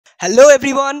Hello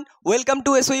everyone, welcome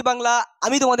to এসওই Bangla.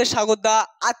 আমি তোমাদের স্বাগত দা।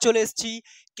 আজ চলে এসেছি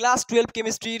ক্লাস 12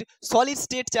 কেমিস্ট্রির সলিড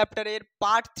স্টেট চ্যাপ্টারের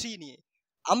পার্ট 3 নিয়ে।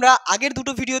 আমরা আগের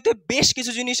দুটো ভিডিওতে বেশ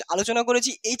কিছু জিনিস আলোচনা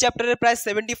করেছি। এই চ্যাপ্টারের প্রায়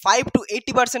 75 to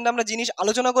 80% আমরা জিনিস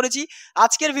আলোচনা করেছি।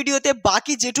 আজকের ভিডিওতে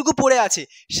বাকি যেটুকু পড়ে আছে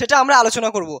সেটা আমরা আলোচনা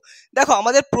করব। দেখো,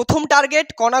 আমাদের প্রথম টার্গেট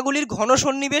কণাগুলির ঘন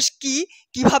সন্নিবেশ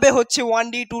কিভাবে হচ্ছে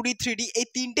 1D 2D 3D এই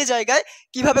তিনটে জায়গায়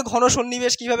কিভাবে ঘন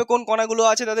সন্নিবেশ, কিভাবে কোন কণাগুলো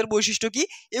আছে, তাদের বৈশিষ্ট্য কি,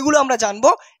 এগুলো আমরা জানবো।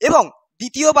 এবং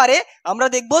দ্বিতীয়বারে আমরা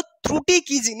দেখব ত্রুটি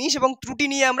কি জিনিস এবং ত্রুটি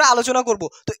নিয়ে আমরা আলোচনা করব।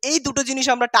 তো এই দুটো জিনিস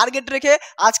আমরা টার্গেট রেখে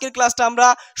আজকের ক্লাসটা আমরা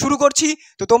শুরু করছি।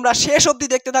 তো তোমরা শেষ অবধি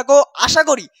দেখতে থাকো। আশা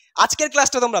করি আজকের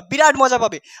ক্লাসটা তোমরা বিরাট মজা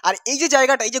পাবে। আর এই যে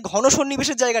জায়গাটা, এই যে ঘন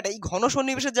সন্নিবেশের জায়গাটা, এই ঘন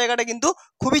সন্নিবেশের জায়গাটা কিন্তু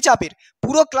খুবই চাপের।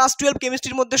 পুরো ক্লাস 12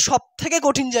 কেমিস্ট্রির মধ্যে সব থেকে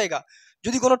কঠিন জায়গা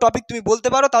যদি কোনো টপিক তুমি বলতে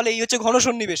পারো তাহলে এই হচ্ছে ঘন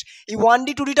সন্নিবেশ। এই 1D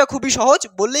 2Dটা খুবই সহজ,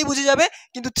 বললেই বুঝে যাবে,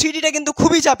 কিন্তু 3Dটা কিন্তু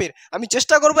খুবই চাপের। আমি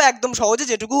চেষ্টা করবো একদম সহজে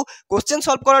যেটুকু কোশ্চেন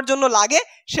সলভ করার জন্য লাগে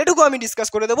সেটুকু আমি ডিসকাস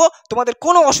করে দেবো। তোমাদের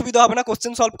কোনো অসুবিধা হবে না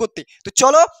কোশ্চেন সলভ করতে। তো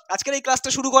চলো আজকের এই ক্লাসটা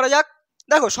শুরু করা যাক।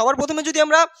 দেখো, সবার প্রথমে যদি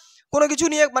আমরা কোনো কিছু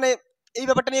নিয়ে এই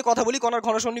ব্যাপারটা নিয়ে কথা বলি, কণার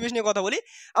ঘন সন্নিবেশ নিয়ে কথা বলি,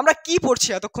 আমরা কি পড়ছি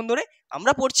এতক্ষণ ধরে?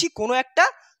 আমরা পড়ছি কোনো একটা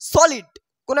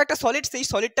সলিড, সেই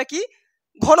সলিডটা কি?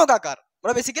 ঘনকাকার।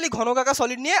 আমরা বেসিক্যালি ঘনকাকার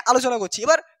সলিড নিয়ে আলোচনা করছি।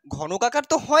 এবার ঘনকাকার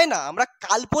তো হয় না, আমরা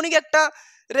কাল্পনিক একটা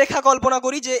রেখা কল্পনা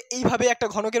করি যে এইভাবে একটা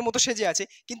ঘনকের মতো সেজে আছে,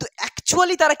 কিন্তু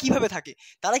অ্যাকচুয়ালি তারা কিভাবে থাকে?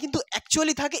 তারা কিন্তু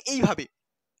অ্যাকচুয়ালি থাকে এইভাবে,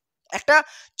 একটা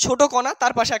ছোট কণা,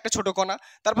 তার পাশে একটা ছোট কণা,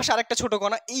 তার পাশে আরেকটা ছোট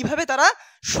কণা, এইভাবে তারা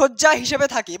সজ্জা হিসেবে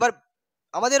থাকে। এবার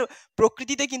আমাদের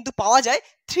প্রকৃতিতে কিন্তু পাওয়া যায়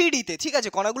 3Dতে, ঠিক আছে,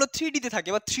 কণাগুলো 3Dতে থাকে।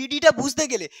 এবার 3Dটা বুঝতে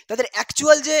গেলে, তাদের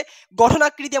অ্যাকচুয়াল যে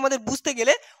গঠনাকৃতি আমাদের বুঝতে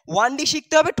গেলে 1D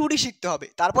শিখতে হবে, 2D শিখতে হবে,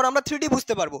 তারপর আমরা 3D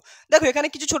বুঝতে পারবো। দেখো, এখানে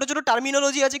কিছু ছোট ছোট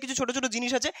টার্মিনোলজি আছে, কিছু ছোট ছোট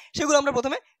জিনিস আছে, সেগুলো আমরা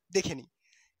প্রথমে দেখে নিই।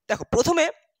 দেখো, প্রথমে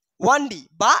 1D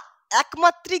বা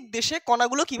একমাত্রিক দেশে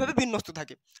কণাগুলো কিভাবে বিন্যস্ত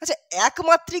থাকে। আচ্ছা,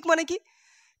 একমাত্রিক মানে কি?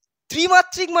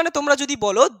 ত্রিমাত্রিক মানে তোমরা যদি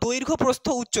বলো দৈর্ঘ্য, প্রস্থ,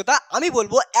 উচ্চতা, আমি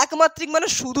বলবো একমাত্রিক মানে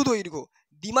শুধু দৈর্ঘ্য।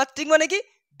 দ্বিমাত্রিক মানে কি?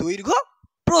 দৈর্ঘ্য,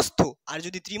 প্রস্থ। আর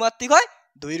যদি ত্রিমাত্রিক হয়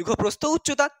দৈর্ঘ্য, প্রস্থ,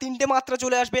 উচ্চতা, তিনটে মাত্রা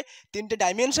চলে আসবে, তিনটে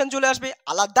ডাইমেনশন চলে আসবে,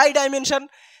 আলাদাই ডাইমেনশন।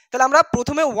 তাহলে আমরা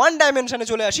প্রথমে 1 ডাইমেনশনে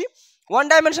চলে আসি। 1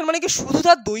 ডাইমেনশন মানে কি? শুধু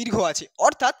তার দৈর্ঘ্য আছে,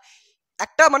 অর্থাৎ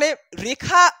একটা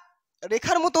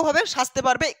রেখার মতো ভাবে সাজতে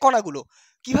পারবে কণাগুলো।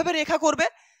 কিভাবে রেখা করবে?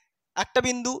 একটা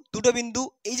বিন্দু, দুটো বিন্দু,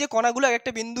 এই যে কণাগুলো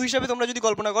একটা বিন্দু হিসাবে তোমরা যদি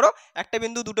কল্পনা করো, একটা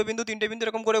বিন্দু, দুটো বিন্দু, তিনটে বিন্দু,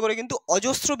 এরকম করে করে কিন্তু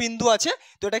অজস্র বিন্দু আছে।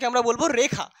 তো এটাকে আমরা বলবো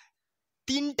রেখা।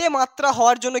 তিনটে মাত্রা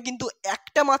হওয়ার জন্য কিন্তু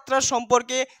একটা মাত্রার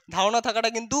সম্পর্কে ধারণা থাকাটা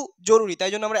কিন্তু জরুরি।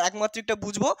 তাই জন্য আমরা একমাত্রিকটা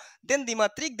বুঝবো, দেন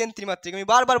দ্বিমাত্রিক, দেন ত্রিমাত্রিক। আমি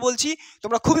বারবার বলছি,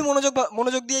 তোমরা খুবই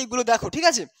মনোযোগ দিয়ে এইগুলো দেখো, ঠিক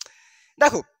আছে?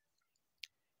 দেখো,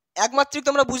 একমাত্রিক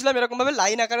তোমরা বুঝলাম, এরকম ভাবে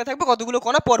লাইন আকারে থাকবে কতগুলো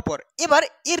কণা পরপর। এবার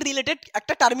এর রিলেটেড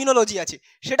একটা টার্মিনোলজি আছে,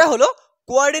 সেটা হলো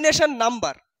কোঅর্ডিনেশন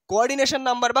নাম্বার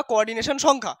বা কোঅর্ডিনেশন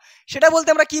সংখ্যা। সেটা বলতে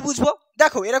আমরা কি বুঝবো?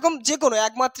 দেখো, এরকম যে কোনো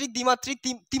একমাত্রিক, দ্বিমাত্রিক,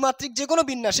 ত্রিমাত্রিক যে কোনো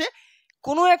বিন্যাসে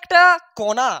কোনো একটা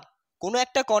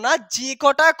কণা যে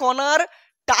কটা কণার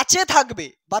টাচে থাকবে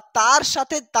বা তার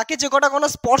সাথে তাকে যে কটা কণা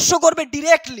স্পর্শ করবে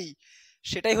ডিরেক্টলি,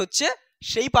 সেটাই হচ্ছে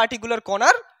সেই পার্টিকুলার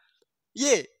কণার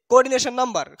কোঅর্ডিনেশন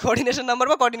নাম্বার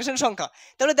বা কোঅর্ডিনেশন সংখ্যা।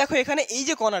 তাহলে দেখো, এখানে এই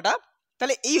যে কণাটা,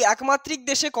 তাহলে এই একমাত্রিক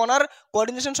দেশে কণার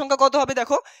কোঅর্ডিনেশন সংখ্যা কত হবে?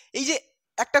 দেখো, এই যে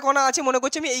একটা কণা আছে, মনে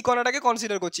করছি আমি এই কণাটাকে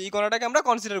কনসিডার করছি, এই কণাটাকে আমরা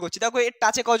কনসিডার করছি। দেখো, এর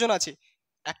টাচে কজন আছে?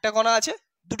 একটা কণা আছে,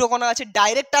 দুটো কণা আছে,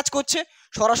 ডাইরেক্ট টাচ করছে,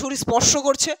 সরাসরি স্পর্শ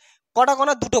করছে। কটা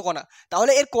কণা? দুটো কণা।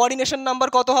 তাহলে এর কোঅর্ডিনেশন নাম্বার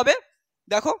কত হবে?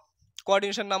 দেখো,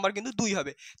 কোঅর্ডিনেশন নাম্বার কিন্তু 2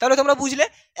 হবে। তাহলে তোমরা বুঝলে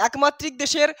একমাত্রিক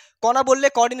দেশের কণা বললে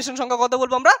কোঅর্ডিনেশন সংখ্যা কত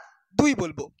বলবো? আমরা 2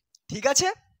 বলবো, ঠিক আছে?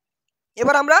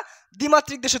 এবার আমরা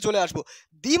দ্বিমাত্রিক দেশে চলে আসব।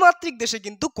 দ্বিমাত্রিক দেশে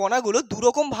কিন্তু কণাগুলো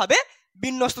দুরকম ভাবে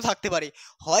বিন্যস্ত থাকতে পারে।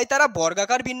 হয় তারা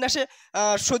বর্গাকার বিন্যাসে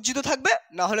সজ্জিত থাকবে,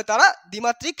 না হলে তারা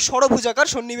দ্বিমাত্রিক ষড়ভুজাকার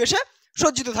সন্নিবেশে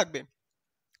সজ্জিত থাকবে।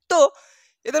 তো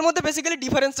এদের মধ্যে বেসিক্যালি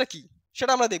ডিফারেন্সটা কি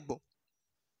সেটা আমরা দেখব।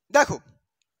 দেখো,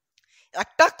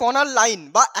 একটা কণার লাইন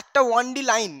বা একটা 1D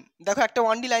লাইন, দেখো একটা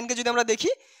 1D লাইনকে যদি আমরা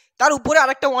দেখি, তার উপরে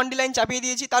আরেকটা 1D লাইন চাপিয়ে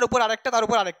দিয়েছি, তার উপর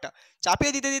আরেকটা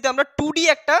চাপিয়ে দিতে দিতে আমরা 2D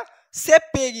একটা শেপ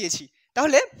পেয়ে গিয়েছি।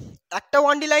 তাহলে একটা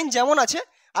 1D লাইন যেমন আছে,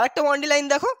 আরেকটা 1D লাইন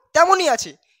দেখো তেমনই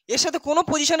আছে, এর সাথে কোনো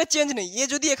পজিশনের চেঞ্জ নেই। এ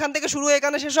যদি এখান থেকে শুরু হয়ে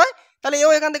এখানে শেষ হয়, তাহলে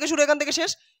এও এখান থেকে শুরু এখান থেকে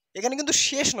শেষ। এখানে কিন্তু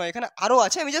শেষ নয়, এখানে আরও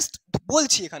আছে, আমি জাস্ট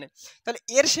বলছি এখানে। তাহলে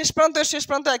এর শেষ প্রান্ত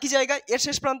একই জায়গায়, এর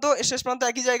শেষ প্রান্ত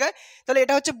একই জায়গায়। তাহলে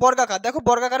এটা হচ্ছে বর্গাকার। দেখো,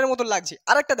 বর্গাকারের মতো লাগছে।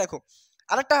 আরেকটা দেখো,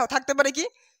 আরেকটা থাকতে পারে কি?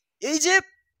 এই যে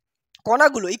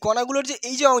কণাগুলো, এই কণাগুলোর যে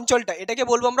এই যে অঞ্চলটা, এটাকে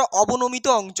বলবো আমরা অবনমিত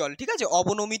অঞ্চল, ঠিক আছে?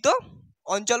 অবনমিত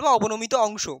অঞ্চল বা অবনমিত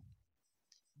অংশ,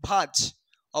 ভাঁজ,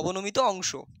 অবনমিত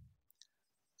অংশ।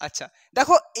 আচ্ছা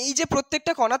দেখো, এই যে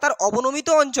প্রত্যেকটা কণা তার অবনমিত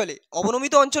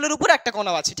অঞ্চলের উপর একটা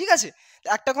কণা আছে, ঠিক আছে?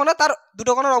 একটা কণা, তার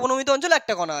দুটো কণার অবনমিত অঞ্চলে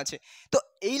একটা কণা আছে। তো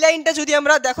এই লাইনটা যদি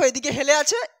আমরা দেখো এদিকে হেলে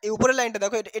আছে, এই উপরের লাইনটা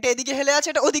দেখো এটা এদিকে হেলে আছে,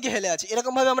 এটা ওদিকে হেলে আছে,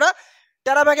 এরকম ভাবে আমরা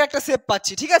ট্যারাব্যাকে একটা শেপ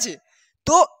পাচ্ছি, ঠিক আছে?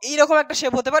 তো এইরকম একটা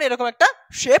শেপ হতে পারে, এরকম একটা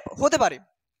শেপ হতে পারে।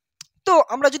 তো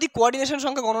আমরা যদি কোঅর্ডিনেশন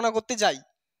সংখ্যা গণনা করতে যাই,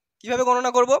 কিভাবে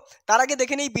গণনা করব? তার আগে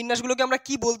দেখে নেই বিন্যাসগুলোকে আমরা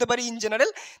কি বলতে পারি ইন জেনারেল।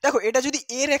 দেখো, এটা যদি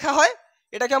এ রেখা হয়,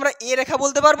 এটাকে আমরা এ রেখা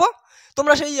বলতে পারবো।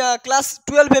 তোমরা সেই ক্লাস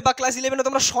 12-এ বা ক্লাস 11-এ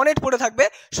তোমরা সনেট পড়ে থাকবে।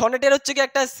 সনেটের হচ্ছে কি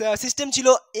একটা সিস্টেম ছিল,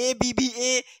 A B B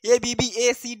A, A B B A,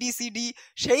 C D C D.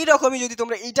 সেই রকমই যদি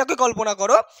তোমরা এইটাকে কল্পনা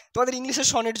করো, তোমাদের ইংলিশের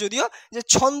সনেট যদিও, যে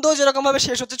ছন্দ যেরকম ভাবে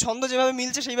শেষ হচ্ছে, ছন্দ যেভাবে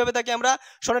মিলছে সেইভাবে তাকে আমরা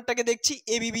সনেটটাকে দেখছি,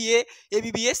 A B B A, A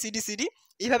B B A, C D C D,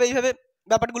 এইভাবে এইভাবে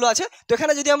ব্যাপারগুলো আছে। তো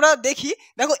এখানে যদি আমরা দেখি,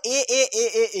 দেখো এ এ এ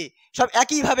এ এ সব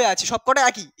একইভাবে আছে, সব কটা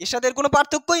একই, এর সাথে এর কোনো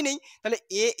পার্থক্যই নেই। তাহলে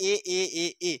এ এ এ এ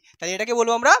এ, তাহলে এটাকে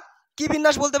বলবো আমরা কি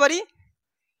বিন্যাস বলতে পারি?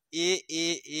 এ এ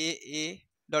এ এ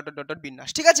ডট ডট ডট বিন্যাস,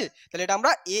 ঠিক আছে? তাহলে এটা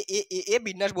আমরা এ এ এ এ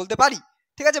বিন্যাস বলতে পারি,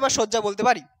 ঠিক আছে, বা সজ্জা বলতে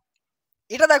পারি।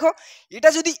 এটা দেখো, এটা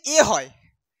যদি এ হয়,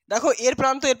 দেখো এর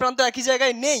প্রান্ত একই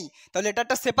জায়গায় নেই, তাহলে এটা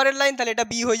একটা সেপারেট লাইন, তাহলে এটা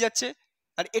বি হয়ে যাচ্ছে।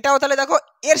 আর এটাও তাহলে দেখো,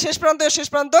 এর শেষ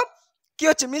প্রান্ত কি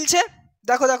হচ্ছে, মিলছে।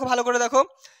 দেখো দেখো ভালো করে দেখো,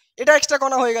 এটা এক্সট্রা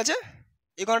কণা হয়ে গেছে।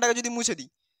 এই কণাটাকে যদি মুছে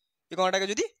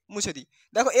দিই,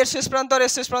 দেখো এর শেষ প্রান্ত আর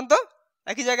এর শেষ প্রান্ত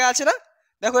একই জায়গায় আছে না?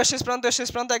 দেখো এর শেষ প্রান্ত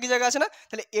একই জায়গায় আছে না?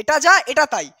 তাহলে এটা যা এটা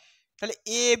তাই, তাহলে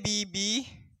A B B,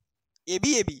 A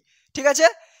B A B, ঠিক আছে?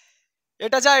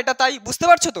 এটা যা এটা তাই, বুঝতে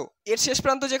পারছো তো? এর শেষ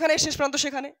প্রান্ত যেখানে, এর শেষ প্রান্ত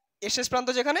সেখানে, এর শেষ প্রান্ত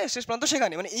যেখানে, এর শেষ প্রান্ত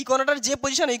সেখানে, মানে এই কণাটার যে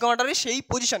পজিশন, এই কণাটারই সেই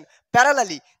পজিশন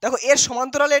প্যারালালি। দেখো এর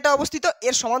সমান্তরালে এটা অবস্থিত,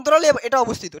 এর সমান্তরালে এটা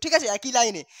অবস্থিত, ঠিক আছে, একই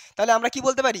লাইনে। তাহলে আমরা কি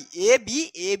বলতে পারি? এ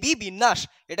বি বিন্যাস।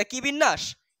 এটা কি বিন্যাস?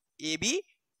 এ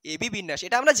বি বিন্যাস।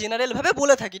 এটা আমরা জেনারেল ভাবে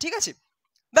বলে থাকি, ঠিক আছে?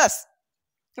 ব্যাস।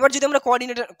 এবার যদি আমরা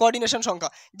কোঅর্ডিনেশন সংখ্যা,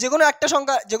 যে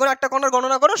কোনো একটা কণার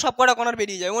গণনা করো, সব কটা কণার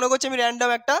বেরিয়ে যায়। মনে করছি আমি র্যান্ডম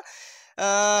একটা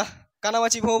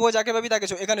কানামাছি ভোবো যাকে ভাবি তাকে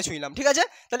এখানে ছুঁইলাম, ঠিক আছে?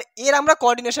 তাহলে এর আমরা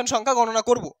কোঅর্ডিনেশন সংখ্যা গণনা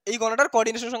করব, এই গণনাটার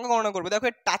কোঅর্ডিনেশন সংখ্যা গণনা করব। দেখো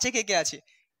এর টাচে কে কে আছে?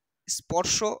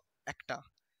 স্পর্শ একটা,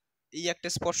 এই একটা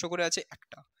স্পর্শ করে আছে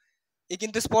একটা, এ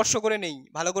কিন্তু স্পর্শ করে নেই,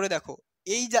 ভালো করে দেখো।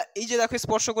 এই যে দেখো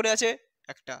স্পর্শ করে আছে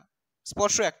একটা,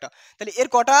 স্পর্শ একটা, তাহলে এর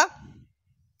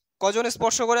কজন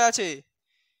স্পর্শ করে আছে?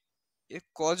 এর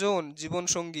কজন জীবন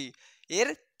সঙ্গী? এর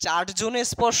 4 জনে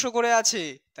স্পর্শ করে আছে।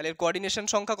 তাহলে এর কোঅর্ডিনেশন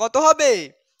সংখ্যা কত হবে?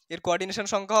 এর কোঅর্ডিনেশন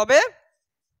সংখ্যা হবে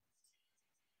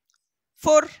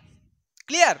 4।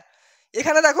 ক্লিয়ার?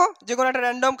 এখানে দেখো যে কোনো একটা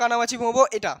র্যান্ডম কানামাছি ভোঁবো,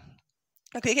 এটা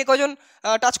কে কজন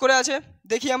টাচ করে আছে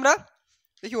দেখি, আমরা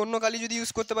দেখি অন্য কালি যদি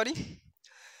ইউজ করতে পারি।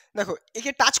 দেখো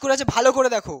একে টাচ করে আছে, ভালো করে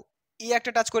দেখো, এই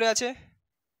একটা টাচ করে আছে,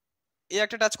 এই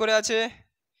একটা টাচ করে আছে,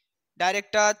 ডাইরেক্ট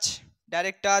টাচ,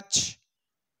 টাচ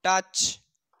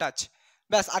টাচ,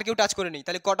 ব্যাস, আর কেউ টাচ করে নেই।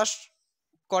 তাহলে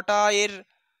কটা এর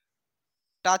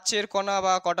টাচের কণা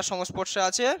বা কটা সংস্পর্শে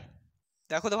আছে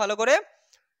দেখো তো ভালো করে।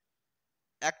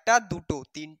 একটা, দুটো,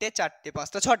 তিনটে, চারটে,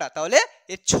 পাঁচটা, ছটা, তাহলে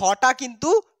এর 6টা কিন্তু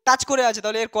টাচ করে আছে।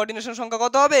 তাহলে এর কোঅর্ডিনেশন সংখ্যা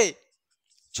কত হবে?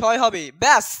 6 হবে।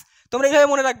 ব্যাস, তোমরা এইভাবে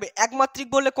মনে রাখবে। একমাত্রিক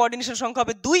বললে কোঅর্ডিনেশন সংখ্যা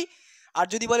হবে 2, আর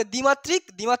যদি বলে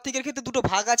দ্বিমাত্রিকের ক্ষেত্রে দুটো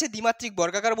ভাগ আছে। দ্বিমাত্রিক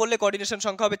বর্গাকার বললে কোঅর্ডিনেশন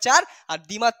সংখ্যা হবে 4, আর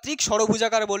দ্বিমাত্রিক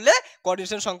ষড়ভুজাকার বললে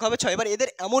কোঅর্ডিনেশন সংখ্যা হবে 6। এবার এদের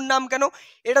এমন নাম কেন?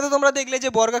 এটা তো তোমরা দেখলে যে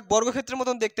বর্গক্ষেত্রের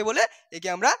মতন দেখতে বলে একে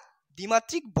আমরা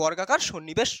দ্বিমাত্রিক বর্গাকার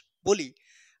সন্নিবেশ বলি।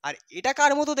 আর এটা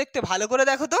কার মতো দেখতে? ভালো করে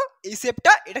দেখো তো এই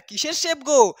শেপটা, এটা কিসের শেপ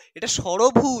গো? এটা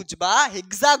ষড়ভুজ বা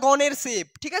হেক্সাগনের শেপ,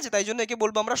 ঠিক আছে? তাই জন্য একে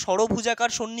বলবো আমরা ষড়ভুজাকার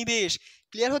সন্নিবেশ।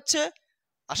 ক্লিয়ার হচ্ছে?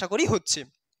 আশা করি হচ্ছে।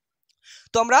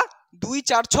 তো আমরা 2,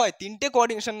 4, 6 তিনটে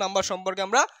কোঅর্ডিনেশন নাম্বার সম্পর্কে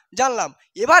আমরা জানলাম।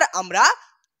 এবার আমরা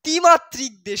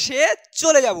ত্রিমাত্রিক দেশে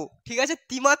চলে যাব, ঠিক আছে?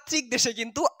 ত্রিমাত্রিক দেশে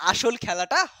কিন্তু আসল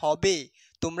খেলাটা হবে।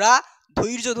 তোমরা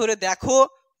ধৈর্য ধরে দেখো,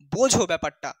 বোঝো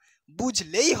ব্যাপারটা,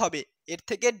 বুঝলেই হবে। এর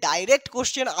থেকে ডাইরেক্ট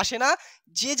কোশ্চেন আসে না।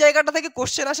 যে জায়গাটা থেকে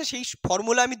কোশ্চেন আসে সেই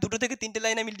ফর্মুলা আমি 2 থেকে 3টে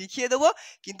লাইন আমি লিখিয়ে দেবো,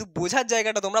 কিন্তু বোঝার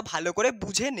জায়গাটা তোমরা ভালো করে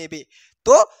বুঝে নেবে।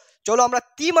 তো চলো আমরা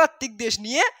ত্রিমাত্রিক দেশ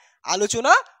নিয়ে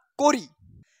আলোচনা করি।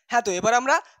 হ্যাঁ, তো এবার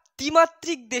আমরা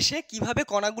ত্রিমাত্রিক দেশে কিভাবে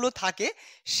কণাগুলো থাকে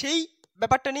সেই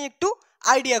ব্যাপারটা নিয়ে একটু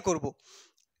আইডিয়া করব।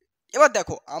 এবার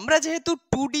দেখো, আমরা যেহেতু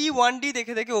 2D 1D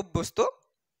দেখে দেখে অভ্যস্ত,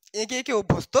 একে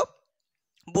অভ্যস্ত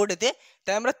বোর্ডেতে,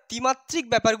 তাই আমরা ত্রিমাত্রিক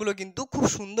ব্যাপারগুলো কিন্তু খুব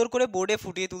সুন্দর করে বোর্ডে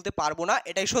ফুটিয়ে তুলতে পারবো না,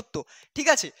 এটাই সত্য, ঠিক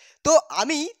আছে? তো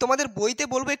আমি তোমাদের বইতে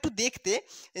বলবো একটু দেখতে,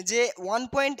 যে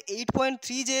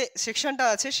 1.8.3 যে সেকশনটা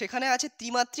আছে সেখানে আছে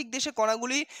ত্রিমাত্রিক দেশে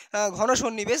কণাগুলি ঘন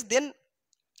সন্নিবেশ। দেন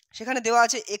সেখানে দেওয়া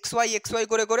আছে এক্স ওয়াই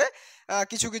করে করে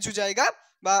কিছু কিছু জায়গা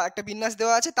বা একটা বিন্যাস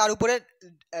দেওয়া আছে, তার উপরে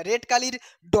রেড কালির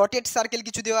ডটেড সার্কেল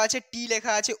কিছু দেওয়া আছে, টি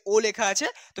লেখা আছে, ও লেখা আছে।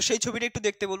 তো সেই ছবিটা একটু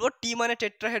দেখতে বলবো। টি মানে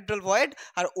টেট্রাহেড্রাল ভয়েড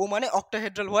আর ও মানে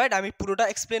অক্টাহেড্রাল ভয়েড। আমি পুরোটা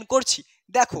এক্সপ্লেন করছি।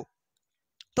 দেখো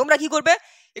তোমরা কি করবে,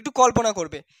 একটু কল্পনা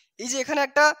করবে। এই যে এখানে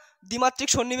একটা দ্বিমাত্রিক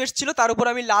সন্নিবেশ ছিল, তার উপর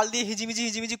আমি লাল দিয়ে হিজিমিজি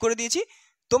হিজিমিজি করে দিয়েছি।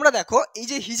 তোমরা দেখো এই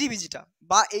যে হিজিবিজিটা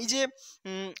বা এই যে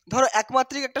ধরো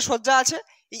একমাত্রিক একটা সজ্জা আছে,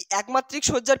 এই একমাত্রিক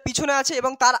সজ্জার পিছনে আছে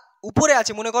এবং তার উপরে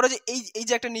আছে, মনে করো যে এই এই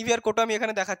যে একটা নিভিয়ার কোটো আমি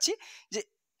এখানে দেখাচ্ছি, যে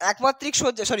একমাত্রিক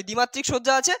সজ্জা সরি দ্বিমাত্রিক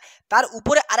সজ্জা আছে, তার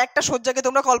উপরে আরেকটা সজ্জাকে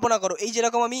তোমরা কল্পনা করো। এই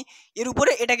যেরকম আমি এর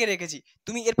উপরে এটাকে রেখেছি,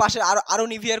 তুমি এর পাশে আরো আরো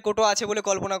নিভিয়ার কোটো আছে বলে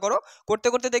কল্পনা করো। করতে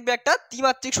করতে দেখবে একটা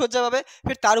ত্রিমাত্রিক সজ্জা পাবে,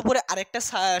 ফের তার উপরে আরেকটা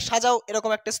সাজাও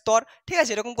এরকম একটা স্তর। ঠিক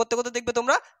আছে, এরকম করতে করতে দেখবে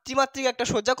তোমরা ত্রিমাত্রিক একটা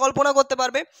সজ্জা কল্পনা করতে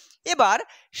পারবে। এবার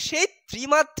সেই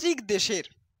ত্রিমাত্রিক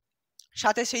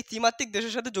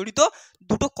দেশের সাথে জড়িত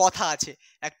দুটো কথা আছে।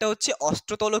 একটা হচ্ছে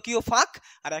অষ্টতলকীয় ফাঁক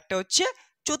আর একটা হচ্ছে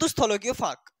চতুস্থলকীয়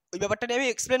ফাঁক। ওই ব্যাপারটা নিয়ে আমি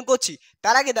এক্সপ্লেন করছি।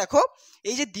 তার আগে দেখো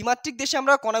এই যে দ্বিমাত্রিক দেশে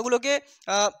আমরা কণাগুলোকে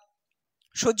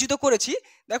সজ্জিত করেছি,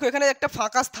 দেখো এখানে একটা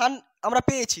ফাঁকা স্থান আমরা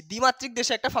পেয়েছি, দ্বিমাত্রিক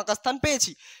দেশে একটা ফাঁকা স্থান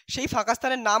পেয়েছি। সেই ফাঁকা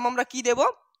স্থানের নাম আমরা কি দেব,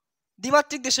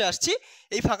 দ্বিমাত্রিক দেশে আসছি,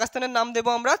 এই ফাঁকা স্থানের নাম দেব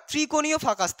আমরা ত্রিকোণীয়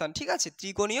ফাঁকা স্থান। ঠিক আছে,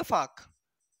 ত্রিকোণীয় ফাঁক,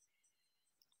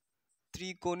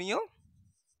 ত্রিকোণীয়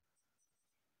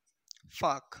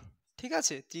ফাঁক। ঠিক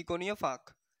আছে, ত্রিকোণীয় ফাঁক।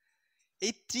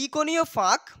 এই ত্রিকোণীয়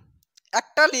ফাঁক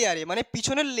একটা লেয়ারে, মানে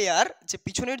পিছনের লেয়ার, যে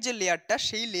পিছনের যে লেয়ারটা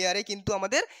সেই লেয়ারে কিন্তু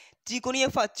আমাদের ত্রিকোণীয়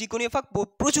ফাঁক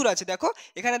প্রচুর আছে। দেখো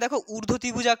এখানে দেখো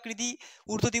ঊর্ধ্বত্রিভুজ আকৃতি,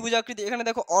 ঊর্ধ্বত্রিভুজ আকৃতি, এখানে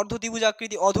দেখো অর্ধত্রিভুজ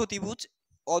আকৃতি,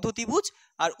 অধত্রিভুজ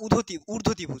আর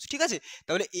ঊর্ধ্বত্রিভুজ। ঠিক আছে,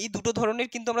 তাহলে এই দুটো ধরনের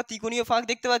কিন্তু আমরা ত্রিকোণীয় ফাঁক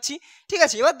দেখতে পাচ্ছি। ঠিক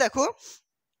আছে, এবার দেখো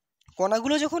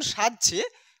কণাগুলো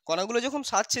যখন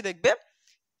সাজছে দেখবে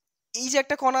এই যে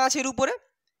একটা কণা আছে এর উপরে,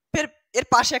 ফের এর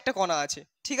পাশে একটা কণা আছে।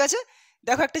 ঠিক আছে,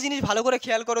 দেখো একটা জিনিস ভালো করে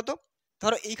খেয়াল করো তো,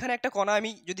 ধরো এইখানে একটা কণা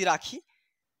আমি যদি রাখি,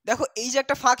 দেখো এই যে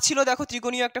একটা ফাঁক ছিল, দেখো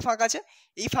ত্রিকোণীয় একটা ফাঁক আছে,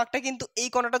 এই ফাঁকটা কিন্তু এই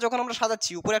কণাটা যখন আমরা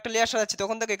সাজাচ্ছি, উপরে একটা লেয়ার সাজাচ্ছি,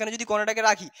 তখন দেখো এখানে যদি কণাটাকে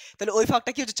রাখি, তাহলে ওই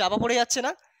ফাঁকটা কি হচ্ছে, চাপা পড়ে যাচ্ছে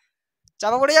না,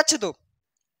 চাপা পড়ে যাচ্ছে তো।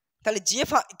 তাহলে যে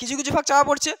কিছু কিছু ফাঁক চাপা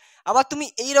পড়ছে। আবার তুমি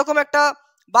এই রকম একটা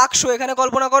বাক্স এখানে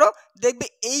কল্পনা করো, দেখবে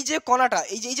এই যে কণাটা,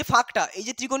 এই যে ফাঁকটা, এই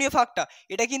যে ত্রিকোণীয় ফাঁকটা,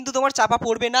 এটা কিন্তু তোমার চাপা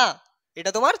পড়বে না,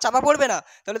 এটা তোমার চাপা পড়বে না।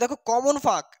 তাহলে দেখো কমন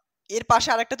ফাঁক, এর পাশে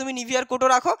আরেকটা তুমি নিভিয়ার কোটো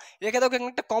রাখো, রেখে দেখো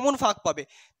এখানে একটা কমন ফাঁক পাবে,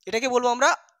 এটাকে বলবো আমরা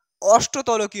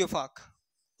অষ্টতলকীয় ফাঁক।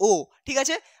 ও ঠিক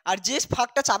আছে, আর যে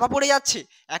ফাঁকটা চাপা পড়ে যাচ্ছে,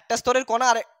 একটা স্তরের কণা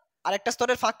আরেকটা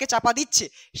স্তরের ফাঁককে চাপা দিচ্ছে,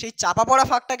 সেই চাপা পড়া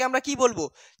ফাঁকটাকে আমরা কি বলবো,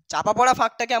 চাপা পড়া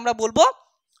ফাঁকটাকে আমরা বলবো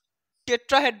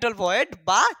টেট্রাহেড্রাল ভয়েড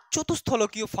বা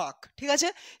চতুস্থলকীয় ফাঁক। ঠিক আছে,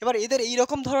 এবার এদের এই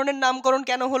রকম ধরনের নামকরণ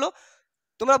কেন হলো,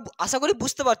 তোমরা আশা করি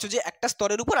বুঝতে পারছো যে একটা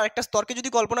স্তরের উপর আরেকটা স্তরকে যদি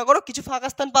কল্পনা করো, কিছু ফাঁকা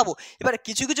স্থান পাবো। এবার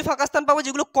কিছু কিছু ফাঁকা স্থান পাবো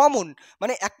যেগুলো কমন,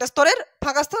 মানে একটা স্তরের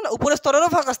ফাঁকা স্থান, উপরের স্তরেরও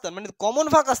ফাঁকা স্থান, মানে কমন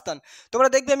ফাঁকা স্থান। তোমরা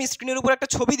দেখবে আমি স্ক্রিনের উপর একটা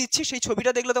ছবি দিচ্ছি, সেই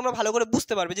ছবিটা দেখলে তোমরা ভালো করে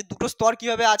বুঝতে পারবে যে দুটো স্তর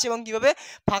কিভাবে আছে এবং কিভাবে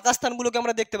ফাঁকা স্থানগুলোকে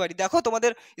আমরা দেখতে পারি। দেখো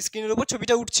তোমাদের স্ক্রিনের উপর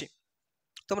ছবিটা উঠছে,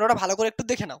 তোমরা ওটা ভালো করে একটু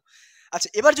দেখে নাও। আচ্ছা,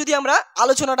 এবার যদি আমরা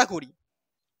আলোচনাটা করি,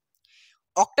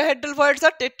 অক্টাহেড্রাল ভয়েডস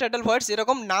আর টেট্রাহেড্রাল ভয়েডস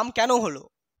এরকম নাম কেন হলো।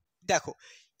 দেখো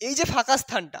এই যে ফাঁকা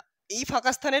স্থানটা, এই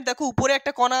ফাঁকা স্থানের দেখো উপরে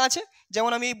একটা কণা আছে,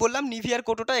 যেমন আমি বললাম নিভিয়ার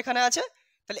কোটোটা এখানে আছে,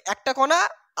 তাহলে একটা কণা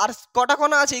আর কটা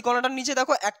কণা আছে, এই কণাটার নিচে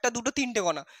দেখো একটা দুটো তিনটে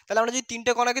কণা। তাহলে আমরা যদি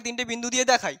তিনটে কণাকে তিনটে বিন্দু দিয়ে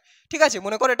দেখাই, ঠিক আছে,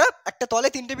 মনে করো এটা একটা তলে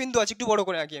তিনটে বিন্দু আছে, একটু বড়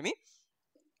করে আঁকি আমি,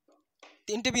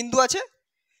 তিনটে বিন্দু আছে,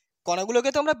 কণাগুলোকে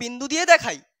তো আমরা বিন্দু দিয়ে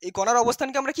দেখাই, এই কণার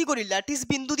অবস্থানকে আমরা কি করি, ল্যাটিস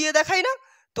বিন্দু দিয়ে দেখাই না।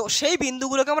 তো সেই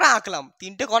বিন্দুগুলোকে আমরা আঁকলাম,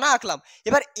 তিনটে কণা আঁকলাম।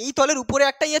 এবার এই তলের উপরে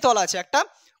একটা তল আছে, একটা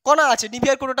কণা আছে,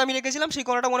 নিভিয়ার কোটোটা আমি রেখেছিলাম, সেই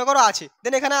কণাটা মনে করো আছে,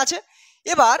 দেন এখানে আছে।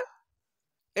 এবার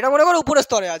এটা মনে করো উপরের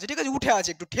স্তরে আছে, ঠিক আছে, উঠে আছে,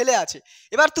 একটু ঠেলে আছে।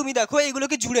 এবার তুমি দেখো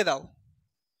এইগুলোকে জুড়ে দাও,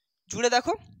 জুড়ে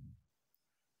দেখো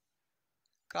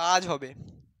কাজ হবে,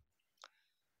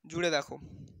 জুড়ে দেখো,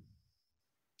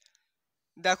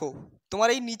 দেখো তোমার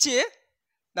এই নিচে,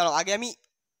 দাঁড়াও আগে আমি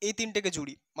এই তিনটেকে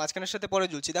জুড়ি, মাঝখানের সাথে পরে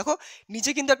জুড়ছি। দেখো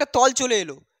নিচে কিন্তু একটা তল চলে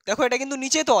এলো, দেখো এটা কিন্তু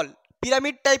নিচে তল,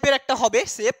 পিরামিড টাইপের একটা হবে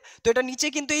শেপ, তো এটা নিচে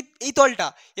কিন্তু এই তলটা।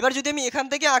 এবার যদি আমি এখান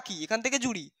থেকে আঁকি, এখান থেকে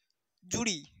জুড়ি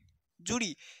জুড়ি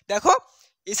জুড়ি, দেখো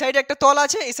এই সাইডে একটা তল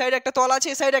আছে, এই সাইডে একটা তল আছে,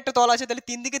 এই সাইডে একটা তল আছে, তাহলে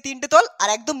তিন দিকে তিনটে তল আর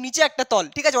একদম নিচে একটা তল।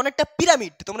 ঠিক আছে, অনেকটা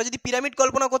পিরামিড। তোমরা যদি পিরামিড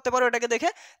কল্পনা করতে পারো এটাকে দেখে,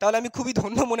 তাহলে আমি খুবই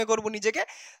ধন্য মনে করব নিজেকে।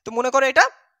 তো মনে করো এটা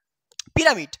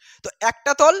পিরামিড। তো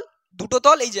একটা তল, দুটো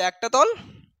তল, এই যে একটা তল,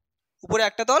 উপরে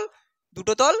একটা তল,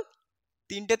 দুটো তল,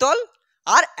 তিনটে তল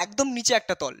আর একদম নিচে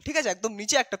একটা তল। ঠিক আছে, একদম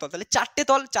নিচে একটা তল, তাহলে চারটে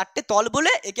তল, চারটে তল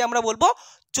বলে একে আমরা বলবো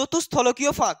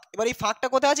চতুস্থলকীয় ফাঁক। এবার এই ফাঁকটা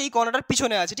কোথায় আছে, এই কর্নারটার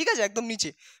পিছনে আছে, ঠিক আছে, একদম নিচে,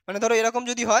 মানে ধরো এরকম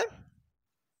যদি হয়,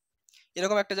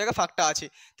 এরকম একটা জায়গা ফাঁকটা আছে,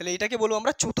 তাহলে এটাকে বলবো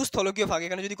আমরা চতুস্থলকীয় ফাঁক।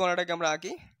 এখানে যদি কর্নারটাকে আমরা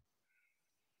আঁকি,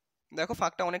 দেখো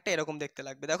ফাঁকটা অনেকটা এরকম দেখতে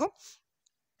লাগবে, দেখো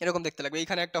এরকম দেখতে লাগবে,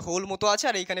 এইখানে একটা হোল মতো আছে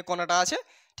আর এইখানে কণাটা আছে,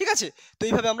 ঠিক আছে? তো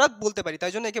এইভাবে আমরা বলতে পারি,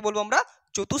 তাই জন্য একে বলবো আমরা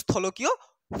চতুস্থলকীয়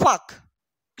ফাঁক।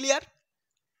 ক্লিয়ার?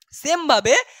 সেম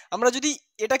ভাবে আমরা যদি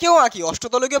এটাকেও আঁকি,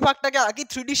 অষ্টতলকীয় ফাঁকটাকে আঁকি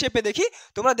 3D শেপে দেখি,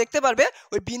 তোমরা দেখতে পারবে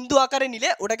ওই বিন্দু আকারে নিলে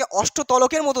ওটাকে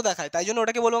অষ্টতলকের মতো দেখায়, তাই জন্য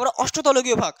ওটাকে বলবো আমরা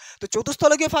অষ্টতলকীয় ফাঁক। তো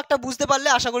চতুস্থলকীয় ফাঁকটা বুঝতে পারলে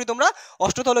আশা করি তোমরা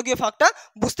অষ্টতলকীয় ফাঁকটা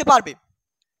বুঝতে পারবে।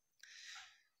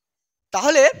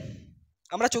 তাহলে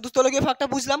আমরা চতুস্থলকীয় ফাঁকটা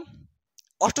বুঝলাম,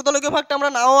 অষ্টতলকীয় ফাঁকটা আমরা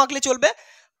নাও আঁকলে চলবে।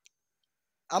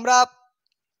 আমরা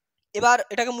এবার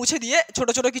এটাকে মুছে দিয়ে ছোট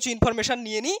ছোট কিছু ইনফরমেশন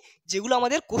নিয়ে নিই যেগুলো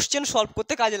আমাদের কোশ্চেন সলভ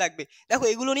করতে কাজে লাগবে। দেখো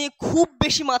এগুলো নিয়ে খুব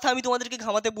বেশি মাথা আমি তোমাদেরকে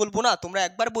ঘামাতে বলবো না, তোমরা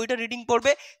একবার বইটা রিডিং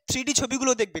পড়বে, 3D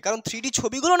ছবিগুলো দেখবে, কারণ 3D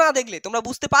ছবিগুলো না দেখলে তোমরা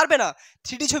বুঝতে পারবে না,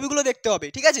 3D ছবিগুলো দেখতে হবে,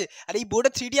 ঠিক আছে? আর এই বোর্ডে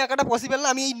 3D আঁকাটা পসিবল না,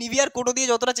 আমি এই নিভিয়ার কোটো দিয়ে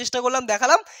যতটা চেষ্টা করলাম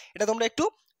দেখালাম, এটা তোমরা একটু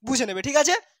বুঝে নেবে, ঠিক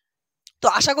আছে? তো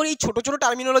আশা করি এই ছোট ছোট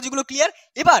টার্মিনোলজিগুলো ক্লিয়ার।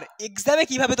 এবার এক্সামে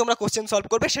কিভাবে তোমরা কোশ্চেন সলভ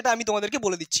করবে সেটা আমি তোমাদেরকে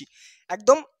বলে দিচ্ছি,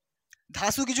 একদম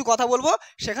ধাসু কিছু কথা বলবো,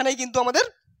 সেখানেই কিন্তু আমাদের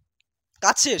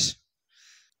কাজ শেষ।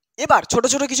 এবার ছোট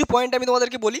ছোট কিছু পয়েন্ট আমি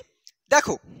তোমাদেরকে বলি।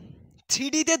 দেখো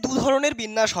 3Dতে দু ধরনের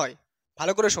বিন্যাস হয়,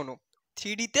 ভালো করে শোনো।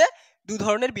 3Dতে দু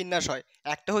ধরনের বিন্যাস হয়,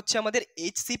 একটা হচ্ছে আমাদের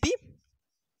HCP,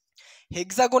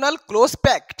 হেক্সাগোনাল ক্লোজ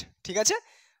প্যাকড, ঠিক আছে?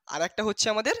 আর একটা হচ্ছে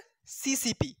আমাদের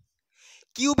CCP,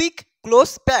 কিউবিক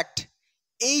ক্লোজ প্যাকড।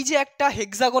 এই যে একটা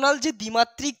হেক্সাগোনাল যে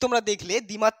দ্বিমাত্রিক তোমরা দেখলে,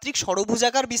 দ্বিমাত্রিক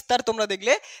ষড়ভুজাকার বিস্তার তোমরা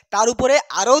দেখলে, তার উপরে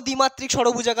আরো দ্বিমাত্রিক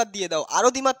ষড়ভুজাকার দিয়ে দাও, আরো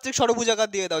দ্বিমাত্রিক ষড়ভুজাকার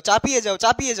দিয়ে দাও, চাপিয়ে যাও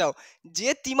চাপিয়ে যাও, যে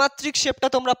ত্রিমাত্রিক শেপটা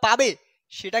তোমরা পাবে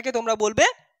সেটাকে তোমরা বলবে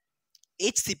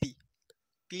HCP।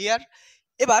 ক্লিয়ার?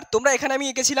 এবার তোমরা এখানে আমি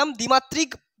এঁকেছিলাম দ্বিমাত্রিক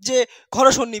যে ঘন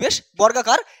সন্নিবেশ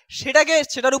বর্গাকার,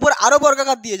 সেটার উপর আরো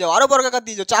বর্গাকার দিয়ে যাও, আরো বর্গাকার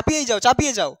দিয়ে যাও, চাপিয়ে যাও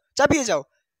চাপিয়ে যাও চাপিয়ে যাও,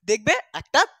 দেখবে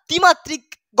একটা ত্রিমাত্রিক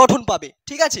গঠন পাবে,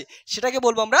 ঠিক আছে? সেটাকে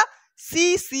বলবো আমরা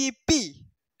CCP।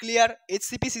 Clear?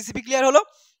 HCP CCP clear হলো?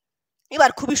 এবার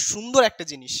খুবই সুন্দর একটা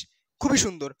জিনিস, খুবই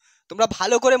সুন্দর, তোমরা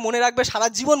ভালো করে মনে রাখবে, সারা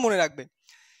জীবন মনে রাখবে,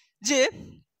 যে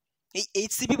এই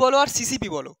HCP বলো আর CCP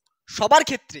বলো, সবার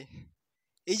ক্ষেত্রে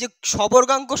এই যে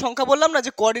সবর্গাঙ্ক সংখ্যা বললাম না,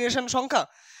 যে কোঅর্ডিনেশন সংখ্যা,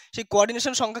 সেই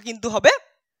কোঅর্ডিনেশন সংখ্যা কিন্তু হবে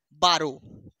 12।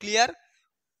 ক্লিয়ার?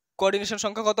 কোঅর্ডিনেশন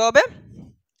সংখ্যা কত হবে?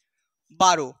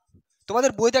 12।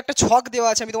 তোমাদের বইতে একটা ছক দেওয়া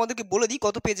আছে, আমি তোমাদেরকে বলে দিই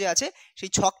কত পেজে আছে, সেই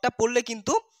ছকটা পড়লে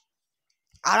কিন্তু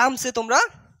আরামসে তোমরা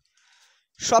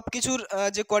সব কিছুর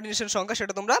যে কোঅর্ডিনেশন সংখ্যা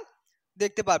সেটা তোমরা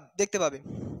দেখতে পাবে।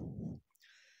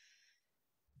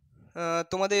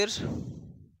 তোমাদের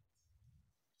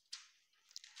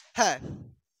হ্যাঁ,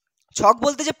 ছক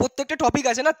বলতে যে প্রত্যেকটা টপিক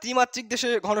আছে না, ত্রিমাত্রিক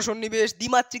দেশের ঘন সন্নিবেশ,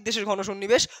 দ্বিমাত্রিক দেশের ঘন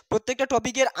সন্নিবেশ, প্রত্যেকটা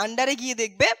টপিকের আন্ডারে গিয়ে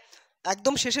দেখবে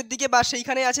একদম শেষের দিকে বা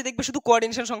সেইখানে আছে, দেখবে শুধু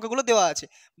কোঅর্ডিনেশন সংখ্যাগুলো দেওয়া আছে,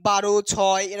 12,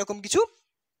 6 এরকম কিছু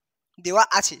দেওয়া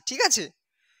আছে, ঠিক আছে?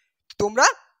 তোমরা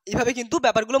এইভাবে কিন্তু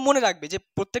ব্যাপারগুলো মনে রাখবে, যে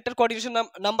প্রত্যেকটার কোঅর্ডিনেশন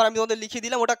নাম্বার আমি তোমাদের লিখে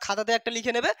দিলাম, ওটা খাতাতে একটা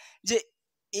লিখে নেবে, যে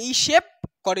এই শেপ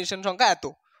কোঅর্ডিনেশন সংখ্যা এত,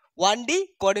 1D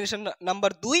coordination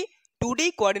number 2, 2D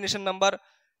coordination number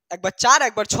একবার 4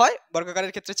 একবার 6,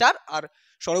 বর্গাকারের ক্ষেত্রে 4 আর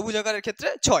ষড়ভুজাকারের ক্ষেত্রে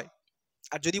 6।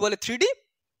 আর যদি বলে 3D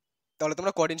তাহলে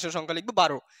তোমরা কোঅর্ডিনেশন সংখ্যা লিখবে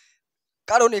 12,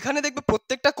 কারণ এখানে দেখবে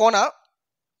প্রত্যেকটা কণা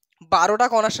 12টা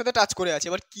কণার সাথে টাচ করে আছে।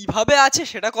 এবার কিভাবে আছে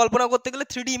সেটা কল্পনা করতে গেলে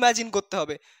 3D ইমাজিন করতে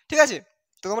হবে, ঠিক আছে?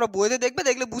 তো তোমরা বইতে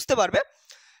দেখলে বুঝতে পারবে,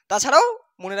 তাছাড়াও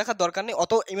মনে রাখার দরকার নেই,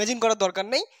 অত ইমাজিন করার দরকার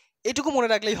নেই, এইটুকু মনে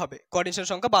রাখলেই হবে, কোঅর্ডিনেশন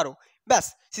সংখ্যা 12, ব্যাস।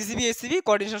 CCP SCP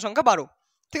কোঅর্ডিনেশন সংখ্যা 12,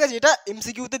 ঠিক আছে? এটা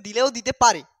MCQতে দিলেও দিতে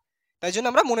পারে, তাই জন্য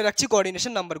আমরা মনে রাখছি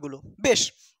কোঅর্ডিনেশন নাম্বারগুলো। বেশ,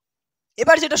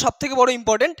 এবার যেটা সব থেকে বড়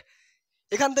ইম্পর্টেন্ট,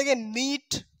 এখান থেকে নিট,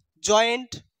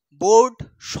 জয়েন্ট, বোর্ড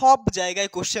সব জায়গায়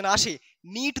কোশ্চেন আসে।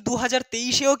 নিট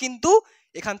 2023-এও কিন্তু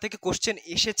এখান থেকে কোশ্চেন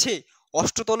এসেছে,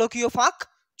 অষ্টতলকীয় ফাঁক,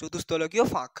 চতুস্তলকীয়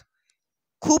ফাঁক,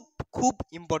 খুব খুব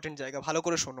ইম্পর্টেন্ট জায়গা, ভালো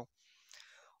করে শোনো।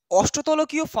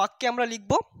 অষ্টতলকীয় ফাঁককে আমরা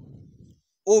লিখব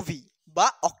OV বা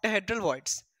অক্টাহেড্রাল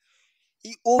ভয়েডস।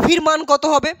 এই OV-র মান কত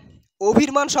হবে?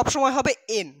 OV-র মান সবসময় হবে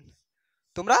n,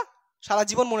 তোমরা সারা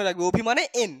জীবন মনে রাখবে, OV মানে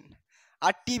n,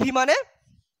 আর TV মানে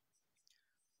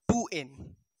 2n।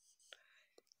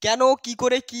 কেন, কি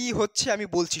করে, কি হচ্ছে আমি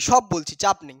বলছি, সব বলছি,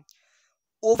 চাপ নেই।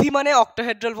 OV মানে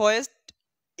অক্টাহেড্রাল ভয়েস,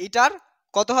 এটার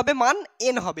কত হবে মান?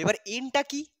 n হবে। এবার nটা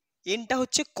কি? nটা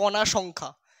হচ্ছে কণা সংখ্যা।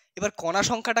 এবার কণা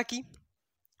সংখ্যাটা কি?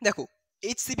 দেখো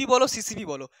HCP বলো CCP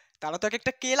বলো, তারা তো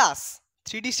একটা কেলাস,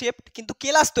 3D শেপড, কিন্তু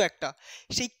কেলাস তো একটা,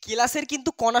 সেই কেলাসের কিন্তু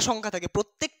কণা সংখ্যা থাকে,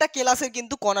 প্রত্যেকটা কেলাসের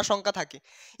কিন্তু কণা সংখ্যা থাকে।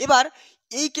 এবার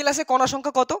এই কেলাসে কণা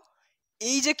সংখ্যা কত?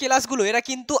 এই যে কেলাসগুলো এরা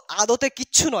কিন্তু আদতে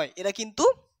কিচ্ছু নয়, এরা কিন্তু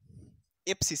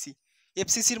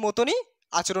FCCর মতনই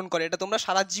আচরণ করে, এটা তোমরা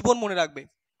সারা জীবন মনে রাখবে,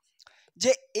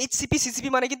 যে HCP CCP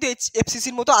মানে কিন্তু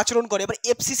FCCর মতো আচরণ করে। এবার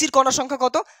FCCর কণা সংখ্যা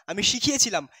কত আমি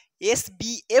শিখিয়েছিলাম,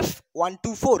 SBF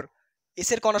 124, এস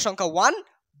এর কণা সংখ্যা 1,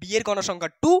 বি এর কণা সংখ্যা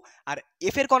 2 আর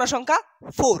এফ এর কণা সংখ্যা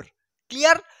 4।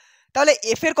 ক্লিয়ার? তাহলে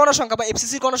এফ এর কণা সংখ্যা বা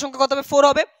এফসিসি এর কণা সংখ্যা কত হবে? 4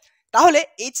 হবে। তাহলে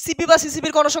এইচসিপি বা সিসিপি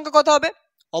এর কণা সংখ্যা কত হবে?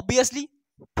 অবভিয়াসলি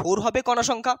 4 হবে কণা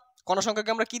সংখ্যা। কণা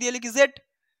সংখ্যাকে আমরা কি দিয়ে লিখি? জেড।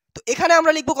 তো এখানে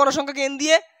আমরা লিখবো কণা সংখ্যাকে এন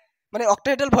দিয়ে, মানে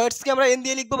অক্টাহেড্রাল ভয়েডসকে আমরা এন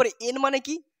দিয়ে লিখবো। মানে এন মানে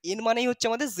কি? এন মানেই হচ্ছে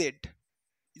আমাদের জেড।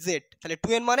 জেড, তাহলে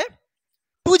 2n মানে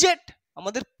 2z।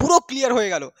 আমাদের পুরো ক্লিয়ার হয়ে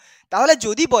গেল। তাহলে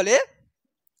যদি বলে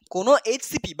কোনো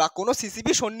এইচসিপি বা কোনো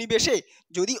সিসিপি সন্নিবেশে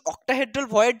যদি অক্টাহেড্রাল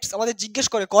ভয়েডস আমাদের জিজ্ঞেস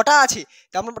করে কটা আছে,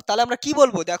 তাহলে আমরা কি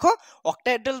বলবো? দেখো,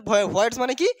 অক্টাহেড্রাল ভয়েডস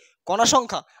মানে কি? কণা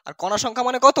সংখ্যা। আর কণা সংখ্যা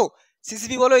মানে কত?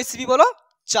 সিসিপি বলো এইচসিপি বলো,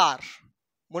 4।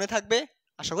 মনে থাকবে?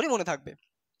 আশা করি মনে থাকবে।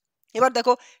 এবার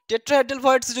দেখো, টেট্রাহেড্রাল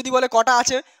ভয়েডস যদি বলে কটা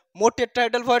আছে, মোট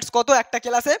টেট্রাহেড্রাল ভয়েডস কত একটা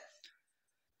ক্লাসে,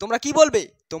 তোমরা কি বলবে?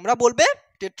 তোমরা বলবে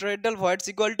টেট্রাহেড্রাল ভয়েডস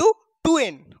ইকুয়াল টু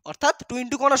 2n, অর্থাৎ 2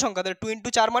 ইন্টু কণা সংখ্যা, তাহলে 2 ইন্টু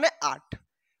 4 মানে 8।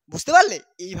 বুঝতে পারলে?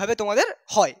 এইভাবে তোমাদের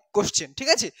হয় কোশ্চেন, ঠিক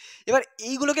আছে? এবার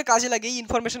এইগুলোকে কাজে লাগিয়ে,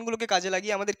 ইনফরমেশনগুলোকে কাজে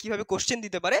লাগিয়ে আমাদের কিভাবে কোশ্চেন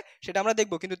দিতে পারে সেটা আমরা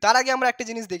দেখবো। কিন্তু তার আগে আমরা একটা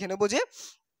জিনিস দেখে নেবো, যে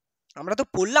আমরা তো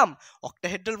পড়লাম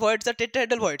অক্টাহেড্রাল ভয়েডস আর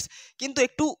টেট্রাহেড্রাল ভয়েডস, কিন্তু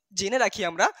একটু জেনে রাখি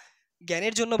আমরা,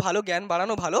 জ্ঞানের জন্য ভালো, জ্ঞান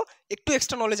বাড়ানো ভালো, একটু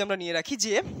এক্সট্রা নলেজ আমরা নিয়ে রাখি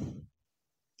যে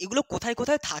এগুলো কোথায়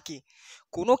কোথায় থাকে।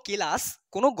 কোনো ক্লাস,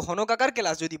 কোনো ঘনকাকার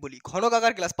ক্লাস যদি বলি,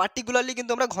 ঘনকাকার ক্লাস পার্টিকুলারলি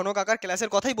কিন্তু আমরা ঘনকাকার ক্লাসের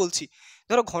কথাই বলছি।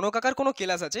 ধরো ঘনকাকার কোনো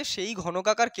ক্লাস আছে, সেই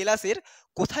ঘনকাকার ক্লাসের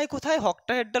কোথায় কোথায়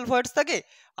অক্টাহেড্রাল ভয়েডস থাকে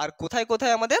আর কোথায়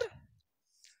কোথায় আমাদের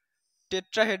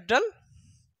টেট্রাহেড্রাল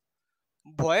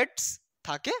ভয়েডস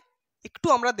থাকে, একটু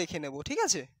আমরা দেখে নেব, ঠিক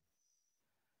আছে?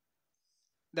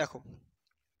 দেখো,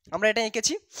 আমরা এটা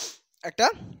এঁকেছি, একটা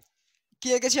কি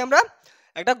এঁকেছি আমরা?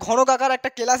 একটা ঘনকাকার একটা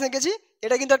ক্লাস এঁকেছি।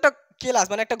 এটা কিন্তু একটা ক্লাস,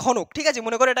 মানে একটা ঘনক, ঠিক আছে?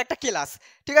 মনে করো এটা একটা ক্লাস,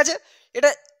 ঠিক আছে? এটা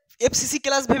এফসিসি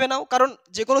ক্লাস ভেবে নাও, কারণ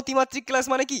যে কোনো ত্রিমাত্রিক ক্লাস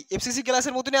মানে কি এফসিসি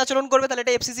ক্লাসের মতনই আচরণ করবে, তাহলে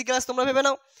এটা এফসিসি ক্লাস তোমরা ভেবে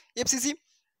নাও, এফসিসি।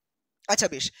 আচ্ছা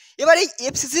বেশ, এবার এই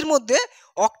এফসিসির মধ্যে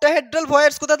অক্টাহেড্রাল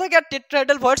ভয়েডস কোথা থাকে আর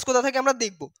টেট্রাহেড্রাল ভয়েডস কোথা থাকে আমরা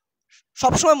দেখব।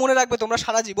 সবসময় মনে রাখবে তোমরা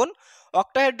সারা জীবন,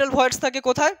 অক্টাহেড্রাল ভয়েডস থাকে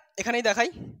কোথায়? এখানেই দেখাই,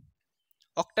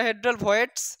 অক্টাহেড্রাল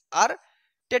ভয়েডস আর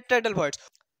টেট্রাহেড্রাল ভয়েডস।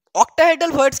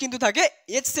 অক্টাহেড্রাল ভয়েডস কিন্তু থাকে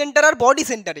এজ সেন্টার আর বডি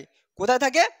সেন্টারে। কোথায়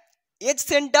থাকে? এজ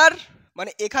সেন্টার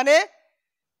মানে এখানে,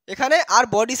 এখানে, আর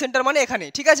বডি সেন্টার মানে এখানে,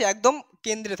 ঠিক আছে? একদম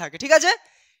কেন্দ্রে থাকে, ঠিক আছে?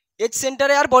 এজ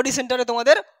সেন্টারে আর বডি সেন্টারে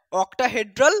তোমাদের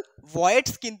অক্টাহেড্রাল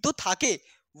ভয়েডস কিন্তু থাকে।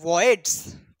 ভয়েডস,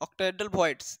 অক্টাহেড্রাল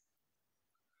ভয়েডস,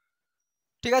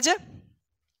 ঠিক আছে?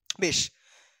 বেশ।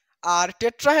 আর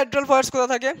টেট্রাহেড্রাল ভয়েডস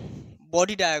কোথায় থাকে?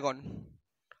 বডি ডায়াগন,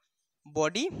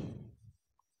 বডি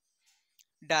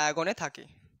ডায়াগনে থাকে,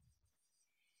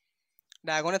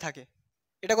 ডায়াগনে থাকে।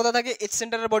 এটা কোথায় থাকে? এজ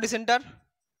সেন্টার আর বডি সেন্টার।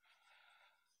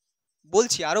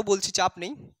 বলছি, আরো বলছি, চাপ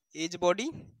নেই। এজ বডি,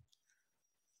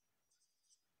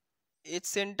 এজ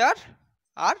সেন্টার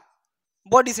আর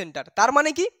বডি সেন্টার। তার মানে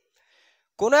কি?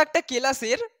 কোনো একটা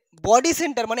ক্লাসের বডি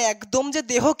সেন্টার মানে একদম যে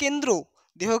দেহ কেন্দ্র,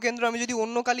 দেহ কেন্দ্র আমি যদি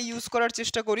অন্য কালি ইউজ করার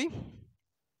চেষ্টা করি,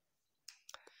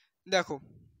 দেখো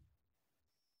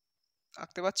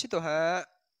আঁকতে পাচ্ছি তো? হ্যাঁ,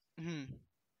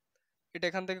 এটা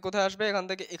এখান থেকে কোথায় আসবে? এখান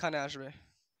থেকে এখানে আসবে।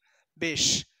 বেশ,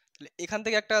 তাহলে এখান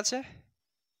থেকে একটা আছে,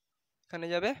 এখানে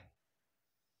যাবে,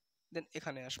 দেন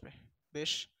এখানে আসবে।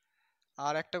 বেশ,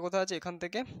 আর একটা কোথায় আছে? এখান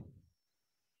থেকে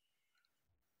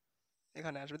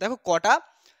এখানে আসবে। দেখো কটা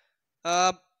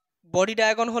বডি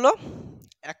ডায়াগন হলো?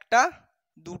 একটা,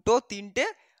 দুটো, তিনটে,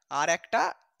 আর একটা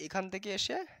এখান থেকে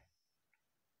এসে,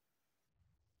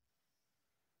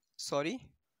 সরি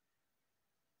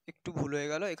একটু ভুল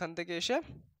হয়ে গেল, এখান থেকে এসে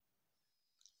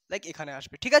লাইক এখানে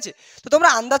আসবে, ঠিক আছে? তো তোমরা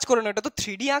আন্দাজ করো না, এটা তো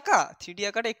 3D আঁকা, 3D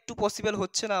আঁকাটা একটু পসিবল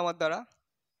হচ্ছে না আমার দ্বারা।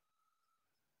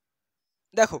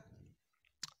 দেখো,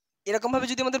 এরকম ভাবে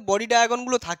যদি আমাদের বডি ডায়াগন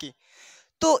গুলো থাকে,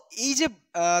 তো এই যে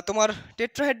তোমার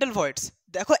টেট্রাহেড্রাল ভয়েডস,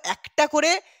 দেখো একটা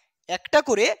করে, একটা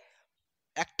করে,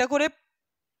 একটা করে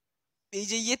এই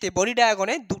যে ইয়েতে বডি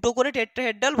ডায়াগনে দুটো করে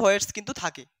টেট্রাহেড্রাল ভয়েডস কিন্তু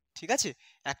থাকে, ঠিক আছে?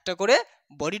 একটা করে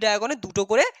বডি ডায়াগনে দুটো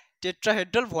করে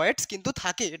টেট্রাহেড্রাল ভয়েডস কিন্তু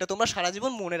থাকে। এটা তোমরা সারা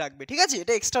জীবন মনে রাখবে, ঠিক আছে?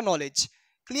 এটা এক্সট্রা নলেজ।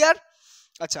 ক্লিয়ার?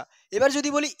 আচ্ছা, এবার যদি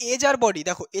বলি এজ আর বডি,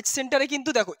 দেখো এজ সেন্টারে কিন্তু,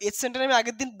 দেখো এজ সেন্টারে আমি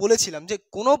আগের দিন বলেছিলাম যে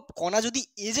কোনো কণা যদি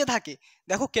এজে থাকে,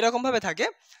 দেখো কিরকম ভাবে থাকে।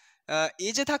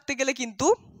 এজে থাকতে গেলে কিন্তু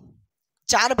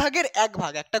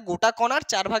 4/1 একটা গোটা কণার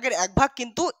 4/1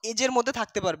 কিন্তু এজের মধ্যে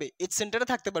থাকতে পারবে, এজ সেন্টারে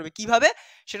থাকতে পারবে। কিভাবে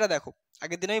সেটা দেখো,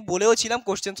 আগের দিন আমি বলেও ছিলাম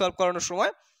কোশ্চেন সলভ করানোর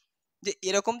সময়, যে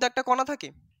এরকম তো একটা কণা থাকে,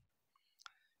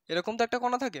 এরকম তো একটা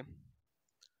কণা থাকে,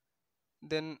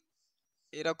 দেন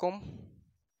এরকম,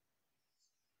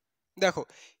 দেখো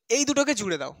এই দুটোকে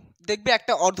জুড়ে দাও, দেখবে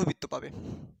একটা অর্ধবৃত্ত পাবে,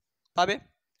 পাবে।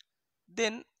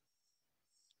 দেন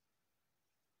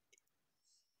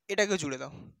এটাকে জুড়ে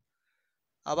দাও,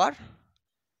 আবার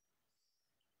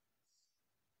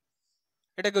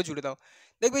এটাকেও জুড়ে দাও,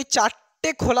 দেখবে এই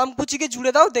চারটে খোলামকুচিকে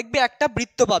জুড়ে দাও, দেখবে একটা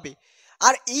বৃত্ত পাবে।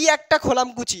 আর এই একটা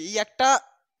খোলামকুচি, এই একটা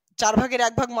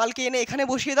 4/1 মালকে এনে এখানে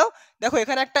বসিয়ে দাও। দেখো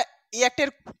এখানে একটা এই একটার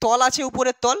তল আছে,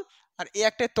 উপরের তল, আর এই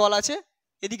একটার তল আছে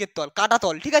এদিকের তল, কাটা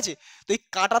তল, ঠিক আছে? তো এই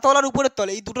কাটা তল আর উপরের তল,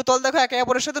 এই দুটো তল দেখো একে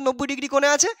অপরের সাথে 90 ডিগ্রি কোণে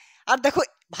আছে। আর দেখো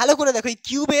ভালো করে দেখো, এই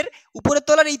কিউবের উপরের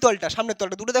তল আর এই তলটা, সামনের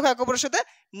তলটা, দুটো দেখো একে অপরের সাথে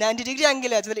 90 ডিগ্রি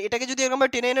অ্যাঙ্গেলে আছে। তাহলে এটাকে যদি এরকম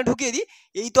টেনে এনে ঢুকিয়ে দিই,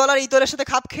 এই তল আর এই তলের সাথে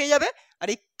খাপ খেয়ে যাবে, আর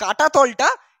এই কাটা তলটা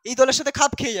এই তলের সাথে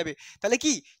খাপ খেয়ে যাবে। তাহলে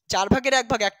কি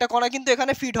 4/1 একটা কণা কিন্তু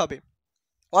এখানে ফিট হবে।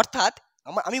 অর্থাৎ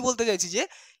আমি বলতে চাইছি যে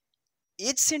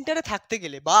এজ সেন্টারে থাকতে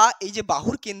গেলে বা এই যে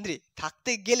বাহুর কেন্দ্রে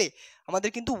থাকতে গেলে আমাদের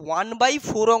কিন্তু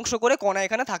 1/4 অংশ করে কণা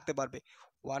এখানে থাকতে পারবে।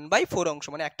 1/4 অংশ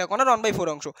মানে একটা কণার 1/4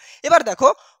 অংশ। এবার দেখো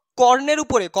কর্ণের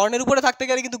উপরে থাকতে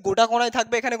গেলে কিন্তু গোটা কণায়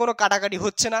থাকবে, এখানে কোনো কাটাকাটি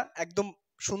হচ্ছে না, একদম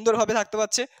সুন্দরভাবে থাকতে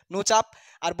পারছে, নো চাপ।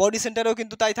 আর বডি সেন্টারেও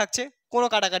কিন্তু তাই থাকছে, কোনো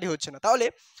কাটাকাটি হচ্ছে না। তাহলে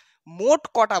মোট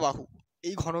কটা বাহু,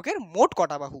 এই ঘনকের মোট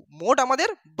কটা বাহু? মোট আমাদের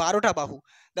 12টা বাহু।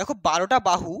 দেখো 12টা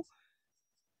বাহু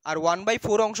আর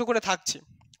 1/4 অংশ করে থাকছে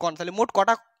কোণ, তাহলে মোট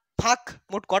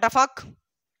কটা ফাঁক?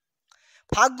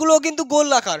 ফাঁকগুলো কিন্তু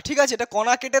গোলাকার, ঠিক আছে? এটা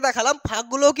কণা কেটে দেখালাম,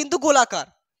 ফাঁকগুলোও কিন্তু গোলাকার,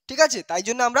 ঠিক আছে? তাই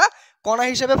জন্য আমরা কণা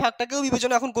হিসেবে ফাঁকটাকেও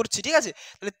বিবেচনা এখন করছি, ঠিক আছে?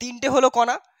 তাহলে 3টে হলো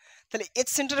কণা। তাহলে এজ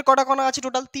সেন্টারে কটা কণা আছে?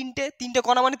 টোটাল 3টে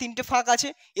কণা মানে 3টে ফাঁক আছে।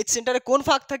 এজ সেন্টারে কোন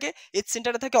ফাঁক থাকে? এজ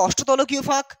সেন্টারে থাকে অষ্টতলকীয়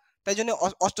ফাঁক, তাই জন্য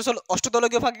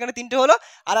অষ্টতলকীয় ফাঁক এখানে 3টে হলো।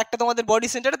 আর একটা তোমাদের বডি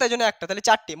সেন্টারে, তাই জন্য একটা, তাহলে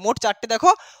 4টে, মোট 4টে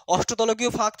দেখো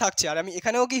অষ্টতলকীয় ফাঁক থাকছে। আর আমি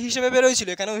এখানেও কি হিসেবে বেরোয়ছিল,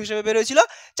 এখানেও হিসেবে বেরোয়ছিল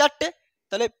 4টে।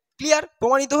 তাহলে ক্লিয়ার,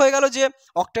 প্রমাণিত হয়ে গেল যে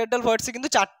অক্টাহেড্রাল ভয়েডসে কিন্তু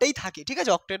 4টেই থাকে, ঠিক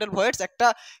আছে? অক্টাহেড্রাল ভয়েডস একটা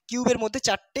কিউবের মধ্যে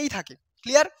 4টেই থাকে,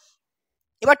 ক্লিয়ার?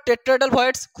 এবার টেট্রাহেড্রাল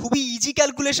ভয়েডস খুবই ইজি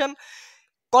ক্যালকুলেশন।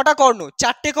 কটা কর্ণ?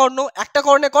 4টে কর্ণ। একটা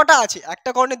কর্ণে কটা আছে?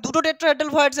 একটা কর্ণে 2টো টেট্রাহেড্রাল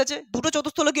ভয়েডস আছে, 2টো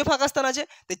চতুস্থলকীয় ফাঁকাস্থান আছে।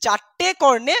 তাই 4টে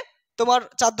কর্ণে তোমার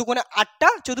 4 দুগুণে 8টা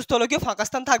চতুস্থলকীয়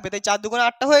ফাঁকাস্থান থাকবে, তাই 4 দুগুণে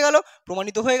 8টা হয়ে গেল।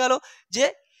 প্রমাণিত হয়ে গেল যে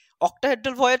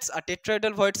অক্টাহেড্রাল ভয়েডস আর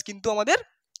টেট্রাহেড্রাল ভয়েডস কিন্তু আমাদের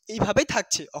এইভাবেই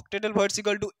থাকছে। Octahedral ভয়েডস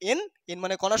equal to n, n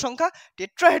মানে কণা সংখ্যা।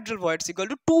 Tetrahedral ভয়েডস equal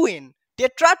to 2n,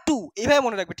 tetra 2, এইভাবে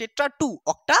মনে রাখবে, টেট্রা 2,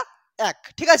 অক্টা 1,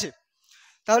 ঠিক আছে?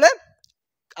 তাহলে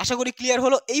আশা করি ক্লিয়ার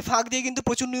হলো। এই ফাঁক দিয়ে কিন্তু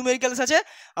প্রচুর নিউমেরিক্যালস আছে,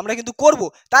 আমরা কিন্তু করব।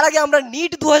 তার আগে আমরা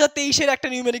নিট 2023-এর একটা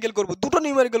নিউমেরিক্যাল করব, দুটো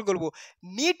নিউমেরিক্যাল করব।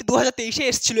 নিট 2023-এ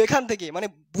এসেছিল এখান থেকে, মানে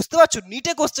বুঝতে পারছো,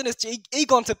 নিটে কোশ্চেন এসছে এই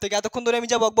কনসেপ্ট থেকে। এতক্ষণ ধরে আমি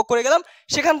যা বকবক করে গেলাম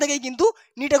সেখান থেকেই কিন্তু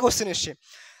নিটে কোশ্চেন এসছে।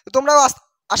 তো তোমরাও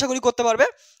আশা করি করতে পারবে।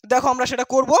 দেখো আমরা সেটা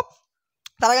করব।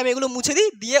 তার আগে আমি এগুলো মুছে দিই,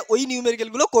 দিয়ে ওই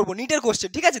নিউমেরিক্যালগুলো করবো, নিটের কোশ্চেন,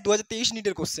 ঠিক আছে? 2023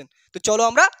 নিটের কোশ্চেন। তো চলো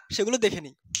আমরা সেগুলো দেখে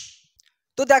নিই।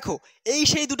 তো দেখো এই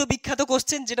সেই দুটো বিখ্যাত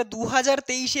কোশ্চেন যেটা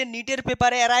 2023-এর নিটের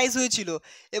পেপারে অ্যারাইজ হয়েছিল,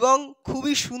 এবং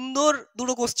খুবই সুন্দর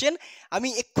দুটো কোশ্চেন। আমি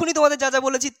এক্ষুনি তোমাদের যা যা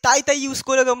বলেছি তাই ইউজ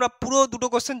করে তোমরা পুরো দুটো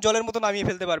কোশ্চেন জলের মতো নামিয়ে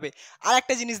ফেলতে পারবে। আর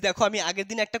একটা জিনিস দেখো, আমি আগের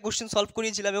দিন একটা কোশ্চেন সলভ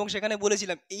করিয়েছিলাম এবং সেখানে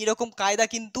বলেছিলাম এইরকম কায়দা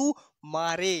কিন্তু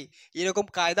মারে, এরকম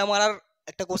কায়দা মারার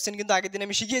একটা কোশ্চেন কিন্তু আগের দিন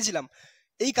আমি শিখিয়েছিলাম।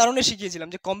 এই কারণে শিখিয়েছিলাম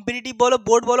যে কম্পিটিটিভ বলো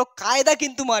বোর্ড বলো, কায়দা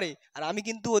কিন্তু মারে। আর আমি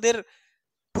কিন্তু ওদের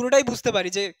পুরোটাই বুঝতে পারি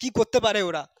যে কি করতে পারে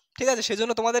ওরা, ঠিক আছে?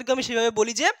 সেজন্য তোমাদেরকে আমি সেভাবে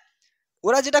বলি যে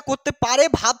ওরা যেটা করতে পারে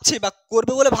ভাবছে বা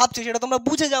করবে বলে ভাবছে সেটা তোমরা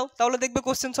বুঝে যাও, তাহলে দেখবে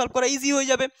কোশ্চেন সলভ করা ইজি হয়ে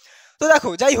যাবে। তো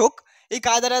দেখো যাই হোক, এই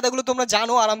কায়দাগুলো তোমরা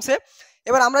জানো আরামসে।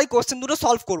 এবার আমরা এই কোশ্চেন দুটো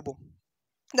সলভ করব।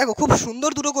 দেখো খুব সুন্দর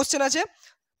দুটো কোশ্চেন আছে,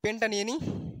 পেনটা নিয়ে নিই।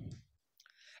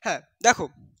 হ্যাঁ দেখো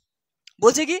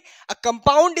বলছে কি, আ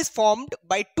compound is formed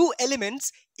by two elements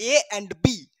A and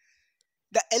B.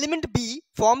 The element B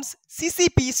forms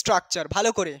CCP structure.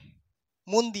 ভালো করে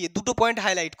মন দিয়ে দুটো পয়েন্ট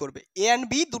হাইলাইট করবে। এ অ্যান্ড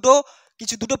বি দুটো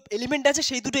এলিমেন্ট আছে,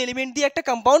 সেই দুটো এলিমেন্ট দিয়ে একটা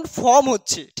কম্পাউন্ড ফর্ম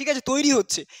হচ্ছে, ঠিক আছে, তৈরি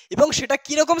হচ্ছে। এবং সেটা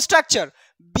কিরকম স্ট্রাকচার?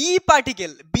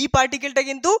 বি পার্টিকেলটা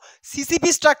কিন্তু সিসিপি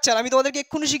স্ট্রাকচার। আমি তোমাদেরকে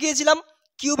এক্ষুনি শিখিয়েছিলাম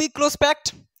cubic close pact,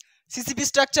 CCP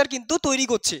structure কিন্তু তৈরি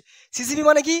করছে। সিসিপি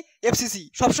মানে কি? এফসিসি,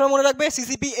 সবসময় মনে রাখবে,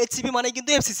 সিসিপি এইচসিপি মানে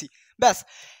কিন্তু এফসিসি, ব্যাস।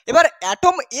 এবার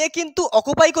অ্যাটম এ কিন্তু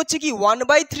অকুপাই করছে কি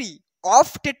 1/3 অফ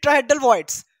টেট্রাহেড্রাল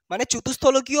ভয়েডস, মানে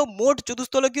মোট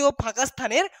চতুস্থলকীয় ফাঁকা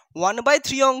স্থানের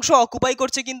 1/3 অংশ অকুপাই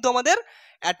করছে কিন্তু আমাদের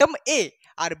অ্যাটম এ।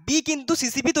 আর বি কিন্তু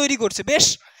সিসিপি তৈরি করছে, বেশ।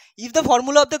 If the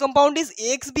formula of the compound is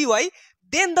x B Y,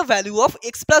 then the value of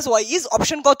x plus Y is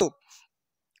option কত?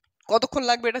 কতক্ষণ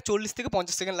লাগবে? এটা 40 থেকে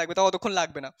 50 সেকেন্ড লাগবে, তাও অতক্ষণ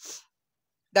লাগবে না।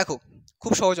 দেখো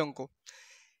খুব সহজ অঙ্ক।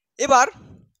 এবার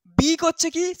বি করছে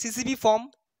কি সিসিপি ফর্ম,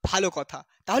 ভালো কথা।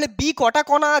 তাহলে বি কটা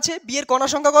কণা আছে? বি এর কণা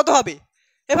সংখ্যা কত হবে?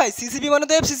 এ ভাই সিসিপি মানে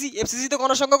তো এফসিসি, এফসিসি তে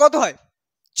কণার সংখ্যা কত হয়?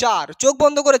 4, চোখ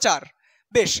বন্ধ করে 4,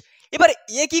 বেশ। এবার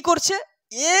এ কি করছে?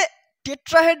 এ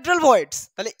টেট্রাহেড্রাল ভয়েডস,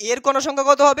 তাহলে এর কণা সংখ্যা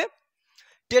কত হবে?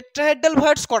 টেট্রাহেড্রাল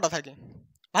ভয়েডস কটা থাকে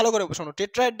ভালো করে শোনো,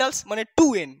 টেট্রাহেড্রালস মানে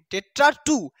 2n, টেট্রা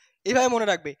 2, এইভাবে মনে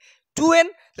রাখবে 2n,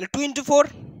 তাহলে 2 × 4,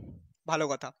 ভালো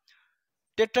কথা।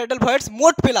 টেট্রাহেড্রাল ভয়েডস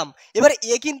মোট পেলাম। এবার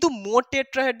এ কিন্তু মোট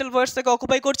টেট্রাহেড্রাল ভয়েডসটাকে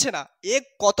অকুপাই করছে না, এ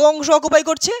কত অংশ অকুপাই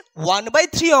করছে?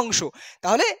 1/3 অংশ।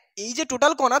 তাহলে এই যে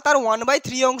টোটাল কণা তার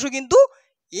 1/3 অংশ কিন্তু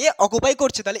এ অকুপাই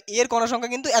করছে, তাহলে এর কণা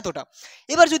সংখ্যা কিন্তু এতটা।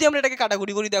 এবার যদি আমরা এটাকে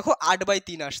কাটাকুটি করি, দেখো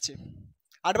 8/3 আসছে,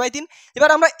 8/3। এবার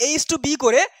আমরা H2B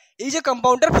করে এই যে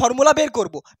কম্পাউন্ডের ফর্মুলা বের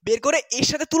করব, বের করে এর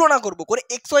সাথে তুলনা করব, করে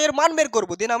এক্স ওয়াই এর মান বের করব,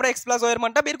 দেন আমরা এক্স প্লাস ওয়াই এর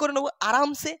মানটা বের করে নেব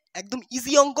আরামসে, একদম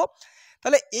ইজি অঙ্ক।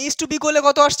 তাহলে H2B করলে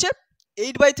কত আসছে?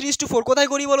 8/3:4। কোথায়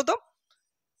করি বলো তো?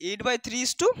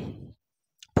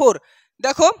 8/3:4।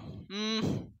 দেখো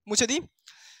মুছে দিই।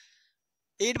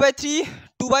 8/3,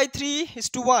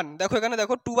 2/3:1। দেখো এখানে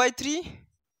দেখো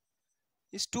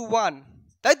 2/3:1,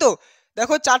 তাই তো?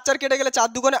 দেখো 4 4 কেটে গেলে 4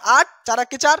 2 8, 4 1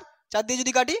 4, 4 দিয়ে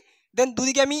যদি কাটি, দেন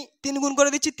দুদিকে আমি 3 গুণ করে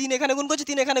দিচ্ছি, 3 এখানে গুণ করছি,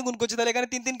 3 এখানে গুণ করছি, তাহলে এখানে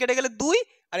 3 3 কেটে গেলে 2,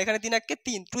 আর এখানে 3 1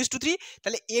 3, 2:3।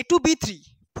 তাহলে A2B3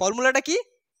 ফর্মুলাটা কি?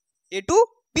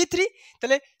 A2B3।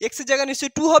 তাহলে x এর জায়গায়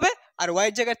নিশ্চয়ই 2 হবে, আর y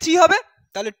এর জায়গায় 3 হবে,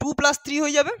 তাহলে 2 + 3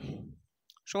 হয়ে যাবে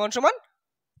সমান সমান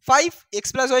 5। x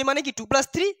প্লাস ওয়াই মানে কি 2 +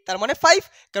 3, তার মানে 5,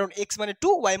 কারণ x মানে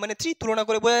 2, y মানে 3, তুলনা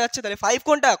করে বোঝা যাচ্ছে। তাহলে 5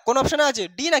 কোনটা, কোন অপশনে আছে?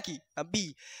 ডি নাকি B?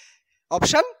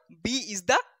 Option B is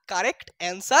the correct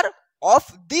answer of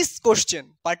this question,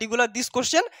 particular this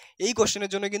question. এই কোশ্চেনের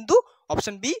জন্য কিন্তু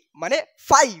অপশন বি মানে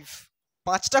 5,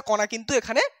 5টা কণা কিন্তু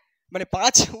এখানে, মানে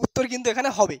 5 উত্তর কিন্তু এখানে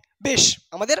হবে। বেশ,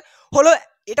 আমাদের হলো।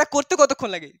 এটা করতে কতক্ষণ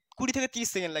লাগে? 20 থেকে 30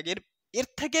 সেকেন্ড লাগে, এর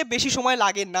থেকে বেশি সময়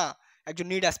লাগে না একজন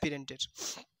নিট অ্যাসপিরেন্টের।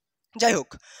 যাই হোক,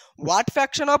 হোয়াট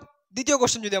ফ্র্যাকশন অফ, দ্বিতীয়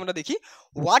কোশ্চেন যদি আমরা দেখি,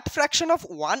 what fraction of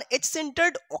 1H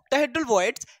centred octahedral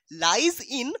ভয়েডস lies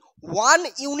in 1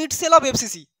 unit sell of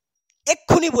FCC.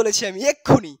 এক্ষুনি বলেছি আমি,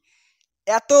 এক্ষুনি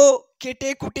এত কেটে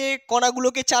কুটে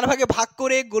কণাগুলোকে 4 ভাগে ভাগ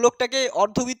করে গোলকটাকে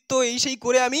অর্ধবৃত্ত এই সেই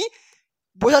করে আমি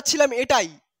বোঝাচ্ছিলাম এটাই,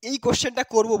 এই কোশ্চেনটা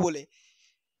করব বলে।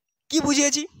 কি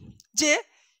বুঝিয়েছি? যে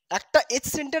একটা এচ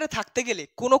সেন্টারে থাকতে গেলে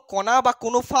কোনো কণা বা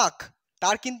কোনো ফাঁক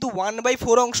তার কিন্তু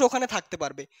 1/4 অংশ ওখানে থাকতে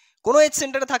পারবে। কোনো এচ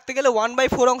সেন্টারে থাকতে গেলে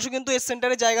 1/4 অংশ কিন্তু এচ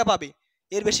সেন্টারে জায়গা পাবে,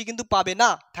 এর বেশি কিন্তু পাবে না,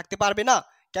 থাকতে পারবে না।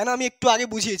 কেন? আমি একটু আগে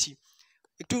বুঝিয়েছি,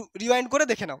 একটু রিওয়াইন্ড করে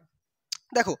দেখে নাও।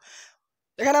 দেখো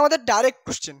এখানে আমাদের ডাইরেক্ট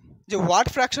কোশ্চেন যে what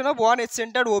fraction of 1H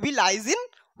centre Obi lies in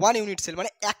 1 unit sell, মানে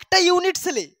একটা ইউনিট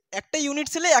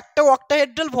সেলে একটা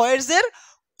অক্টাহেড্রাল ভয়েডসের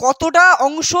কতটা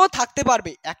অংশ থাকতে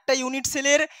পারবে? একটা ইউনিট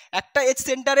সেলের একটা এচ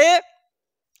সেন্টারে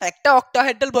একটা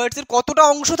অক্টাহেড্রাল ভয়েডসের কতটা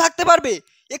অংশ থাকতে পারবে?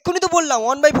 এক্ষুনি তো বললাম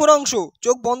 1/4 অংশ,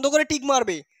 চোখ বন্ধ করে টিক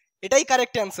মারবে, এটাই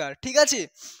কারেক্ট অ্যান্সার। ঠিক আছে,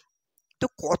 তো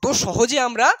কত সহজে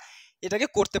আমরা এটাকে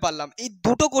করতে পারলাম। এই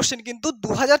দুটো কোশ্চেন কিন্তু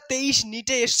 2023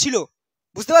 নিটে এসেছিল,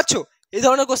 বুঝতে পারছো? এই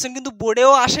ধরনের কোশ্চেন কিন্তু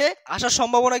বোর্ডেও আসার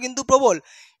সম্ভাবনা কিন্তু প্রবল।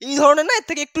 এই ধরনের না, এর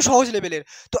থেকে একটু সহজ লেভেলের।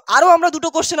 তো আরও আমরা দুটো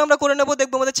কোশ্চেন আমরা করে নেবো,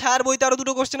 দেখবো আমাদের ছায়ার বইতে আরও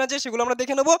দুটো কোশ্চেন আছে, সেগুলো আমরা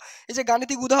দেখে নেবো। এই যে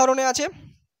গাণিতিক উদাহরণে আছে,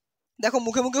 দেখো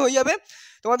মুখে মুখে হয়ে যাবে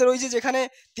তোমাদের। ওই যে যেখানে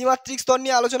ত্রিমাত্রিক স্তর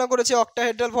নিয়ে আলোচনা করেছে,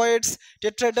 অক্টাহেড্রাল ভয়েডস,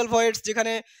 টেট্রাহেড্রাল ভয়েডস,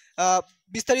 যেখানে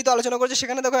বিস্তারিত আলোচনা করেছে,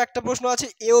 সেখানে দেখো একটা প্রশ্ন আছে,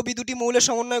 এ ও বি দুটি মৌলের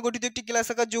সমন্বয়ে গঠিত একটি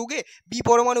ক্লাসাকার যৌগে বি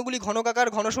পরমাণুগুলি ঘনকাকার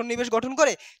ঘন সন্নিবেশ গঠন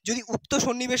করে। যদি উক্ত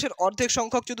সন্নিবেশের অর্ধেক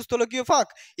সংখ্যক চতুস্থলকীয় ফাঁক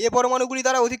এ পরমাণুগুলি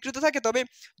দ্বারা অধিকৃত থাকে, তবে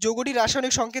যৌগটির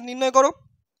রাসায়নিক সংকেত নির্ণয় করো।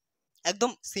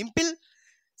 একদম সিম্পল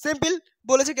সিম্পল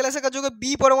বলেছে, ক্লাসাকার যৌগে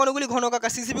বি পরমাণুগুলি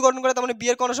ঘনকাকার সিসিপি গঠন করে, তার মানে বি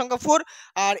এর কণ সংখ্যা 4,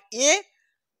 আর এ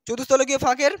চতুস্থলকীয়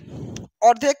ফাঁকের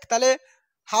অর্ধেক, তাহলে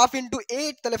হাফ ইন্টু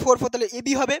 8, তাহলে 4 4, তাহলে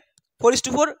এবি হবে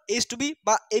 4:4 H2B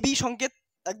বা এবি সংকেত।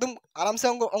 একদম আরামসে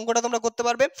অঙ্কটা তোমরা করতে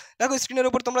পারবে। দেখো স্ক্রিনের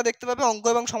উপর তোমরা দেখতে পাবে অঙ্ক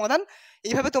এবং সমাধান,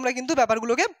 এইভাবে তোমরা কিন্তু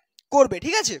ব্যাপারগুলোকে করবে।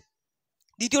 ঠিক আছে,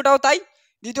 দ্বিতীয়টাও তাই,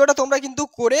 দ্বিতীয়টা তোমরা কিন্তু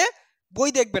করে বই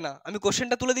দেখবে না, আমি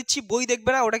কোশ্চেনটা তুলে দিচ্ছি, বই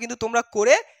দেখবে না, ওটা কিন্তু তোমরা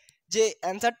করে যে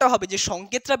অ্যান্সারটা হবে, যে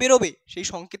সংকেতটা বেরোবে, সেই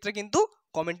সংকেতটা কিন্তু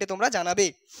কমেন্টে তোমরা জানাবে।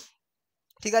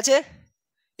 ঠিক আছে,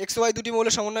 এক্স ওয়াই দুটি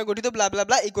মৌলের সমন্বয়ে গঠিত ব্লা ব্লা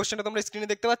ব্লা, এই কোশ্চেনটা তোমরা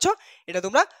স্ক্রিনে দেখতে পাচ্ছ, এটা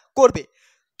তোমরা করবে।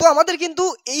 তো আমাদের কিন্তু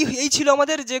এই ছিল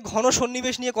আমাদের যে ঘন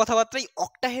সন্নিবেশ নিয়ে কথাবার্তা,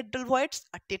 অক্টাহেড্রাল ভয়েডস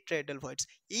আর টেট্রাহেড্রাল ভয়েডস,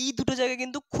 এই দুটো জায়গা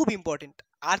কিন্তু খুব ইম্পর্টেন্ট।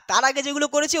 আর তার আগে যেগুলো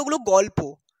করেছি ওগুলো গল্প,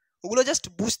 ওগুলো জাস্ট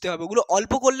বুঝতে হবে, ওগুলো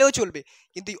অল্প করলেও চলবে,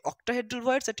 কিন্তু এই অক্টাহেড্রাল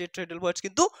ভয়েডস আর টেট্রাহেড্রাল ভয়েডস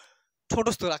কিন্তু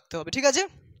ছোটস্থ রাখতে হবে। ঠিক আছে,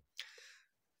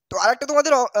 তো আরেকটা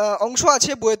তোমাদের অংশ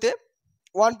আছে বইতে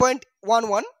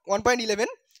 1.11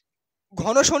 1.11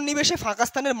 ঘন সন্নিবেশে ফাঁকা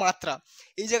স্থানের মাত্রা।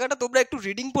 এই জায়গাটা তোমরা একটু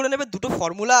রিডিং পড়ে নেবে, দুটো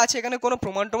ফর্মুলা আছে এখানে, কোনো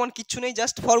প্রমাণ টমান কিচ্ছু নেই,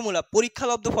 জাস্ট ফর্মুলা,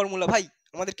 পরীক্ষালব্ধ ফর্মুলা ভাই,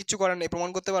 আমাদের কিচ্ছু করার নেই, প্রমাণ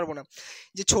করতে পারবো না।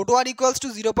 যে ছোট আর ইকুয়ালস টু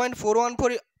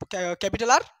 0.414 ক্যাপিটাল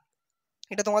আর,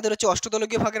 এটা তোমাদের হচ্ছে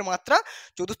অষ্টতলকীয় ফাঁকের মাত্রা,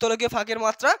 চতুস্থলকীয় ফাঁকের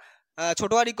মাত্রা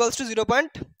ছোট আর ইকুয়ালস টু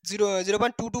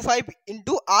 0.225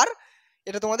 ইন্টু আর,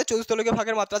 এটা তোমাদের চতুস্থলকীয়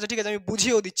ফাঁকের মাত্রা আছে। ঠিক আছে, আমি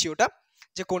বুঝিয়েও দিচ্ছি ওটা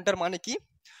যে কোনটার মানে কি।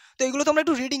 তো এগুলো তোমরা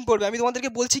একটু রিডিং পড়বে, আমি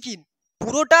তোমাদেরকে বলছি কি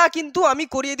পুরোটা কিন্তু আমি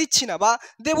করিয়ে দিচ্ছি না বা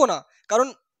দেবো না, কারণ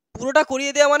পুরোটা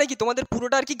করিয়ে দেওয়া মানে কি তোমাদের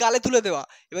পুরোটা আর কি গালে তুলে দেওয়া।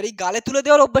 এবার এই গালে তুলে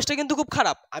দেওয়ার অভ্যাসটা কিন্তু খুব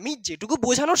খারাপ। আমি যেটুকু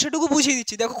বোঝানোর সেটুকু বুঝিয়ে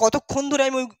দিচ্ছি। দেখো কতক্ষণ ধরে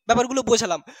আমি ওই ব্যাপারগুলো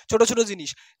বোঝালাম, ছোট ছোট জিনিস,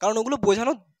 কারণ ওগুলো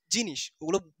বোঝানোর জিনিস,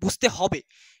 ওগুলো বুঝতে হবে,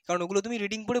 কারণ ওগুলো তুমি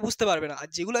রিডিং পড়ে বুঝতে পারবে না। আর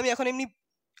যেগুলো আমি এখন এমনি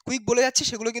কুইক বলে যাচ্ছি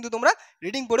সেগুলো কিন্তু তোমরা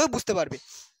রিডিং পড়েও বুঝতে পারবে।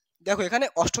 দেখো এখানে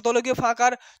অষ্টতলকীয় ফাঁক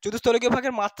আর চতুস্তলকীয়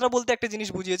ফাঁকের মাত্রা বলতে একটা জিনিস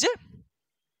বুঝিয়েছে,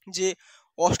 যে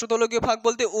অষ্টতলকীয় ফাঁক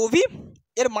বলতে ওভি,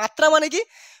 এর মাত্রা মানে কি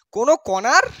কোনো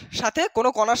কণার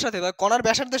সাথে বা কণার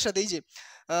ব্যাসার্ধের সাথে, এই যে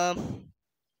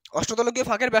অষ্টতলকীয়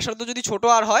ফাঁকের ব্যাসার্ধ যদি ছোট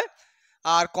আর হয়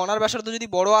আর কণার ব্যাসার্ধ যদি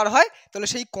বড় আর হয়, তাহলে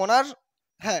সেই কণার,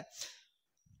 হ্যাঁ,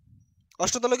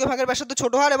 অষ্টতলকীয় ফাঁকের ব্যাসার্ধ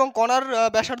ছোট আর এবং কণার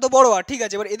ব্যাসার্ধ বড় আর, ঠিক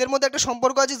আছে। এবার এদের মধ্যে একটা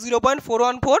সম্পর্ক আছে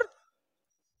 0.414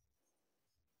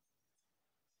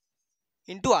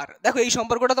 ইন্টু আর। দেখো এই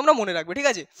সম্পর্কটা তোমরা মনে রাখবে, ঠিক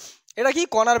আছে। এটা কি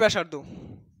কণার ব্যাসার্ধ,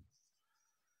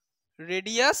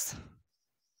 রেডিয়াস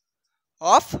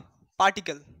অফ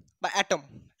পার্টিকেল বা atom,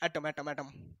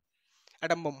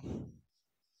 atom bomb,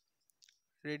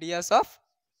 radius of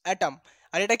atom.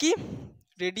 আর এটা কি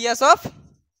রেডিয়াস অফ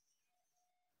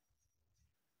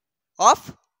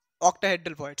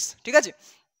অক্টাহেড্রাল পয়েন্টস, ঠিক আছে।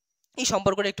 এই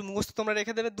সম্পর্কটা একটু মুখস্থ তোমরা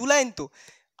রেখে দেবে, 2 লাইন তো,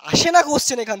 আসে না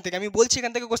কোশ্চেন এখান থেকে, আমি বলছি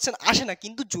এখান থেকে কোশ্চেন আসে না,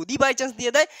 কিন্তু যদি বাই চান্স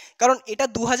দিয়ে দেয়, কারণ এটা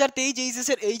 2023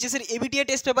 এইচএসের এবিটিএ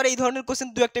টেস্ট পেপারে এই ধরনের কোশ্চেন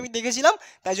দু একটা আমি দেখেছিলাম,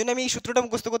 তাই জন্য আমি এই সূত্রটা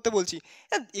মুখস্থ করতে বলছি।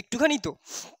 একটুখানি তো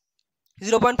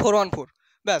 0.414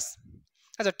 ব্যাস।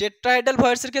 আচ্ছা টেট্রাহেড্রাল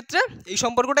ভয়েসের ক্ষেত্রে এই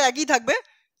সম্পর্কটা একই থাকবে,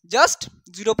 জাস্ট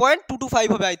 0.225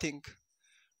 হবে, আই থিঙ্ক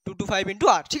 225 ইন্টু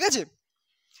আর, ঠিক আছে।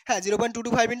 হ্যাঁ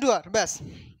 0.225 ইন্টু আর, ব্যাস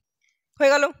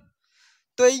হয়ে গেল।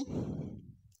 তো এই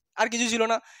আর কিছু ছিল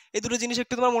না, এই দুটো জিনিস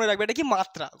একটু তোমার মনে রাখবে। এটা কি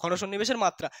মাত্রা, ঘনসন্নিবেশের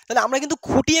মাত্রা। তাহলে আমরা কিন্তু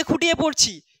খুঁটিয়ে খুঁটিয়ে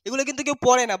পড়ছি, এগুলো কিন্তু কেউ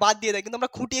পড়ে না, বাদ দিয়ে দেয়, কিন্তু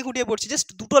আমরা খুঁটিয়ে খুঁটিয়ে পড়ছি, জাস্ট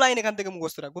দুটো লাইন এখান থেকে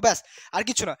মুখস্থ রাখবো, ব্যাস আর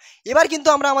কিছু না। এবার কিন্তু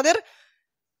আমরা আমাদের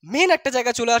মেন একটা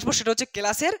জায়গায় চলে আসবো, সেটা হচ্ছে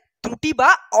ক্লাসের ত্রুটি বা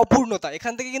অপূর্ণতা।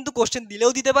 এখান থেকে কিন্তু কোশ্চেন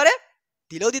দিলেও দিতে পারে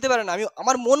না। আমি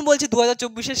আমার মন বলছি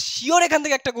 2024-এ শিওর এখান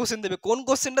থেকে একটা কোশ্চেন দেবে। কোন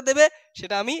কোশ্চেনটা দেবে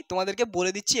সেটা আমি তোমাদেরকে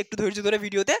বলে দিচ্ছি, একটু ধৈর্য ধরে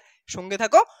ভিডিওতে সঙ্গে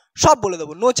থাকো, সব বলে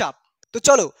দেবো, নো চাপ। তো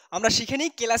চলো আমরা শিখে নিই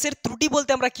ক্লাসের ত্রুটি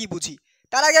বলতে আমরা কি বুঝি।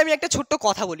 তার আগে আমি একটা ছোট্ট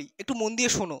কথা বলি, একটু মন দিয়ে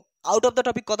শোনো, আউট অফ দ্য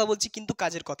টপিক কথা বলছি কিন্তু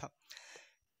কাজের কথা।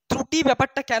 ত্রুটি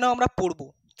ব্যাপারটা কেন আমরা পড়বো,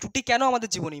 ত্রুটি কেন আমাদের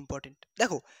জীবনে ইম্পর্টেন্ট।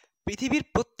 দেখো পৃথিবীর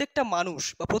প্রত্যেকটা মানুষ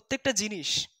বা প্রত্যেকটা জিনিস,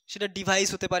 সেটা ডিভাইস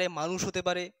হতে পারে, মানুষ হতে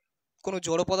পারে, কোনো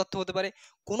জড় পদার্থ হতে পারে,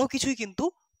 কোনো কিছুই কিন্তু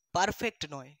পারফেক্ট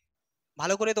নয়।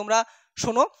 ভালো করে তোমরা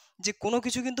শোনো, যে কোনো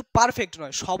কিছু কিন্তু পারফেক্ট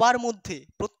নয়। সবার মধ্যে,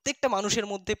 প্রত্যেকটা মানুষের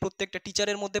মধ্যে, প্রত্যেকটা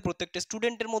টিচারের মধ্যে, প্রত্যেকটা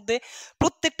স্টুডেন্টের মধ্যে,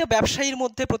 প্রত্যেকটা ব্যবসায়ীর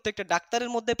মধ্যে, প্রত্যেকটা ডাক্তারের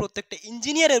মধ্যে, প্রত্যেকটা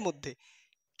ইঞ্জিনিয়ারের মধ্যে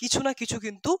কিছু না কিছু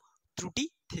কিন্তু ত্রুটি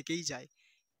থেকেই যায়।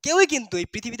 এই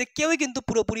পৃথিবীতে কেউই কিন্তু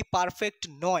পুরোপুরি পারফেক্ট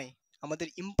নয়, আমাদের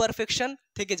ইমপারফেকশন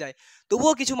থেকে যায়।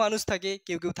 তবুও কিছু মানুষ থাকে,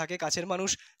 কেউ থাকে কাছের মানুষ,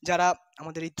 যারা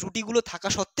আমাদের এই ত্রুটিগুলো থাকা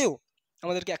সত্ত্বেও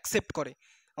আমাদেরকে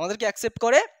অ্যাকসেপ্ট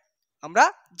করে আমরা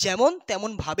যেমন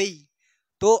তেমন ভাবেই।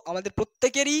 তো আমাদের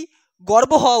প্রত্যেকেরই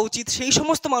গর্ব হওয়া উচিত সেই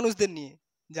সমস্ত মানুষদের নিয়ে,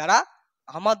 যারা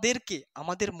আমাদেরকে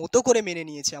আমাদের মতো করে মেনে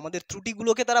নিয়েছে, আমাদের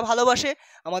ত্রুটিগুলোকে তারা ভালোবাসে,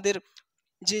 আমাদের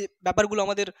যে ব্যাপারগুলো,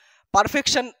 আমাদের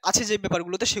পারফেকশন আছে যে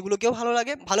ব্যাপারগুলোতে, সেগুলোকেও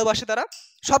ভালোবাসে। তারা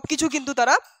সবকিছু কিন্তু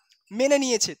তারা মেনে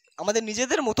নিয়েছে আমাদের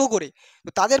নিজেদের মতো করে। তো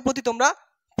তাদের প্রতি তোমরা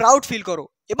প্রাউড ফিল করো।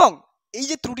 এবং এই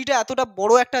যে ত্রুটিটা এতটা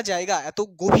বড় একটা জায়গা, এত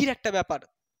গভীর একটা ব্যাপার,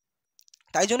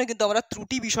 তাই জন্য কিন্তু আমরা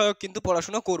ত্রুটি বিষয়ক কিন্তু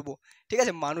পড়াশোনা করব, ঠিক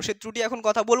আছে। মানুষের ত্রুটি এখন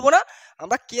কথা বলবো না,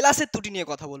 আমরা ক্লাসের ত্রুটি নিয়ে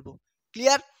কথা বলবো,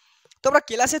 ক্লিয়ার। তো আমরা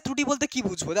ক্লাসের ত্রুটি বলতে কি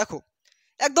বুঝবো, দেখো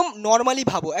একদম নর্মালি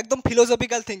ভাবো, একদম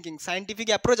ফিলোসফিক্যাল থিঙ্কিং, সায়েন্টিফিক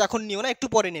অ্যাপ্রোচ এখন নিও না, একটু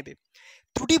পরে নেবে।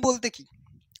 ত্রুটি বলতে কি,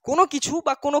 কোনো কিছু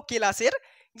বা কোনো ক্লাসের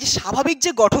যে স্বাভাবিক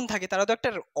যে গঠন থাকে, তারা তো একটা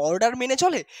অর্ডার মেনে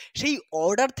চলে, সেই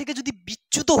অর্ডার থেকে যদি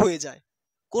বিচ্যুত হয়ে যায়,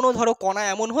 কোনো ধরো কণা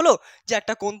এমন হলো যে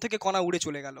একটা কোণ থেকে কণা উড়ে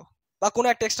চলে গেল, বা কোনো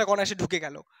একটা এক্সট্রা কণা এসে ঢুকে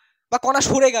গেল, বা কণা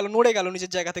সরে গেল, নড়ে গেল,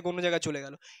 নিজের জায়গা থেকে অন্য জায়গায় চলে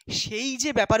গেল, সেই যে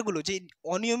ব্যাপারগুলো, যে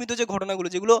অনিয়মিত যে ঘটনাগুলো,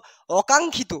 যেগুলো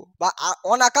অকাঙ্ক্ষিত বা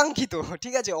অনাকাঙ্ক্ষিত,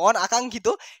 ঠিক আছে, অনাকাঙ্ক্ষিত,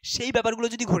 সেই ব্যাপারগুলো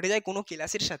যদি ঘটে যায় কোনো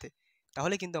ক্লাসের সাথে,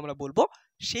 তাহলে কিন্তু আমরা বলবো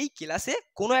সেই ক্লাসে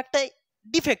কোনো একটা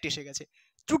ডিফেক্ট এসে গেছে,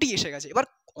 ত্রুটি এসে গেছে। এবার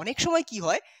অনেক সময় কি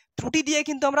হয়, ত্রুটি দিয়ে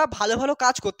কিন্তু আমরা ভালো ভালো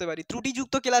কাজ করতে পারি।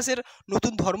 ত্রুটিযুক্ত ক্লাসের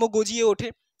নতুন ধর্ম গজিয়ে ওঠে,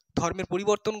 ধর্মের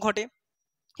পরিবর্তন ঘটে,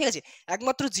 ঠিক আছে।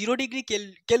 একমাত্র 0 ডিগ্রি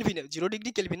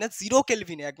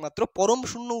কেলভিনে একমাত্র পরম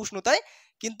শূন্য উষ্ণতায়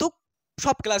কিন্তু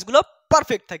সব ক্লাসগুলো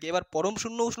পারফেক্ট থাকে। এবার পরম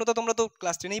শূন্য উষ্ণতা তোমরা তো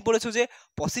ক্লাস 10-এই পড়েছো যে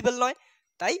পসিবল নয়,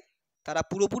 তাই তারা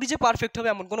পুরোপুরি যে পারফেক্ট হবে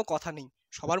এমন কোনো কথা নেই,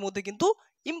 সবার মধ্যে কিন্তু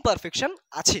ইমপারফেকশন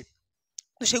আছে।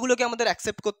 তো সেগুলোকে আমাদের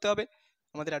অ্যাকসেপ্ট করতে হবে,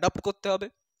 আমাদের অ্যাডপ্ট করতে হবে,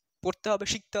 পড়তে হবে,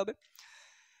 শিখতে হবে।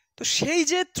 তো সেই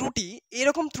যে ত্রুটি,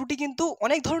 এরকম ত্রুটি কিন্তু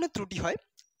অনেক ধরনের ত্রুটি হয়।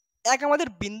 এক, আমাদের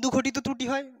বিন্দু ঘটিত ত্রুটি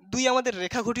হয়। দুই, আমাদের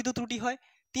রেখা ঘটিত ত্রুটি হয়।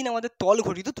 তিন আমাদের তল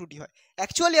ঘটিত ত্রুটি হয়।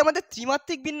 অ্যাকচুয়ালি আমাদের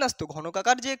ত্রিমাত্রিক বিন্যাস তো,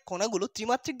 ঘনকাকার যে কণাগুলো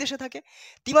ত্রিমাত্রিক দেশে থাকে।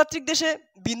 ত্রিমাত্রিক দেশে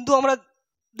বিন্দু আমরা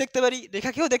দেখতে পারি,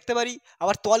 রেখাকেও দেখতে পারি,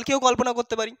 আবার তলকেও কল্পনা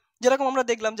করতে পারি। যেরকম আমরা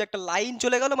দেখলাম যে একটা লাইন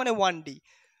চলে গেল মানে 1D,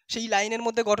 সেই লাইনের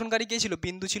মধ্যে গঠনকারী কে ছিল?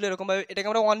 বিন্দু ছিল, এরকমভাবে এটাকে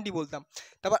আমরা 1D বলতাম।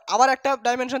 তারপর আবার একটা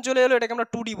ডাইমেনশন চলে এলো, এটাকে আমরা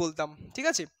 2D বলতাম, ঠিক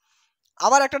আছে?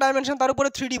 আবার একটা ডাইমেনশন, তার উপরে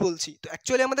 3D বলছি। তো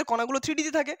অ্যাকচুয়ালি আমাদের কণাগুলো 3D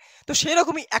তে থাকে। তো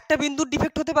সেরকমই একটা বিন্দুর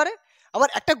ডিফেক্ট হতে পারে, আবার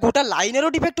একটা গোটা লাইনেরও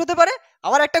ডিফেক্ট হতে পারে,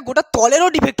 আবার একটা গোটা তলেরও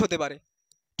ডিফেক্ট হতে পারে,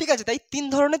 ঠিক আছে? তাই তিন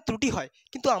ধরনের ত্রুটি হয়।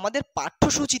 কিন্তু আমাদের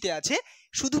পাঠ্যসূচিতে আছে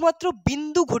শুধুমাত্র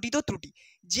বিন্দু ঘটিত ত্রুটি।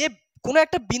 যে কোনো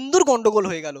একটা বিন্দুর গন্ডগোল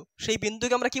হয়ে গেল, সেই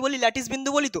বিন্দুকে আমরা কি বলি? ল্যাটিস বিন্দু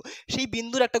বলি। তো সেই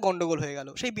বিন্দুর একটা গন্ডগোল হয়ে গেল,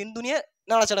 সেই বিন্দু নিয়ে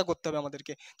নাড়াচাড়া করতে হবে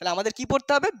আমাদেরকে। তাহলে আমাদের কি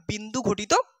পড়তে হবে? বিন্দু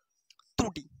ঘটিত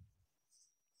ত্রুটি।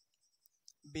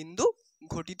 বিন্দু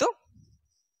ঘটিত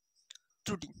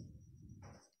ত্রুটি।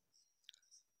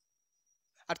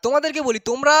 আর তোমাদেরকে বলি,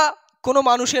 তোমরা কোনো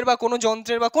মানুষের বা কোনো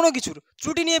যন্ত্রের বা কোনো কিছুর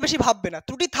ত্রুটি নিয়ে বেশি ভাববে না।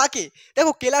 ত্রুটি থাকে,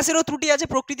 দেখো ক্লাসেরও ত্রুটি আছে,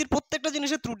 প্রকৃতির প্রত্যেকটা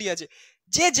জিনিসের ত্রুটি আছে।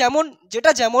 যে যেমন,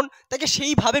 যেটা যেমন, তাকে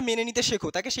সেইভাবে মেনে নিতে শেখো,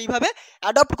 তাকে সেইভাবে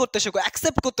অ্যাডপ্ট করতে শেখো,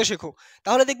 অ্যাকসেপ্ট করতে শেখো,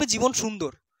 তাহলে দেখবে জীবন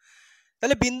সুন্দর।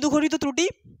 তাহলে বিন্দু ঘটিত ত্রুটি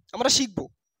আমরা শিখবো।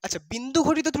 আচ্ছা, বিন্দু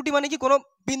ঘটিত ত্রুটি মানে কি? কোনো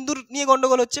বিন্দুর নিয়ে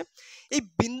গন্ডগোল হচ্ছে। এই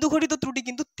বিন্দু ঘটিত ত্রুটি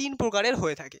কিন্তু তিন প্রকারের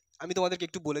হয়ে থাকে। আমি তোমাদেরকে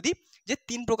একটু বলে দিই যে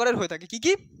তিন প্রকারের হয়ে থাকে। কি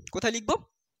কি? কোথায় লিখবো?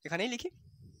 এখানেই লিখি,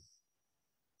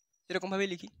 এরকম ভাবেই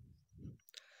লিখি।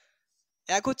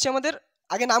 এক হচ্ছে আমাদের,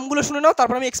 আগে নামগুলো শুনে নাও,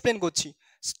 তারপর আমি এক্সপ্লেন করছি।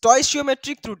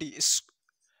 স্টয়চিওমেট্রিক ত্রুটি,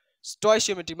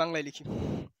 স্টয়চিওমেট্রিক বাংলায় লিখি,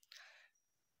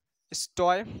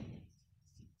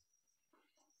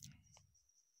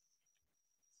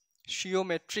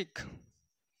 স্টয়চিওমেট্রিক,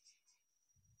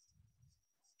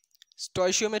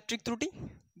 স্টয়চিওমেট্রিক ত্রুটি।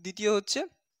 দ্বিতীয় হচ্ছে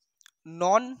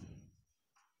নন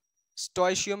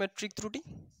স্টয়চিওমেট্রিক ত্রুটি,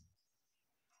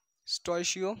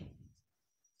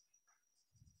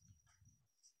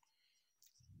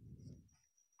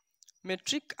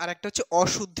 স্টয়চিওমেট্রিক। আর একটা হচ্ছে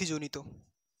অশুদ্ধিজনিত।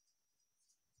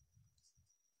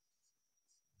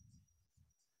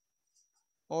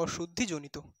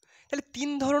 অশুদ্ধিজনিত। তাহলে তিন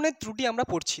ধরনের ত্রুটি আমরা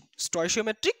পড়ছি,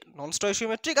 স্টয়চিওমেট্রিক, নন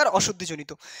স্টয়চিওমেট্রিক আর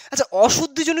অশুদ্ধিজনিত। আচ্ছা,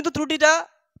 অশুদ্ধিজনিত ত্রুটিটা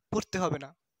পড়তে হবে না,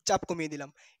 চাপ কমিয়ে দিলাম।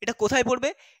 এটা কোথায় পড়বে?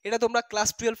 এটা তোমরা ক্লাস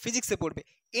 12 ফিজিক্সে পড়বে।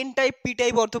 এন টাইপ পি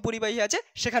টাইপ অর্ধপরিবাহী আছে,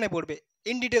 সেখানে পড়বে।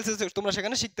 ইন ডিটেলসে তোমরা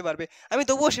সেখানে শিখতে পারবে। আমি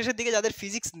তবুও শেষের দিকে, যাদের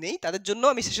ফিজিক্স নেই তাদের জন্য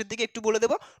আমি শেষের দিকে একটু বলে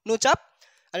দেবো, নো চাপ।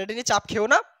 আর এটা নিয়ে চাপ খেও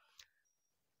না।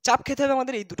 চাপ খেতে হবে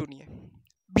আমাদের এই দুটো নিয়ে,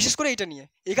 বিশেষ করে এইটা নিয়ে।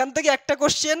 এখান থেকে একটা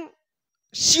কোশ্চেন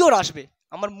শিওর আসবে,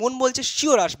 আমার মন বলছে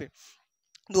শিওর আসবে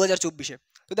 2024-এ।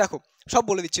 তো দেখো, সব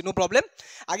বলে দিচ্ছি, নো প্রবলেম।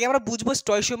 আগে আমরা বুঝবো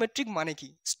স্টয়চিওমেট্রিক মানে কি।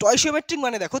 স্টয়চিওমেট্রিক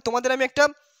মানে দেখো, তোমাদের আমি একটা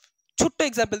ছোট্ট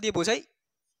এক্সাম্পল দিয়ে বোঝাই।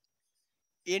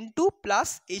 N2 প্লাস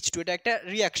H2, এটা একটা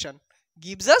রিয়াকশন,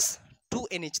 গিভস আস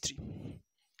 2NH3।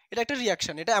 এটা একটা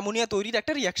রিয়াকশন, এটা অ্যামোনিয়া তৈরির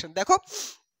একটা রিয়াকশন। দেখো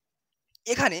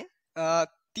এখানে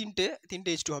তিনটে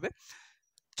H2 হবে,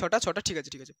 ছটা, ঠিক আছে,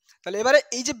 ঠিক আছে। তাহলে এবারে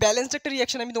এই যে ব্যালেন্সড একটা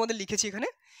রিয়াকশন আমি তোমাদের লিখেছি এখানে,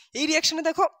 এই রিয়াকশনে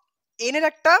দেখো N এর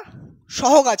একটা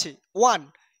সহগ আছে 1,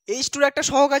 H2 এর একটা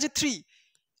সহগ আছে 3,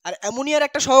 আর অ্যামোনিয়ার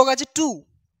একটা সহগ আছে 2।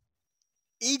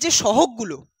 এই যে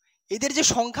সহগগুলো, এদের যে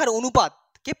সংখ্যার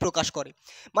অনুপাতকে প্রকাশ করে।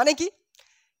 মানে কি?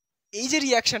 এই যে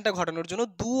রিয়াকশনটা ঘটানোর জন্য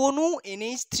দু অণু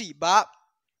NH3 বা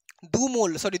দু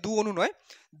অণু নয়,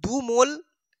 2 মোল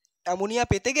অ্যামোনিয়া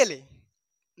পেতে গেলে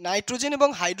নাইট্রোজেন এবং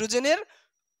হাইড্রোজেনের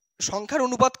সংখ্যার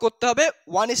অনুপাত করতে হবে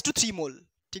 1:3 মোল,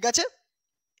 ঠিক আছে?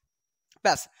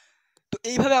 ব্যাস। তো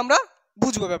এইভাবে আমরা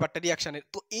বুঝবো ব্যাপারটা রিয়াকশনের।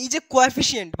 তো এই যে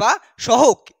কোএফিসিয়েন্ট বা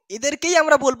সহগ, এদেরকেই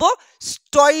আমরা বলবো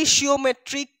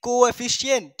স্টয়চিওমেট্রিক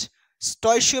কোএফিসিয়েন্ট,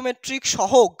 স্টয়চিওমেট্রিক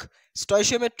সহগ,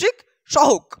 স্টয়চিওমেট্রিক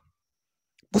সহগ।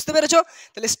 বুঝতে পেরেছো?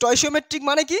 তাহলে স্টয়চিওমেট্রিক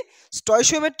মানে কি?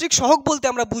 স্টয়চিওমেট্রিক সহগ বলতে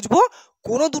আমরা বুঝবো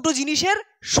কোনো দুটো জিনিসের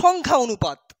সংখ্যা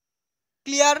অনুপাত।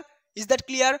 ক্লিয়ার? Is that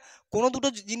clear? কোনো দুটো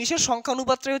জিনিসের সংখ্যা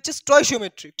অনুপাতটাই হচ্ছে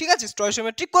স্টয়চিওমেট্রিক, ঠিক আছে?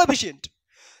 Stoichiometric coefficient.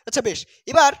 আচ্ছা বেশ,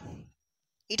 এবার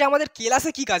এটা আমাদের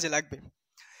ক্লাসে কি কাজে লাগবে?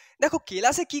 দেখো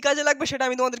ক্লাসে কি কাজে লাগবে সেটা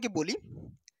আমি তোমাদেরকে বলি।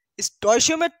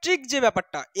 স্টয়চিওমেট্রিক যে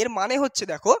ব্যাপারটা, এর মানে হচ্ছে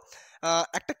দেখো,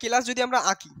 একটা ক্লাস যদি আমরা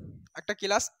আঁকি, একটা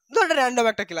ক্লাস ধরো, একটা র্যান্ডম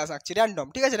একটা ক্লাস আঁকছি, র্যান্ডম,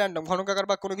 ঠিক আছে? র্যান্ডম, ঘনকাকার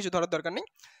বা কোনো কিছু ধরার দরকার নেই।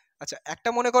 আচ্ছা, একটা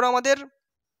মনে করো আমাদের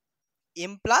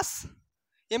এম প্লাস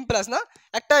না,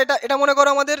 একটা এটা মনে করো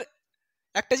আমাদের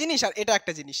একটা জিনিস, আর এটা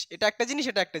একটা জিনিস, এটা একটা জিনিস,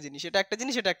 এটা একটা জিনিস, এটা একটা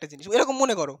জিনিস, এটা একটা জিনিস, এরকম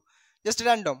মনে করো, জাস্ট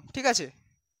র্যান্ডম, ঠিক আছে?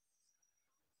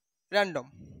 র্যান্ডম।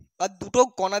 আর দুটো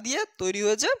কণা দিয়ে তৈরি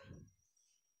হয়েছে,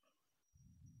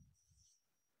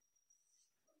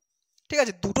 ঠিক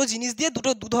আছে? দুটো জিনিস দিয়ে,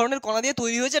 দু ধরনের কণা দিয়ে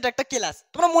তৈরি হয়েছে, এটা একটা ক্লাস,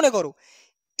 তোমরা মনে করো।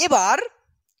 এবার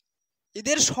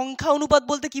এদের সংখ্যা অনুপাত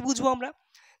বলতে কি বুঝবো আমরা?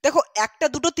 দেখো একটা,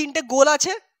 দুটো, তিনটে গোল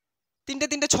আছে, তিনটে,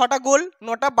 6টা গোল,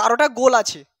 9টা, 12টা গোল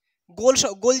আছে, গোল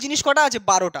গোল জিনিস কটা আছে?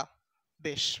 12টা।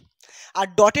 বেশ। আর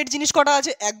ডটেড জিনিস কটা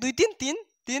আছে? 1 2 3 3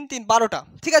 3 3 12টা,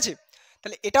 ঠিক আছে।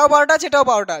 তাহলে এটাও 12টা আছে, এটাও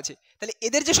 12টা আছে। তাহলে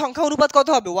এদের যে সংখ্যা অনুপাত কত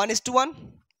হবে? 1:1।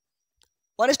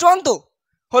 1:1 তো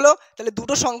হলো। তাহলে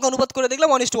দুটো সংখ্যা অনুপাত করে দেখলাম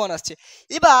 1:1 আসছে।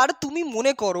 এবার তুমি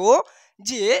মনে করো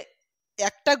যে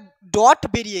একটা ডট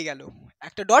বেরিয়ে গেল,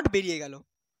 একটা ডট বেরিয়ে গেল,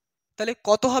 তাহলে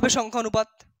কত হবে সংখ্যা অনুপাত?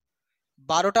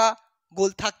 12টা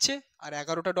গোল থাকছে আর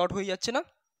 11টা ডট হয়ে যাচ্ছে না?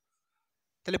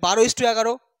 তাহলে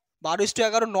 12:11,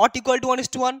 12:11 নট ইকুয়াল টু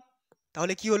 1:1।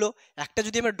 তাহলে কি হলো? একটা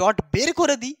যদি আমরা ডট বের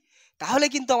করে দিই তাহলে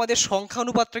কিন্তু আমাদের সংখ্যা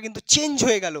অনুপাতটা কিন্তু চেঞ্জ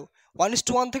হয়ে গেল,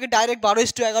 1:1 থেকে ডাইরেক্ট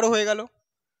 12:11 হয়ে গেল।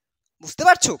 বুঝতে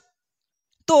পারছো?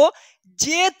 তো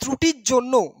যে ত্রুটির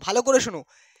জন্য, ভালো করে শোনো,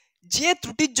 যে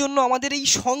ত্রুটির জন্য আমাদের এই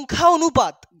সংখ্যা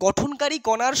অনুপাত, গঠনকারী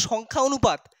কণার সংখ্যা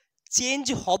অনুপাত চেঞ্জ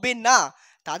হবে না,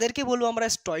 তাদেরকে বলবো আমরা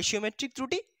স্টয়চিওমেট্রিক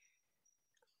ত্রুটি।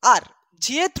 আর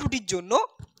যে ত্রুটির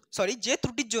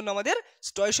জন্য আমাদের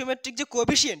স্টয়চিওমেট্রিক যে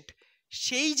কোএফিসিয়েন্ট,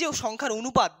 সেই যে সংখ্যার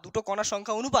অনুপাত, দুটো কণার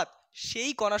সংখ্যা অনুপাত,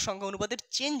 সেই কণার সংখ্যা অনুপাতের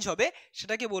চেঞ্জ হবে,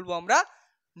 সেটাকে বলবো আমরা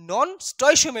নন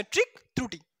স্টয়চিওমেট্রিক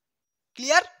ত্রুটি।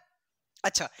 ক্লিয়ার?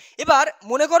 আচ্ছা, এবার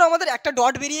মনে করো আমাদের একটা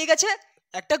ডট বেরিয়ে গেছে,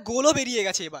 একটা গোলও বেরিয়ে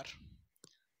গেছে। এবার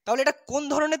তাহলে এটা কোন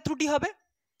ধরনের ত্রুটি হবে?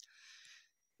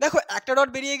 দেখো, একটা ডট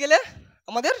বেরিয়ে গেলে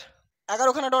আমাদের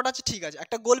 11খানা ডট আছে, ঠিক আছে।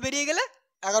 একটা গোল বেরিয়ে গেলে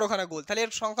 11খানা গোল, তাহলে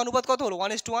এর সংখ্যানুপাত কত হলো?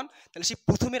 1:1। তাহলে সেই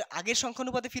প্রথমের আগের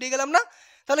সংখ্যানুপাতে ফিরে গেলাম না?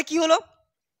 তাহলে কি হলো?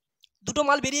 দুটো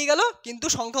মাল বেরিয়ে গেল কিন্তু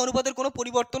সংখ্যা অনুপাতের কোনো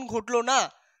পরিবর্তন ঘটলো না।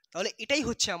 তাহলে এটাই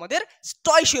হচ্ছে আমাদের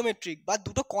স্টয়চিওমেট্রিক, বা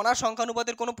দুটো কণার সংখ্যা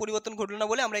অনুপাতের কোনো পরিবর্তন ঘটলো না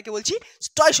বলে আমরা একে বলছি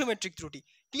স্টয়চিওমেট্রিক ত্রুটি।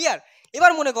 ক্লিয়ার?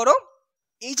 এবার মনে করো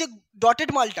এই যে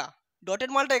ডটেড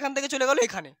মালটা এখান থেকে চলে গেল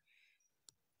এখানে,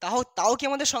 তাও কি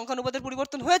আমাদের সংখ্যা অনুপাতের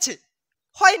পরিবর্তন হয়েছে?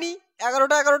 হয়নি।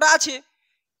 11টা আছে,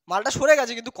 মালটা সরে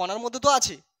গেছে কিন্তু কণার মধ্যে তো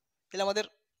আছে, তাহলে আমাদের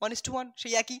 1:1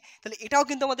 সেই একই। তাহলে এটাও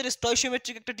কিন্তু আমাদের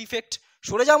স্টয়চিওমেট্রিক একটা ডিফেক্ট।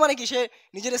 সরে যাওয়া মানে কি? সে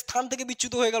নিজের স্থান থেকে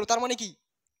বিচ্যুত হয়ে গেল, তার মানে কি?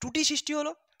 ত্রুটি সৃষ্টি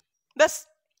হলো, ব্যাস,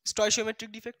 স্টয়চিওমেট্রিক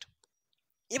ডিফেক্ট।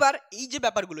 এবার এই যে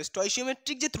ব্যাপারগুলো,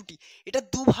 স্টয়চিওমেট্রিক যে ত্রুটি, এটা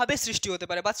দুভাবে সৃষ্টি হতে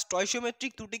পারে, বা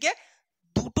স্টয়চিওমেট্রিক ত্রুটিকে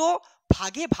দুটো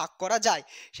ভাগে ভাগ করা যায়।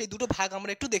 সেই দুটো ভাগ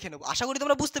আমরা একটু দেখে নেব। আশা করি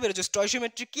তোমরা বুঝতে পেরেছো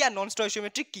স্টয়চিওমেট্রিক কি আর নন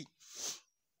স্টয়চিওমেট্রিক কি।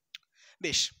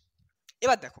 বেশ,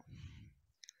 এবার দেখো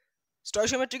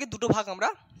স্টয়চিওমেট্রিকের দুটো ভাগ আমরা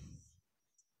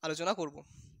আলোচনা করব।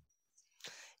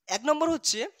 1 নম্বর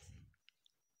হচ্ছে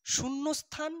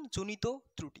শূন্যস্থান জনিত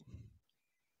ত্রুটি।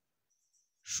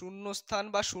 শূন্যস্থান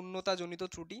বা শূন্যতা জনিত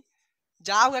ত্রুটি,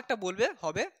 যাও একটা বলবে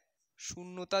হবে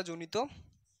শূন্যতা জনিত।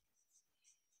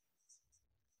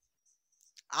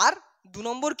 আর 2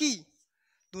 নম্বর কি?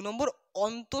 2 নম্বর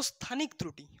অন্তঃস্থানিক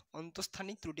ত্রুটি।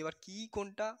 অন্তঃস্থানিক ত্রুটি এবার কি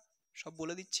কোনটা সব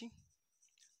বলে দিচ্ছি,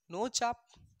 নো চাপ।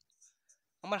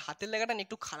 আমার হাতের লেখাটা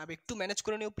একটু খারাপ, একটু ম্যানেজ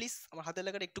করে নিও প্লিজ, আমার হাতের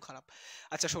লেখাটা একটু খারাপ।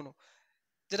 আচ্ছা শোনো,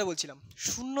 যেটা বলছিলাম,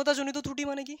 শূন্যতা জনিত ত্রুটি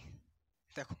মানে কি?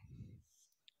 দেখো,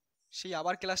 সেই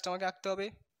আবার ক্লাসটা আমাকে আঁকতে হবে,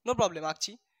 নো প্রবলেম,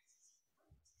 আঁকছি।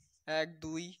 1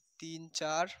 2 3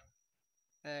 4,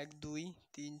 1 2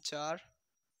 3 4,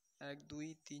 1 2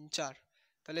 3 4,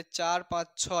 তাহলে 4 5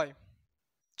 6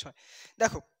 6।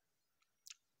 দেখো,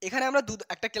 এখানে আমরা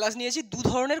একটা ক্লাস নিয়েছি, দু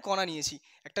ধরনের কণা নিয়েছি,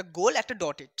 একটা গোল একটা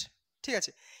ডটেড, ঠিক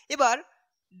আছে। এবার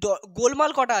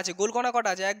গোলমাল কটা আছে, গোল কণা কটা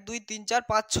আছে? 1 2 3 4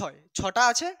 5 6, 6টা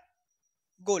আছে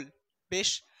গোল, বেশ।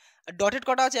 আর ডটেড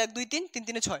কটা আছে? 1 2 3 3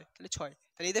 3 6, তাহলে 6।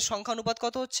 তাহলে এদের সংখ্যা অনুপাত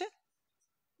কত হচ্ছে?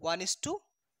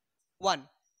 1:1।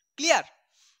 ক্লিয়ার?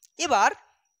 এবার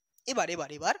এবার এবার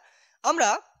এবার আমরা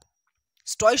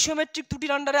স্টয়চিওমেট্রিক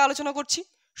ত্রুটির আন্ডারে আলোচনা করছি,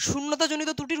 শূন্যতা জনিত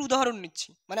ত্রুটির উদাহরণ নিচ্ছি।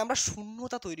 মানে আমরা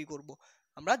শূন্যতা তৈরি করব,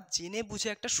 আমরা জেনে বুঝে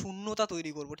একটা শূন্যতা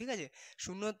তৈরি করব, ঠিক আছে।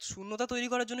 শূন্যতা তৈরি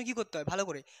করার জন্য কি করতে হয়? ভালো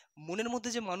করে মনের মধ্যে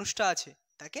যে মানুষটা আছে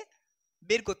তাকে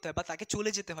বের করতে হয় বা তাকে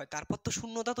চলে যেতে হয়, তারপর তো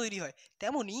শূন্যতা তৈরি হয়।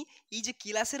 তেমনি এই যে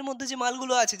ক্লাসের মধ্যে যে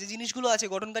মালগুলো আছে, যে জিনিসগুলো আছে,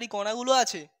 গঠনকারী কণাগুলো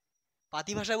আছে,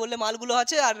 পাতি ভাষায় বললে মালগুলো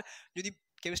আছে, আর যদি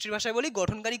কেমিস্ট্রির ভাষায় বলি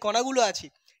গঠনকারী কণাগুলো আছে,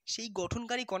 সেই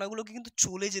গঠনকারী কণাগুলোকে কিন্তু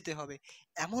চলে যেতে হবে,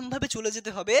 এমনভাবে চলে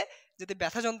যেতে হবে যাতে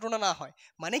ব্যথা যন্ত্রণা না হয়।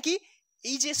 মানে কি?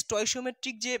 এই যে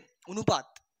স্টয়চিওমেট্রিক যে অনুপাত,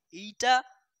 এইটা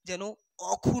যেন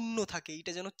অক্ষুণ্ণ থাকে,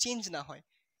 এইটা যেন চেঞ্জ না হয়।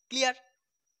 ক্লিয়ার?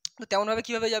 তো তেমনভাবে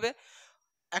কিভাবে যাবে?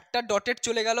 একটা ডটেড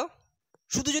চলে গেল,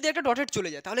 শুধু যদি একটা ডটেড চলে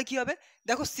যায় তাহলে কি হবে?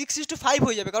 দেখো 6:5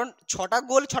 হয়ে যাবে, কারণ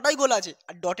 6টাই গোল আছে,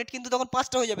 আর ডটেড কিন্তু তখন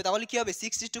 5টা হয়ে যাবে। তাহলে কি হবে?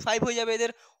 6:5 হয়ে যাবে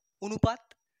এদের অনুপাত।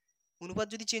 অনুপাত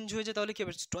যদি চেঞ্জ হয়ে যায় তাহলে কি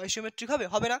হবে? স্টয়চিওমেট্রিক হবে?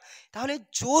 হবে না। তাহলে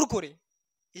জোর করে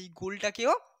এই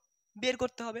গোলটাকেও বের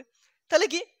করতে হবে। তাহলে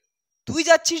কি, তুই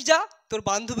যাচ্ছিস, যা, তোর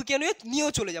বান্ধবীকে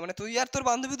নিয়েও চলে যা। মানে তুই আর তোর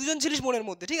বান্ধবী দুজন ছিলিস মনের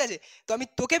মধ্যে, ঠিক আছে, তো আমি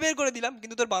তোকে বের করে দিলাম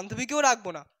কিন্তু তোর বান্ধবীকেও রাখবো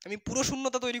না। আমি পুরো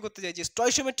শূন্যতা তৈরি করতে চাইছি,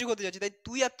 স্টয়চিওমেট্রিক হতে যাচ্ছি, তাই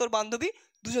তুই আর তোর বান্ধবী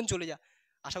দুজন চলে যা।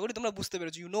 আশা করি তোমরা বুঝতে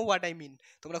পেরেছো, you know what I mean.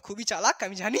 তোমরা খুবই চালাক,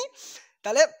 আমি জানি।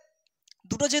 তাহলে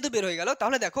দুটো যেহেতু বের হয়ে গেল,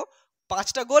 তাহলে দেখো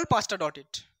 5টা গোল 5টা ডটেড,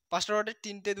 5টা ডটেড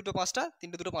 3টে 2টো 5টা,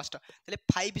 3টে 2টো 5টা, তাহলে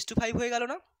 5:5 হয়ে গেল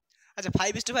না? আচ্ছা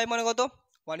 5:5 মানে কত?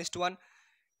 1:1।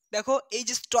 দেখো এই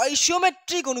যে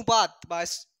স্টয়চিওমেট্রিক অনুপাত বা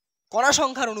কণা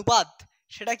সংখ্যার অনুপাত,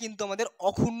 সেটা কিন্তু আমাদের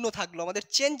অক্ষুণ্ণ থাকলো, আমাদের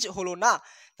চেঞ্জ হলো না।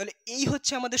 তাহলে এই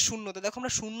হচ্ছে আমাদের শূন্যতা। দেখো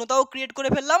আমরা শূন্যতাও ক্রিয়েট করে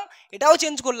ফেললাম, এটাও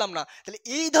চেঞ্জ করলাম না। তাহলে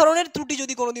এই ধরনের ত্রুটি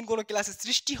যদি কোনোদিন কোনো ক্লাসে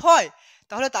সৃষ্টি হয়,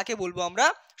 তাহলে তাকে বলবো আমরা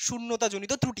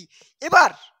শূন্যতাজনিত ত্রুটি। এবার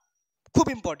খুব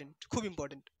ইম্পর্টেন্ট, খুব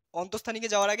ইম্পর্টেন্ট, অন্তঃস্থানিকে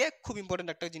যাওয়ার আগে খুব ইম্পর্টেন্ট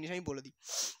একটা জিনিস আমি বলে দিই।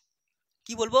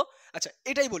 কি বলবো? আচ্ছা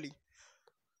এটাই বলি,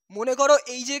 মনে করো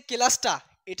এই যে ক্লাসটা,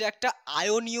 এটা একটা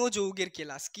আয়নীয় যৌগের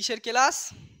ক্লাস। কিসের ক্লাস?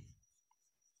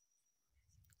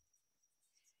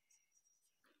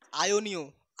 আয়নীয়,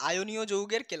 আয়নীয়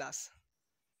যৌগের ক্লাস,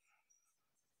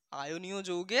 আয়নীয়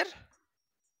যৌগের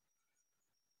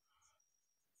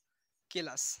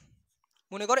ক্লাস।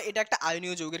 মনে করো এটা একটা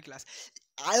আয়নীয় যৌগের ক্লাস।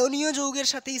 আয়নীয় যৌগের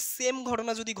সাথেই সেম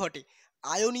ঘটনা যদি ঘটে,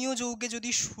 আয়নীয় যৌগে যদি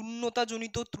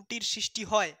শূন্যতাজনিত ত্রুটির সৃষ্টি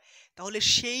হয়, তাহলে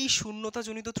সেই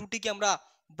শূন্যতাজনিত ত্রুটিকে আমরা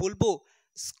বলবো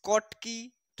স্কটকি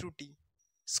ত্রুটি,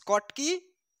 স্কটকি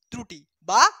ত্রুটি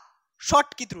বা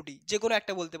শর্টকি ত্রুটি, যে কোনো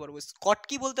একটা বলতে পারবো,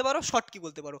 স্কটকি বলতে পারো, শর্টকি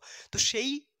বলতে পারো। তো সেই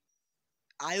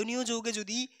আয়নীয় যৌগে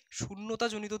যদি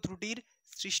শূন্যতাজনিত ত্রুটির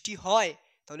সৃষ্টি হয়,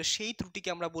 তাহলে সেই ত্রুটিকে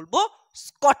আমরা বলবো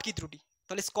স্কটকি ত্রুটি।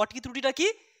 তাহলে স্কটকি ত্রুটিটা কি?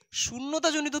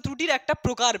 শূন্যতাজনিত ত্রুটির একটা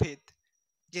প্রকারভেদ।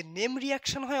 যে নেম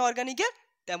রিয়াকশন হয় অর্গানিকে,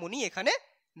 তেমনি এখানে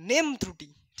নেম ত্রুটি,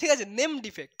 ঠিক আছে, নেম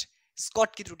ডিফেক্ট,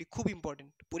 স্কটকি ত্রুটি খুব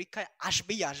ইম্পর্টেন্ট, পরীক্ষায়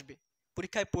আসবেই আসবে,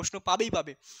 পরীক্ষায় প্রশ্ন পাবেই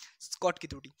পাবে স্কটকি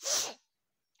ত্রুটি।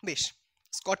 বেশ,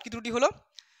 স্কটকি ত্রুটি হলো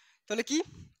তাহলে কি?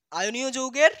 আয়নীয়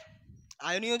যৌগের,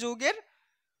 আয়নীয় যৌগের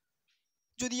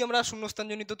যদি আমরা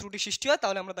শূন্যস্থানজনিত ত্রুটি সৃষ্টি হয়,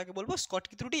 তাহলে আমরা তাকে বলবো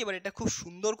স্কটকি ত্রুটি। এবার এটা খুব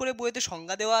সুন্দর করে বইয়েতে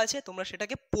সংজ্ঞা দেওয়া আছে, তোমরা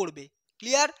সেটাকে পড়বে।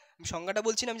 ক্লিয়ার? আমি সংজ্ঞাটা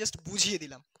বলছি না, আমি জাস্ট বুঝিয়ে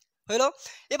দিলাম। হলো?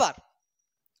 এবার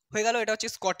হয়ে গেল, এটা হচ্ছে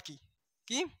স্কটকি।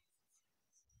 কি?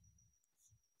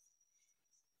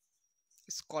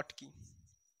 স্কটকি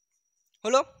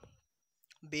হলো।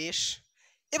 বেশ,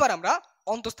 এবার আমরা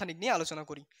অন্তঃস্থানিক নিয়ে আলোচনা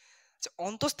করি। আচ্ছা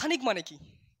অন্তঃস্থানিক মানে কি?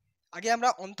 আগে আমরা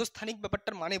অন্তঃস্থানিক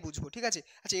ব্যাপারটার মানে বুঝবো, ঠিক আছে?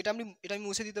 আচ্ছা এটা আমি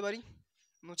মুছে দিতে পারি,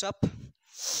 নো চাপ।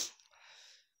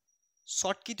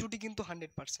 শর্টকি ত্রুটি কিন্তু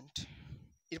 100%,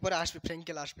 এরপরে আসবে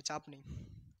ফ্র্যাঙ্কেল, আসবে, চাপ নেই।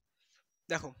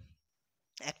 দেখো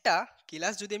একটা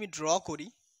ক্লাস যদি আমি ড্র করি,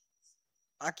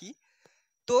 আঁকি,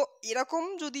 তো এরকম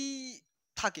যদি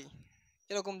থাকে,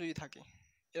 এরকম যদি থাকে,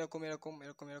 এরকম এরকম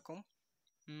এরকম এরকম,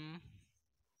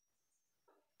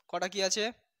 কটা কি আছে?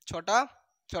 6টা,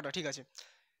 6টা, ঠিক আছে।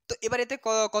 তো এবার এতে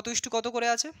কত ইস্টু কত করে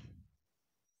আছে?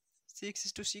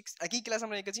 6:6, একই ক্লাস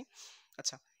আমরা এঁকেছি।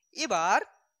 আচ্ছা এবার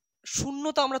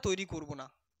শূন্যতা আমরা তৈরি করব না,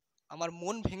 আমার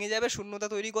মন ভেঙে যাবে শূন্যতা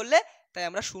তৈরি করলে, তাই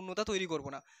আমরা শূন্যতা তৈরি করব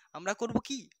না। আমরা করব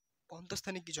কি?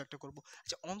 অন্তঃস্থানিক কিছু একটা করব।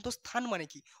 আচ্ছা অন্তঃস্থান মানে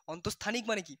কি? অন্তঃস্থানিক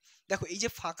মানে কি? দেখো এই যে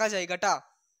ফাঁকা জায়গাটা,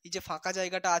 এই যে ফাঁকা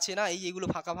জায়গাটা আছে না, এগুলো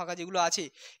ফাঁকা ফাঁকা যেগুলো আছে,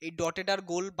 এই ডটেড আর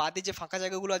গোল বাদে যে ফাঁকা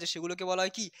জায়গাগুলো আছে, সেগুলোকে বলা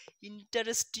হয় কি?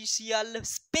 ইন্টারস্টিশিয়াল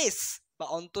স্পেস বা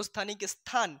অন্তঃস্থানিক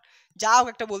স্থান, যাও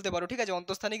একটা বলতে পারো, ঠিক আছে?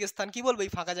 অন্তঃস্থানিক স্থান কি বলবো?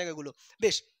 এই ফাঁকা জায়গাগুলো।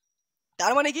 বেশ,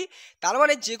 তার মানে কি? তার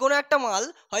মানে যে কোনো একটা মাল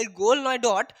হয় গোল নয়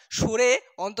ডট, সরে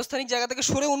অন্তঃস্থানিক জায়গা থেকে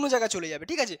সরে অন্য জায়গায় চলে যাবে,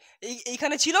 ঠিক আছে?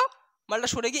 এইখানে ছিল, মালটা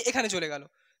সরে গিয়ে এখানে চলে গেল,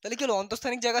 তাহলে কি হলো?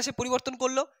 অন্তঃস্থানিক জায়গা সে পরিবর্তন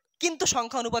করলো, কিন্তু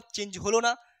সংখ্যা অনুপাত চেঞ্জ হলো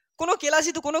না। কোনো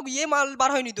কেলাসই তো কোনো মাল বার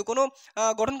হয়নি, তো কোনো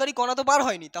গঠনকারী কণা তো বার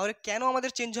হয়নি, তাহলে কেন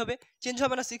আমাদের চেঞ্জ হবে? চেঞ্জ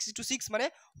হবে না, 6:6 মানে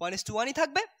 1:1ই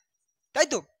থাকবে, তাই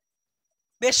তো?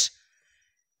 বেশ,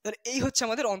 তাহলে এই হচ্ছে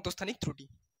আমাদের অন্তঃস্থানিক ত্রুটি।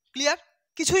 ক্লিয়ার?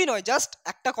 কিছুই নয়, জাস্ট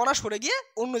একটা কণা সরে গিয়ে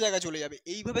অন্য জায়গায় চলে যাবে,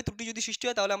 এইভাবে ত্রুটি যদি সৃষ্টি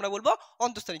হয়, তাহলে আমরা বলবো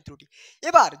অন্তঃস্থানিক ত্রুটি।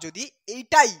 এবার যদি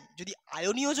এইটাই যদি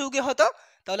আয়নীয় যৌগে হতো,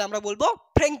 তাহলে আমরা বলবো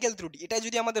ফ্র্যাঙ্কেল ত্রুটি। এটাই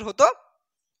যদি আমাদের হতো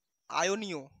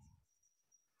আয়নীয়,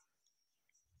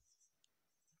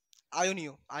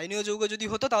 আয়নীয় আয়নীয় যৌগ যদি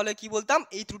হতো, তাহলে কি বলতাম?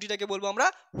 এই ত্রুটিটাকে বলবো আমরা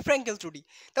ফ্র্যাঙ্কেল ত্রুটি।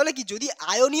 তাহলে কি, যদি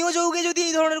আয়নীয় যৌগে যদি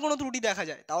এই ধরনের কোনো ত্রুটি দেখা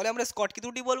যায়, তাহলে আমরা স্কটকি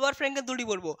ত্রুটি বলবো আর ফ্র্যাঙ্কেল ত্রুটি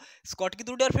বলবো। স্কটকি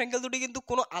ত্রুটি আর ফ্র্যাঙ্কেল ত্রুটি কিন্তু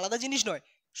কোনো আলাদা জিনিস নয়,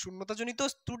 শূন্যতাজনিত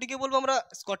ত্রুটিকে বলবো আমরা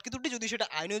স্কটকি ত্রুটি, যদি সেটা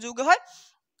আয়নীয় যৌগে হয়।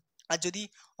 আর যদি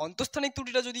অন্তঃস্থানিক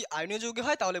ত্রুটিটা যদি আয়নীয় যৌগে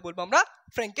হয়, তাহলে বলবো আমরা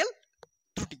ফ্র্যাঙ্কেল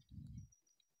ত্রুটি।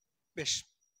 বেশ,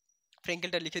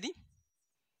 ফ্র্যাঙ্কেলটা লিখে দিই,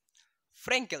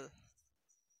 ফ্র্যাঙ্কেল,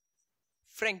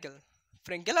 ফ্র্যাঙ্কেল,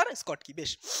 ফ্র্যাঙ্কেল আর স্কটকি।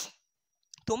 বেশ,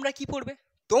 তোমরা কি পড়বে?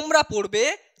 তোমরা পড়বে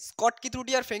স্কটকি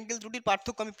ত্রুটি আর ফ্র্যাঙ্কেল ত্রুটির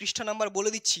পার্থক্য। আমি পৃষ্ঠা নাম্বার বলে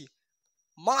দিচ্ছি,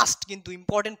 মাস্ট, কিন্তু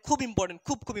ইম্পর্টেন্ট, খুব ইম্পর্টেন্ট,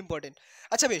 খুব খুব ইম্পর্টেন্ট।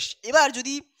 আচ্ছা বেশ, এবার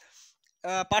যদি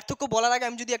পার্থক্য বলার আগে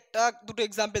আমি যদি একটা দুটো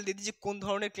এক্সাম্পল দিয়ে দিই যে কোন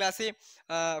ধরনের ক্লাসে,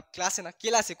 ক্লাসে না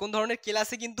ক্লাসে, কোন ধরনের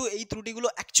ক্লাসে কিন্তু এই ত্রুটিগুলো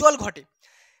অ্যাকচুয়াল ঘটে।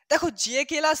 দেখো যে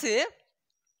ক্লাসে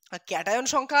ক্যাটায়ন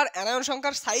সংখ্যা আর অ্যানায়ন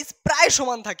সংখ্যার সাইজ প্রায়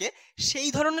সমান থাকে, সেই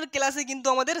ধরনের ক্লাসে কিন্তু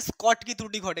আমাদের স্কটকি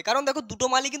ত্রুটি ঘটে। কারণ দেখো দুটো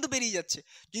মালই কিন্তু বেরিয়ে যাচ্ছে,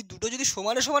 যদি দুটো যদি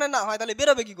সমানে সমানে না হয় তাহলে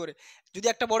বেরোবে কি করে? যদি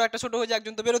একটা বড় একটা ছোট হয়ে যায়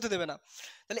একজন তো বেরোতে দেবে না।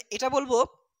 তাহলে এটা বলবো,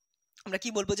 আমরা কি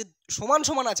বলবো, যে সমান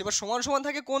সমান আছে বা সমান সমান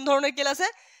থাকে কোন ধরনের ক্লাসে?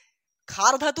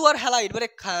 ক্ষার ধাতু আর হ্যালাইড, মানে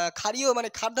ক্ষারীয় মানে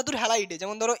ক্ষার ধাতুর হ্যালাইডে,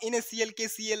 যেমন ধরো NaCl,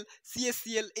 KCl,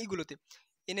 CaCl, এইগুলোতে।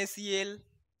 NaCl,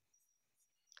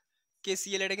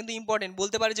 KCl, এটা কিন্তু ইম্পর্টেন্ট,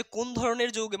 বলতে পারে যে কোন ধরনের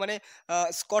যৌগে মানে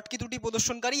স্কটকি ত্রুটি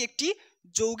প্রদর্শনকারী একটি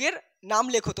যৌগের নাম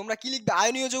লেখো। তোমরা কি লিখবে?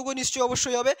 আয়নীয় যৌগ নিশ্চয়ই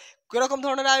অবশ্যই হবে। কিরকম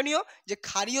ধরনের আয়নীয়? যে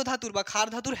ক্ষারীয় ধাতুর বা ক্ষার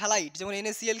ধাতুর হ্যালাইড, যেমন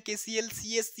NaCl, KCl,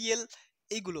 CaCl,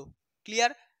 এইগুলো।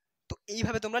 ক্লিয়ার? তো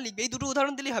এইভাবে তোমরা লিখবে, এই দুটো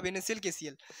উদাহরণ দিলেই হবে, NaCl,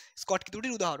 KCl স্কটকি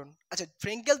ত্রুটির উদাহরণ। আচ্ছা,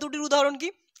 ফ্রেঙ্কেল ত্রুটির উদাহরণ কি?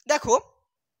 দেখো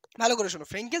ভালো করে শোনো,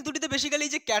 ফ্রেঙ্কেল ত্রুটিতে বেসিক্যালি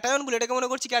যে ক্যাটায়নগুলো, এটাকে মনে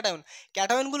করছি ক্যাটায়ন,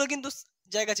 ক্যাটায়নগুলো কিন্তু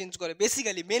জায়গা চেঞ্জ করে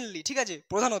বেসিক্যালি, মেনলি, ঠিক আছে,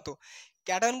 প্রধানত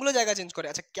ক্যাটায়নগুলো জায়গা চেঞ্জ করে।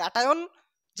 আচ্ছা, ক্যাটায়ন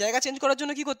জায়গা চেঞ্জ করার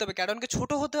জন্য কি করতে হবে? ক্যাটায়নকে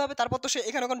ছোট হতে হবে, তারপর তো সে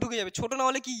এখানে ওখানে ঢুকে যাবে। ছোট না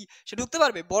হলে কি সে ঢুকতে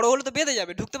পারবে? বড় হলে তো বেঁধে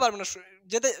যাবে, ঢুকতে পারবে না,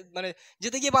 যেতে মানে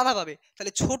যেতে গিয়ে বাধা পাবে।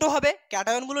 তাহলে ছোট হবে,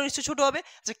 ক্যাটায়নগুলো নিশ্চয়ই ছোট হবে।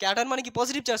 আচ্ছা, ক্যাটায়ন মানে কি?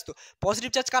 Positive charge. তো পজিটিভ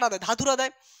চার্জ কারা দেয়? ধাতুরা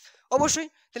দেয় অবশ্যই।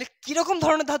 তাহলে কিরকম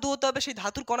ধরনের ধাতু হতে হবে? সেই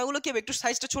ধাতুর কণাগুলো কি হবে? একটু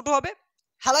সাইজটা ছোট হবে।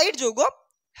 হ্যালাইড যৌগ,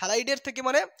 হ্যালাইডের থেকে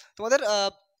মানে তোমাদের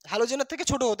হ্যালোজেনের থেকে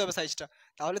ছোট হতে হবে সাইজটা,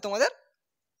 তাহলে তোমাদের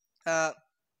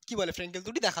কি বলে ফ্রেঙ্কেল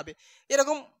ত্রুটি দেখাবে।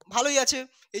 এরকম ভালোই আছে,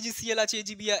 AgCl আছে,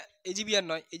 AgBr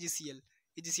নয়,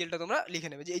 AgClটা তোমরা লিখে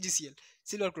নেবে যে AgCl,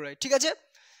 সিলভার ক্লোরাইড, ঠিক আছে।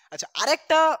 আচ্ছা,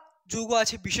 আরেকটা যৌগ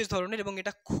আছে বিশেষ ধরনের, এবং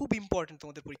এটা খুব ইম্পর্টেন্ট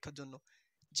তোমাদের পরীক্ষার জন্য,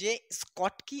 যে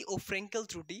স্কটকি ও ফ্রেঙ্কেল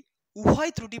ত্রুটি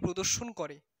উভয় ত্রুটি প্রদর্শন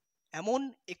করে এমন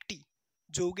একটি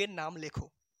যৌগের নাম লেখো।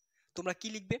 তোমরা কি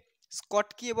লিখবে?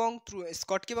 স্কটকি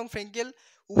এবং ফ্রেঙ্কেল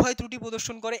উভয় ত্রুটি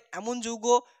প্রদর্শন করে এমন যৌগ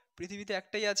পৃথিবীতে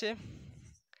একটাই আছে,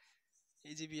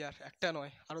 AgBr। একটা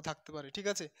নয়, আরো থাকতে পারে, ঠিক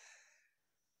আছে।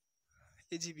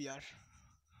 AgBr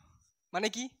মানে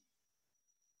কি?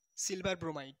 Silver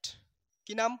bromide.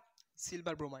 কি নাম?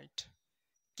 Silver bromide.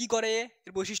 কি করে?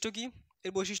 এর বৈশিষ্ট্য কি?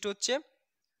 এর বৈশিষ্ট্য হচ্ছে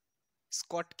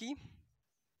স্কটকি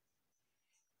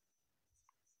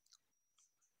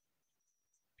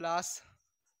প্লাস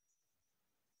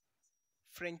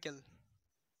ফ্রেঙ্কেল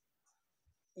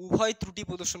উভয় ত্রুটি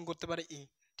প্রদর্শন করতে পারে এ,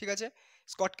 ঠিক আছে।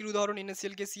 স্কটকির উদাহরণ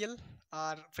NaCl, KCl,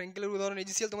 আর ফ্রেঙ্কেলের উদাহরণ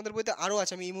AgCl। তোমাদের বইতে আরও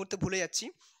আছে, আমি এই মুহূর্তে ভুলে যাচ্ছি।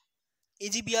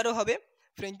 AgBrও হবে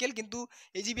ফ্রেঙ্কেল, কিন্তু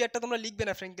AgBrটা তোমরা লিখবে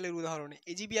না ফ্রেঙ্কেলের উদাহরণে।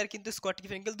 AgBr কিন্তু স্কটকি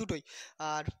ফ্রেঙ্কেল দুটোই।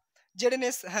 আর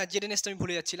ZnS, হ্যাঁ ZnSটা আমি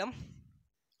ভুলে যাচ্ছিলাম,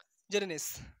 ZnS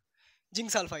জিঙ্ক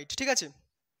সালফাইড, ঠিক আছে,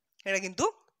 এটা কিন্তু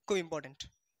খুব ইম্পর্টেন্ট।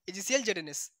 AgCl,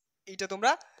 ZnS এইটা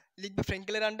তোমরা লিখবে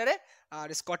ফ্রেঙ্কেলের আন্ডারে, আর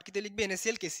স্কটকিতে লিখবে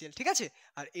NaCl, KCl, ঠিক আছে।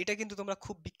 আর এটা কিন্তু তোমরা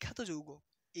খুব বিখ্যাত যৌগ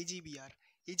AgBr।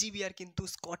 AgBr কিন্তু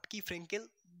স্কটকি ফ্রেঙ্কেল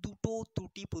দুটো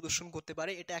ত্রুটি প্রদর্শন করতে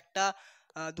পারে। এটা একটা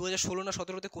 2016 না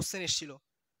 17-তে কোশ্চেন এসেছিল,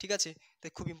 ঠিক আছে,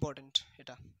 তাই খুব ইম্পর্টেন্ট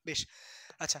এটা। বেশ,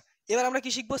 আচ্ছা, এবার আমরা কি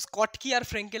শিখবো? স্কটকি আর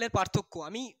ফ্রেঙ্কেলের পার্থক্য।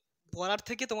 আমি বলার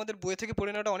থেকে তোমাদের বই থেকে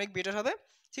পড়ে নেওয়াটা অনেক বেটার হবে,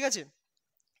 ঠিক আছে।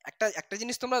 একটা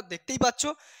জিনিস তোমরা দেখতেই পাচ্ছ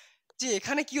যে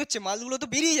এখানে কি হচ্ছে, মালগুলো তো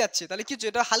বেরিয়ে যাচ্ছে, তাহলে কি হচ্ছে?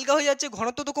 এটা হালকা হয়ে যাচ্ছে,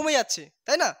 ঘনত্ব তো কমে যাচ্ছে,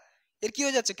 তাই না? এর কি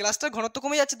হয়ে যাচ্ছে? ক্লাসটার ঘনত্ব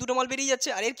কমে যাচ্ছে, দুটো মাল বেরিয়ে যাচ্ছে।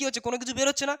 আর এর কি হচ্ছে? কোনো কিছু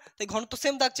বেরোচ্ছে না, তাই ঘনত্ব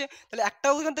সেম থাকছে। তাহলে একটা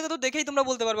ওখান থেকে তো দেখেই তোমরা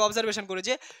বলতে পারবে অবজারভেশন করে,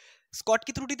 যে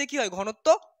স্কটকি ত্রুটিতে কি হয়? ঘনত্ব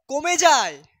কমে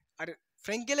যায়, আর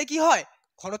ফ্রেঙ্কেলে কি হয়?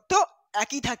 ঘনত্ব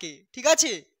একই থাকে, ঠিক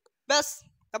আছে। ব্যাস,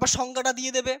 তারপর সংজ্ঞাটা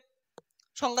দিয়ে দেবে,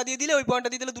 সংজ্ঞা দিয়ে দিলে, ওই পয়েন্টটা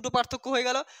দিয়ে দিলে, দুটো পার্থক্য হয়ে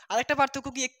গেল। আরেকটা পার্থক্য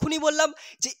কি? এক্ষুনি বললাম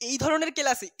যে এই ধরনের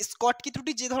ক্লাসে স্কটকি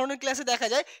ত্রুটি যে ধরনের ক্লাসে দেখা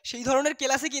যায়, সেই ধরনের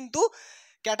ক্লাসে কিন্তু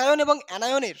ক্যাটায়ন এবং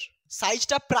অ্যানায়নের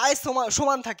সাইজটা প্রায়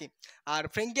সমান থাকে। আর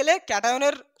ফ্রেঙ্কেলে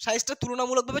ক্যাটায়নের সাইজটা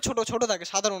তুলনামূলকভাবে ছোট ছোট থাকে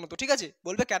সাধারণত, ঠিক আছে।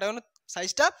 বলবে ক্যাটায়নের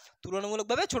সাইজটা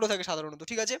তুলনামূলকভাবে ছোট থাকে সাধারণত,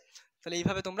 ঠিক আছে। তাহলে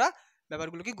এইভাবে তোমরা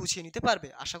ব্যাপারগুলোকে গুছিয়ে নিতে পারবে,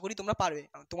 আশা করি তোমরা পারবে।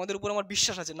 তোমাদের উপর আমার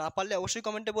বিশ্বাস আছে, না পারলে অবশ্যই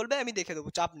কমেন্টে বলবে, আমি দেখে দেবো,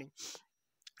 চাপ নেই।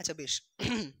 আচ্ছা, বেশ।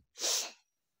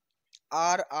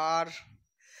 আর আর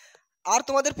আর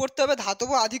তোমাদের পড়তে হবে ধাতব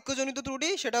আধিক্যজনিত ত্রুটি,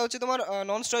 সেটা হচ্ছে তোমার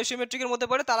নন স্টয়সিওমেট্রিকের মধ্যে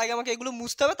পড়ে। তার আগে আমাকে এগুলো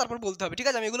মুছতে হবে, তারপর বলতে হবে, ঠিক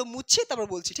আছে। আমি এগুলো মুছছি, তারপর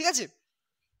বলছি, ঠিক আছে।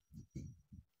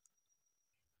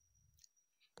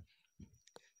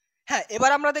 হ্যাঁ,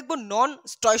 এবার আমরা দেখব নন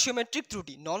স্টয়সিওমেট্রিক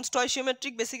ত্রুটি। নন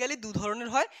স্টয়সিওমেট্রিক বেসিক্যালি দু ধরনের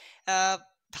হয়,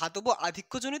 ধাতব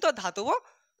আধিক্যজনিত আর ধাতব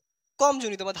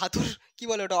কমজনিত, বা ধাতুর কি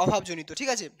বলে ওটা, অভাবজনিত, ঠিক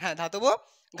আছে। হ্যাঁ, ধাতব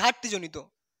ঘাটতিজনিত,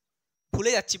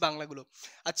 ভুলে যাচ্ছি বাংলাগুলো।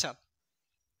 আচ্ছা,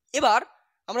 এবার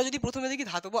আমরা যদি প্রথমে দেখি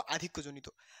ধাতব আধিক্যজনিত।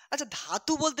 আচ্ছা,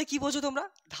 ধাতু বলতে কি বোঝো তোমরা?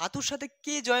 ধাতুর সাথে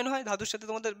কে জয়েন হয়? ধাতুর সাথে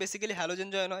তোমাদের বেসিক্যালি হ্যালোজেন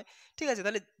জয়েন হয়, ঠিক আছে।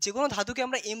 তাহলে যে কোনো ধাতুকে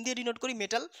আমরা এম দিয়ে ডিনোট করি,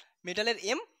 মেটালের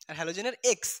এম আর হ্যালোজেনের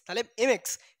এক্স, তাহলে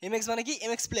এমএক্স। এমএক্স মানে কি?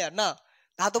 এমএক্স প্লেয়ার না,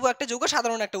 ধাতব একটা যৌগ,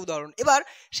 সাধারণ একটা উদাহরণ। এবার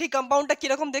সেই কম্পাউন্ডটা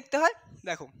কিরকম দেখতে হয়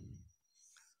দেখো।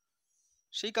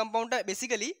 সেই কম্পাউন্ডটা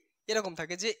বেসিক্যালি এরকম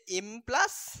থাকে যে এম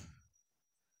প্লাস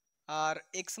আর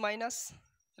এক্স মাইনাস,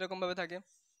 এরকম ভাবে থাকে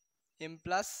এম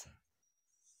প্লাস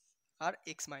আর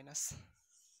এক্স মাইনাস।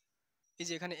 এই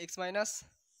যে এখানে x minus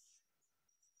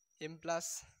M plus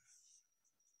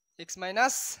x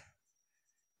minus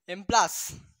M plus,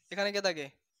 এখানে কে থাকে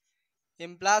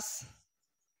এম প্লাস,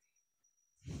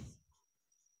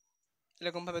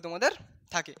 এরকম ভাবে তোমাদের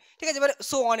থাকে, ঠিক আছে। এবার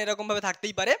সো অন এরকম ভাবে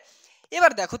থাকতেই পারে।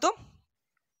 এবার দেখো তো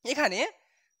এখানে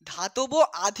ধাতব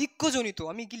আধিক্যজনিত,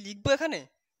 আমি কি লিখবো এখানে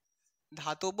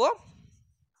ধাতব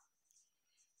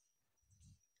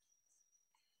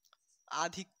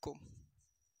আধিক্য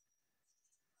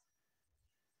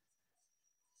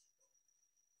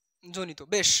জনিত,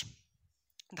 বেশ,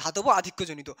 ধাতব আধিক্য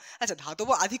জনিত। আচ্ছা ধাতব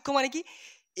আধিক্য মানে কি,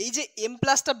 এই যে এম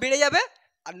প্লাসটা বেড়ে যাবে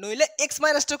আর নইলে এক্স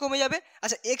মাইনাসটা কমে যাবে।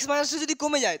 আচ্ছা এক্স মাইনাসটা যদি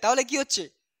কমে যায় তাহলে কি হচ্ছে,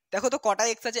 দেখো তো কটা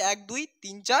এক্স আছে, 1 2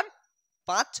 3 4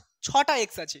 5 6টা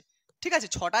এক্স আছে, ঠিক আছে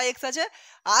 6টা এক্স আছে,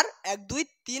 আর 1 2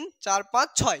 3 4 5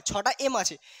 6 6টা এম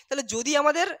আছে। তাহলে যদি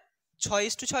আমাদের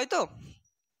 6:6, তো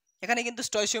এখানে কিন্তু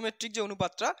স্টয়চিওমেট্রিক যে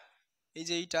অনুপাতটা, এই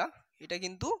যে এটা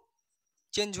কিন্তু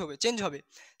চেঞ্জ হবে।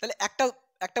 তাহলে একটা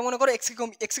একটা মনে করো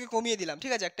এক্স কে কমিয়ে দিলাম,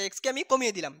 ঠিক আছে, একটা এক্স কে আমি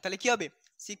কমিয়ে দিলাম, তাহলে কি হবে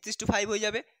 6:5 হয়ে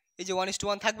যাবে। এই যে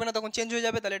 1:1 থাকবে না, তখন চেঞ্জ হয়ে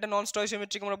যাবে, তাহলে এটা নন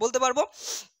স্টয়চিওমেট্রিক আমরা বলতে পারবো।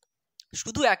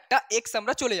 শুধু একটা এক্স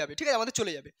আমরা চলে যাবে, ঠিক আছে, আমাদের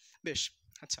চলে যাবে, বেশ।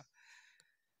 আচ্ছা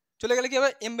চলে গেলে কি হবে,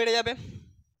 এম বেড়ে যাবে,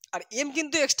 আর এম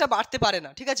কিন্তু এক্সট্রা বাড়তে পারে না,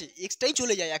 ঠিক আছে, এক্সটাই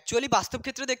চলে যায়। অ্যাকচুয়ালি বাস্তব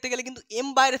ক্ষেত্রে দেখতে গেলে কিন্তু এম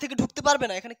বাইরে থেকে ঢুকতে পারবে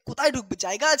না, এখানে কোথায় ঢুকবে,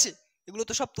 জায়গা আছে, এগুলো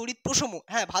তো সব তড়িৎ প্রসম।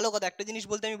 হ্যাঁ ভালো কথা, একটা জিনিস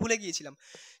বলতে আমি ভুলে গিয়েছিলাম,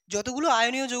 যতগুলো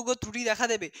আয়নীয় যৌগ ত্রুটি দেখা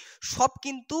দেবে সব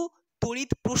কিন্তু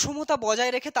তড়িৎ প্রসমতা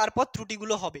বজায় রেখে তারপর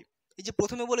ত্রুটিগুলো হবে। এই যে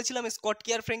প্রথমে বলেছিলাম স্কটকি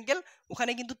আর ফ্রেঙ্কেল,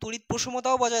 ওখানে কিন্তু তড়িৎ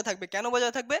প্রসমতাও বজায় থাকবে। কেন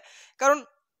বজায় থাকবে, কারণ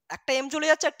একটা এম চলে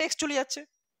যাচ্ছে একটা এক্স চলে যাচ্ছে,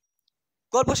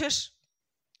 গল্প শেষ।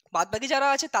 বাদবাকি যারা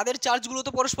আছে তাদের চার্জগুলো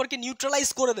তো পরস্পরকে নিউট্রালাইজ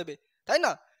করে দেবে, তাই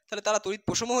না, তাহলে তারা তড়িৎ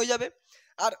প্রসম হয়ে যাবে।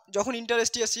 আর যখন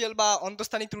ইন্টারস্টিশিয়াল বা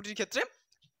অন্তঃস্থানিক ত্রুটির ক্ষেত্রে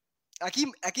একই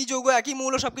একই যৌগ একই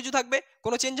মৌল সবকিছু থাকবে,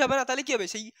 কোনো চেঞ্জ হবে না, তাহলে কি হবে,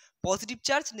 সেই পজিটিভ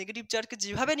চার্জ নেগেটিভ চার্জকে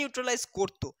যেভাবে নিউট্রালাইজ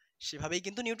করতো সেভাবেই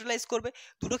কিন্তু নিউট্রালাইজ করবে।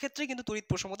 দুটো ক্ষেত্রে কিন্তু তড়িৎ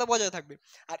প্রসমতা বজায় থাকবে।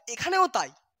 আর এখানেও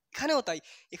তাই,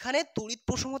 এখানে তড়িৎ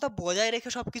প্রসমতা বজায় রেখে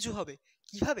সবকিছু হবে।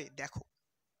 কিভাবে দেখো,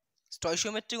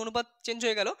 স্টয়চিওমেট্রিক অনুপাত চেঞ্জ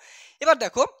হয়ে গেল। এবার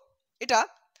দেখো এটা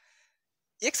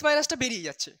এক্স মাইনাসটা বেরিয়ে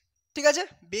যাচ্ছে, ঠিক আছে,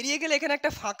 বেরিয়ে গেলে এখানে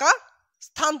একটা ফাঁকা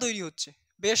স্থান তৈরি হচ্ছে,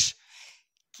 বেশ।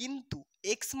 কিন্তু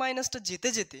এক্স মাইনাসটা যেতে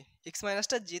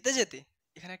যেতে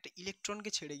এখানে একটা ইলেকট্রনকে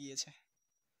ছেড়ে গিয়েছে,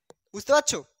 বুঝতে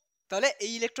পারছো। তাহলে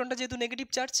এই ইলেকট্রনটা যেহেতু নেগেটিভ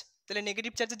চার্জ, তাহলে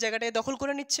নেগেটিভ চার্জের জায়গাটাকে দখল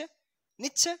করে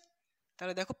নিচ্ছে,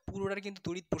 তাহলে দেখো পুরোটার কিন্তু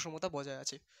তড়িৎ প্রসমতা বজায়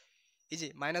আছে। এই যে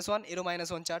 -1 এরও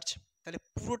 -1 চার্জ, তাহলে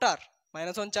পুরোটার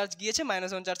 -1 চার্জ গিয়েছে,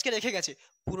 -1 চার্জকে রেখে গেছে,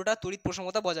 পুরোটা তড়িৎ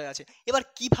প্রসমতা বজায় আছে। এবার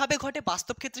কিভাবে ঘটে,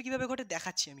 বাস্তব ক্ষেত্রে কিভাবে ঘটে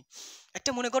দেখাচ্ছি আমি।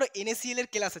 একটা মনে করো NaCl এর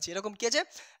কেলাস আছে, এরকম কি আছে,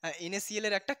 NaCl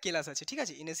এর একটা কেলাস আছে, ঠিক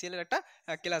আছে, NaCl এর একটা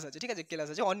কেলাস আছে, ঠিক আছে, কেলাস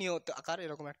আছে অনিয়ত আকার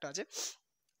এরকম একটা আছে,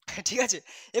 ঠিক আছে।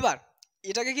 এবার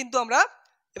এটাকে কিন্তু আমরা,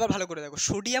 এবার ভালো করে দেখো,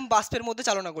 সোডিয়াম বাষ্পের মধ্যে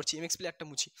চালনা করছি, এমএক্স প্লেয়ারটা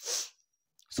মুছি,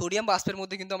 সোডিয়াম বাষ্পের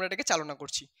মধ্যে কিন্তু আমরা এটাকে চালনা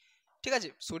করছি, ঠিক আছে,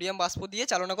 সোডিয়াম বাষ্প দিয়ে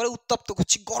চালনা করে উত্তপ্ত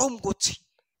করছি, গরম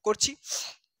করছি।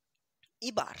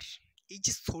 এবার এই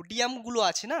যে সোডিয়াম গুলো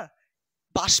আছে না,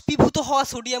 বাষ্পীভূত হওয়া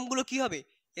সোডিয়াম গুলো কি হবে,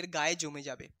 এর গায়ে জমে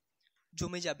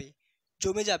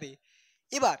যাবে।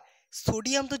 এবার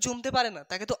সোডিয়াম তো জমতে পারে না,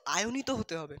 তাকে তো আয়নিত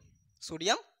হতে হবে,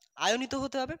 সোডিয়াম আয়নিত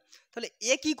হতে হবে। তাহলে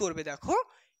এ কি করবে দেখো,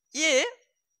 এ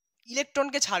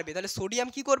ইলেকট্রনকে ছাড়বে। তাহলে সোডিয়াম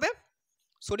কি করবে,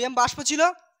 সোডিয়াম বাষ্প ছিল,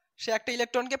 সে একটা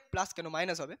ইলেকট্রনকে প্লাস কেন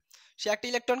মাইনাস হবে, সে একটা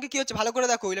ইলেকট্রনকে কি হচ্ছে, ভালো করে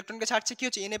দেখো, ইলেকট্রনকে ছাড়ছে, কি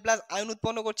হচ্ছে, Na+ আয়ন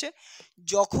উৎপন্ন করছে।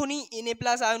 যখনই Na+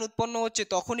 আয়ন উৎপন্ন হচ্ছে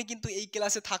তখনই কিন্তু এই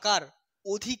ক্লাসে থাকার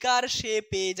অধিকার সে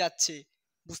পেয়ে যাচ্ছে,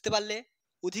 বুঝতে পারলে,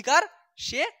 অধিকার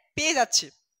সে পেয়ে যাচ্ছে।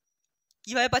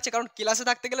 কিভাবে পাচ্ছে, কারণ ক্লাসে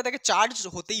থাকতে গেলে তাকে চার্জ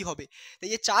হতেই হবে, তাই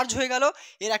এই চার্জ হয়ে গেল,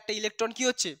 এর একটা ইলেকট্রন কি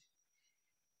হচ্ছে,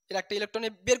 এর একটা ইলেকট্রন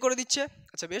বের করে দিচ্ছে।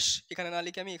 আচ্ছা বেশ, এখানে না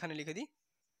লিখে আমি এখানে লিখে দিই,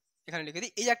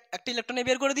 এই একটা ইলেকট্রন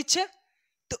বের করে দিচ্ছে।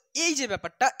 তো এই যে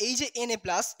ব্যাপারটা, এই যে Na+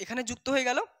 এখানে যুক্ত হয়ে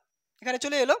গেল, এখানে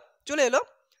চলে এলো।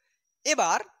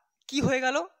 এবার কি হয়ে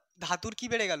গেল, ধাতুর কি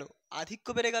বেড়ে গেল, আধিক্য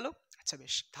বেড়ে গেল। আচ্ছা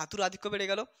বেশ, ধাতুর আধিক্য বেড়ে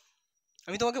গেল।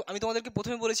 আমি তোমাদেরকে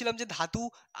প্রথমে বলেছিলাম যে ধাতু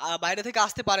বাইরে থেকে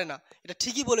আসতে পারে না, এটা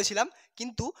ঠিকই বলেছিলাম,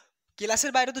 কিন্তু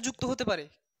ক্লাসের বাইরে তো যুক্ত হতে পারে,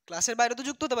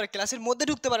 ক্লাসের মধ্যে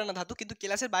ঢুকতে পারে না ধাতু, কিন্তু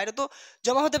ক্লাসের বাইরে তো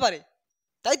জমা হতে পারে,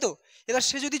 তাই তো। এবার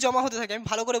সে যদি জমা হতে থাকে, আমি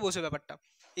ভালো করে বসে ব্যাপারটা,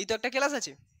 এই তো একটা ক্লাস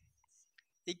আছে,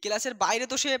 এই ক্লাসের বাইরে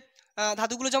তো সে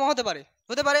ধাতুগুলো জমা হতে পারে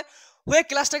হয়ে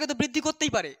ক্লাসটাকে তো বৃদ্ধি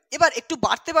করতেই পারে। এবার একটু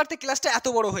বাড়তে বাড়তে ক্লাসটা এত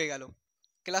বড় হয়ে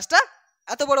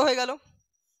গেল,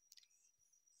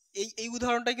 এই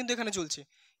উদাহরণটাই কিন্তু এখানে চলছে,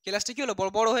 ক্লাসটা কি হলো,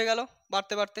 বড় হয়ে গেল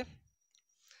বাড়তে বাড়তে,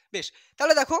 বেশ,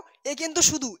 তাহলে দেখো এ কিন্তু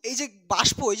শুধু এই যে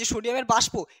বাষ্প, এই যে সোডিয়ামের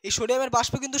বাষ্প, এই সোডিয়ামের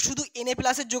বাষ্প কিন্তু শুধু Na+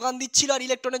 এর যোগান দিচ্ছিল আর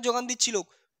ইলেকট্রনের যোগান দিচ্ছিল,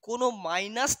 কোনো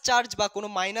মাইনাস চার্জ বা কোনো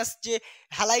মাইনাস যে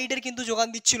হ্যালাইডের কিন্তু যোগান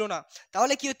দিচ্ছিল না।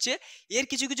 তাহলে কি হচ্ছে, এর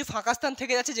কিছু কিছু ফাঁকা স্থান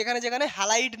থেকে যাচ্ছে যেখানে যেখানে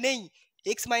হ্যালাইড নেই,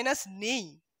 X- নেই,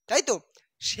 তাই তো?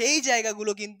 সেই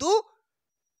জায়গাগুলো কিন্তু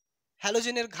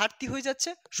হ্যালোজেনের ঘাটতি হয়ে যাচ্ছে,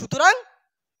 সুতরাং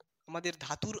আমাদের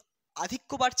ধাতুর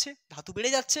আধিক্য বাড়ছে, ধাতু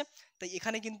বেড়ে যাচ্ছে। তাই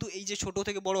এখানে কিন্তু এই যে ছোট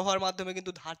থেকে বড় হওয়ার মাধ্যমে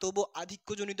কিন্তু ধাতব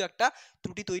আধিক্যজনিত একটা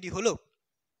ত্রুটি তৈরি হলো।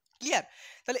 ক্লিয়ার?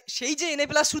 তাহলে সেই যে Na+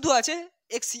 শুধু আছে,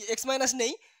 X-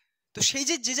 নেই, তো সেই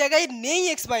যে যে জায়গায় নেই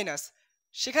X-,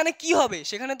 সেখানে কি হবে?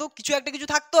 সেখানে তো কিছু একটা কিছু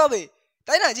থাকতে হবে,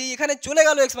 তাই না? যে এখানে চলে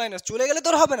গেল X-, চলে গেলে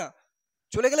তোর হবে না,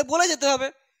 চলে গেলে বলে যেতে হবে।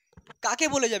 কাকে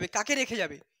বলে যাবে, কাকে রেখে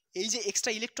যাবে? এই যে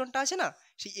এক্সট্রা ইলেকট্রনটা আছে না,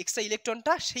 সেই এক্সট্রা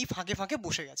ইলেকট্রনটা সেই ফাঁকে ফাঁকে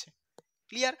বসে গেছে।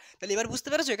 ক্লিয়ার? তাহলে এবার বুঝতে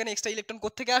পেরেছো এখানে এক্সট্রা ইলেকট্রন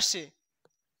কোত্থেকে আসছে?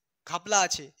 ঘাপলা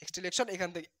আছে, এক্সট্রা ইলেকট্রন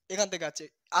এখান থেকে আসছে।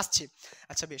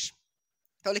 আচ্ছা বেশ,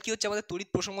 তাহলে কি হচ্ছে, আমাদের তড়িৎ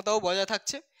প্রসঙ্গতাও বজায়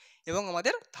থাকছে এবং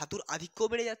আমাদের ধাতুর আধিক্যও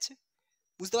বেড়ে যাচ্ছে।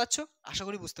 বুঝতে পারছো? আশা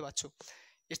করি বুঝতে পারছো।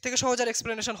 এর থেকে সহজ আর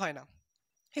এক্সপ্লেনেশন হয় না।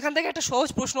 এখান থেকে একটা সহজ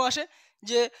প্রশ্ন আসে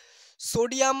যে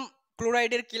সোডিয়াম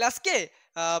ক্লোরাইডের কেলাসকে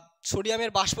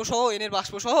সোডিয়ামের বাষ্পসহ, এনের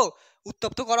বাষ্পসহ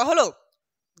উত্তপ্ত করা হলো,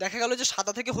 দেখা গেল যে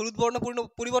সাদা থেকে হলুদ বর্ণ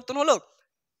পরিবর্তন হলো,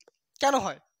 কেন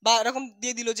হয়? বা এরকম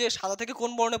দিয়ে দিল যে সাদা থেকে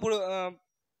কোন বর্ণে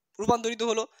রূপান্তরিত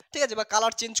হলো, ঠিক আছে, বা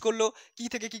কালার চেঞ্জ করলো, কি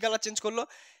থেকে কি কালার চেঞ্জ করলো।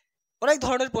 অনেক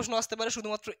ধরনের প্রশ্ন আসতে পারে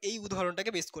শুধুমাত্র এই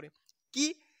উদাহরণটাকে বেস করে। কি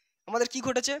আমাদের কি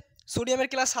ঘটেছে, সোডিয়ামের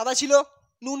ক্লাস সাদা ছিল,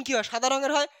 নুন কি হয়, সাদা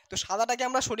রঙের হয়, তো সাদাটাকে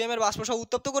আমরা সোডিয়ামের বাষ্প সহ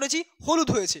উত্তপ্ত করেছি, হলুদ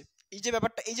হয়েছে। এই যে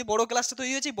ব্যাপারটা, এই যে বড় ক্লাসটা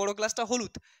তৈরি হয়েছে, বড় ক্লাসটা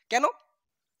হলুদ কেন?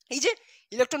 এই যে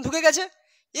ইলেকট্রন ঢুকে গেছে।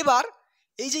 এবার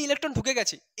এই যে ইলেকট্রন ঢুকে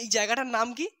গেছে, এই জায়গাটার নাম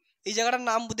কি? এই জায়গাটার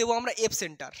নাম দেবো আমরা এফ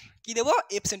সেন্টার। কি দেবো?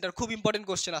 F centre. খুব ইম্পর্টেন্ট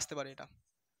কোশ্চেন আসতে পারে এটা,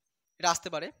 এটা আসতে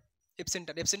পারে। এফ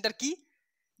সেন্টার, এফ সেন্টার কি?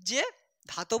 যে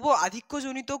ধাতব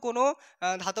আধিক্যজনিত কোনো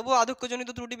ধাতব আধিক্যজনিত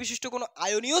ত্রুটি বিশিষ্ট কোনো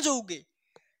আয়নীয় যৌগে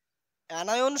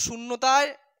অ্যানায়ন শূন্যতায়,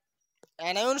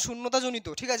 অ্যানায়ন শূন্যতাজনিত,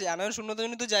 ঠিক আছে, অ্যানায়ন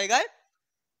শূন্যতাজনিত জায়গায়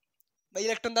বা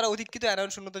ইলেকট্রন দ্বারা অধিকৃত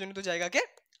অ্যানায়ন শূন্যতাজনিত জায়গাকে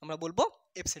আমরা বলবো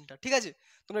এফ সেন্টার। ঠিক আছে,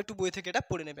 তোমরা একটু বই থেকে এটা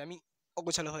পড়ে নেবে, আমি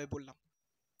অগোছালোভাবে বললাম।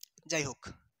 যাই হোক,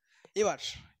 এবার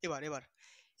এবার এবার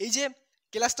এই যে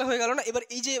ক্লাসটা হয়ে গেল না, এবার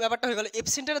এই যে ব্যাপারটা হয়ে গেল, এফ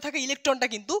সেন্টারে থাকা ইলেকট্রনটা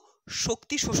কিন্তু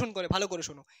শক্তি শোষণ করে। ভালো করে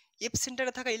শোনো, এফ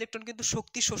সেন্টারে থাকা ইলেকট্রন কিন্তু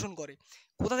শক্তি শোষণ করে।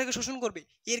 কোথা থেকে শোষণ করবে?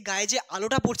 এর গায়ে যে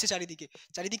আলোটা পড়ছে চারিদিকে,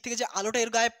 চারিদিক থেকে যে আলোটা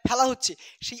এর গায়ে ফেলা হচ্ছে,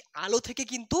 সেই আলো থেকে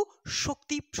কিন্তু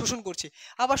শক্তি শোষণ করছে।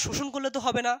 আবার শোষণ করলে তো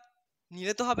হবে না,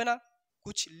 নিলে তো হবে না,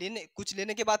 कुछ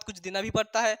लेने के बाद कुछ देना भी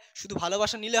पड़ता है। শুধু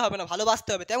ভালোবাসা নিলে হবে না, ভালোবাসতে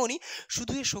হবে। তেমনি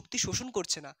শুধু এ শক্তি শোষণ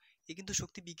করছে না, এ কিন্তু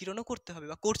শক্তি বিকিরণও করতে হবে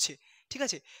বা করছে। ঠিক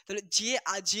আছে, তাহলে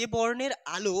যে বর্ণের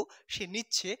আলো সে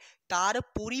নিচ্ছে, তার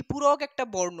পরিপূরক একটা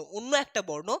বর্ণ, অন্য একটা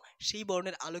বর্ণ, সেই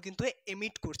বর্ণের আলো কিন্তু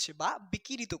এমিট করছে বা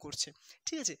বিকিরিত করছে।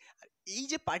 ঠিক আছে, আর এই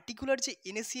যে পার্টিকুলার যে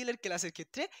NaCl এর ক্লাসের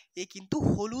ক্ষেত্রে এ কিন্তু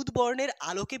হলুদ বর্ণের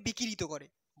আলোকে বিকিরিত করে।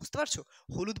 বুঝতে পারছো?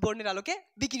 হলুদ বর্ণের আলোকে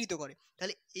বিকিরিত করে।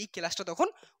 তাহলে এই ক্লাসটা তখন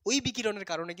ওই বিকিরণের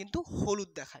কারণে কিন্তু হলুদ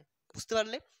দেখায়। বুঝতে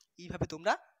পারলে? এইভাবে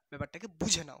তোমরা ব্যাপারটাকে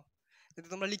বুঝে নাও, যাতে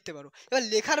তোমরা লিখতে পারো। এবার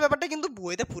লেখার ব্যাপারটা কিন্তু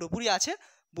বইতে পুরোপুরি আছে,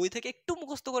 বই থেকে একটু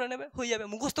মুখস্থ করে নেবে, হয়ে যাবে।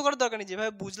 মুখস্থ করার দরকার নেই,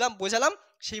 যেভাবে বোঝালাম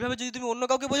সেইভাবে যদি তুমি অন্য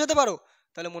কাউকে বোঝাতে পারো,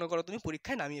 তাহলে মনে করো তুমি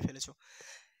পরীক্ষায় নামিয়ে ফেলেছো।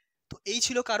 তো এই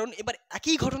ছিল কারণ। এবার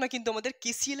একই ঘটনা কিন্তু আমাদের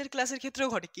KCl এর ক্লাসের ক্ষেত্রেও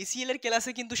ঘটে। KCl এর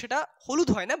ক্লাসে কিন্তু সেটা হলুদ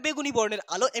হয় না, বেগুনি বর্ণের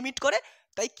আলো এমিট করে,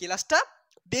 তাই ক্লাসটা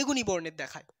বেগুনি বর্ণের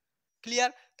দেখায়।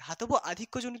 ক্লিয়ার? ধাতব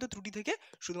আধিক্যজনিত ত্রুটি থেকে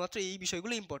শুধুমাত্র এই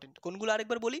বিষয়গুলো ইম্পর্টেন্ট। কোনগুলো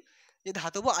আরেকবার বলি, যে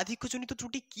ধাতব আধিক্যজনিত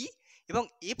ত্রুটি কি এবং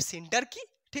এফ সেন্টার কি,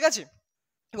 ঠিক আছে,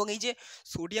 এবং এই যে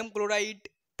সোডিয়াম ক্লোরাইড,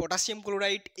 পটাশিয়াম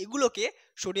ক্লোরাইড, এগুলোকে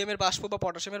সোডিয়ামের বাষ্প বা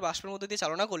পটাশিয়ামের বাষ্পের মধ্যে দিয়ে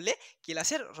চালনা করলে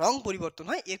কেলাসের রং পরিবর্তন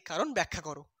হয়, এর কারণ ব্যাখ্যা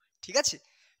করো। ঠিক আছে,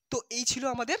 তো এই ছিল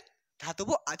আমাদের ধাতব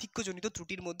আধিক্যজনিত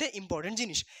ত্রুটির মধ্যে ইম্পর্টেন্ট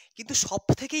জিনিস। কিন্তু সব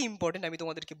থেকে ইম্পর্টেন্ট আমি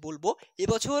তোমাদেরকে বলবো,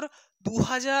 এবছর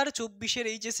 2024-এর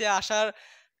এইচএসে আসার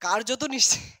কার্যত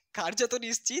নিশ্চিত, কার্যত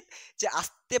নিশ্চিত যে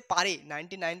আসতে পারে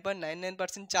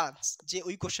 99.99% চান্স যে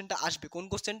ওই কোশ্চেনটা আসবে। কোন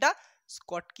কোশ্চেনটা?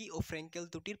 স্কটকি ও ফ্রেঙ্কেল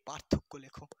ত্রুটির পার্থক্য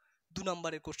লেখো। 2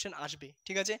 নম্বরের কোশ্চেন আসবে।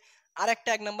 ঠিক আছে, আর একটা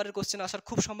 1 নম্বরের কোশ্চেন আসার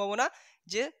খুব সম্ভাবনা,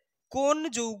 যে কোন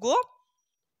যৌগ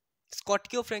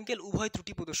স্কটকি ও ফ্রেঙ্কেল উভয়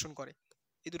ত্রুটি প্রদর্শন করে।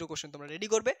 এই দুটো কোশ্চেন তোমরা রেডি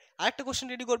করবে। আরেকটা কোশ্চেন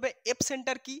রেডি করবে, এফ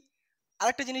সেন্টার কি।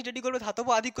 আরেকটা জিনিস রেডি করবে, ধাতব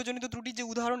আধিক্যজনিত ত্রুটির যে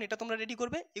উদাহরণ, এটা তোমরা রেডি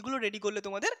করবে। এগুলো রেডি করলে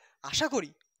তোমাদের আশা করি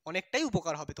অনেকটাই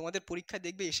উপকার হবে। তোমাদের পরীক্ষায়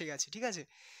দেখবে এসে গেছে। ঠিক আছে,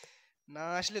 না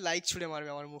আসলে লাইক ছুড়ে মারবে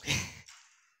আমার মুখে।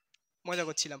 মজা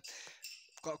করছিলাম।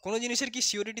 কোনো জিনিসের কি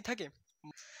সিওরিটি থাকে?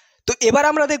 তো এবার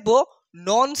আমরা দেখব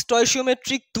নন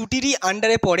স্টয়সিওমেট্রিক ত্রুটিরই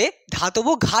আন্ডারে পড়ে ধাতব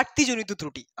ঘাটতিজনিত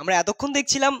ত্রুটি। আমরা এতক্ষণ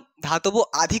দেখছিলাম ধাতব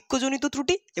আধিক্যজনিত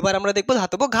ত্রুটি, এবার আমরা দেখবো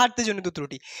ধাতব ঘাটতিজনিত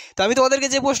ত্রুটি। তো আমি তোমাদেরকে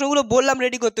যে প্রশ্নগুলো বললাম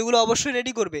রেডি করতে, ওগুলো অবশ্যই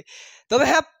রেডি করবে। তবে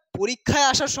হ্যাঁ, পরীক্ষায়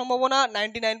আসার সম্ভাবনা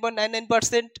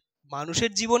 99.99%।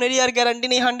 মানুষের জীবনেরই আর গ্যারান্টি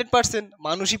নেই 100%,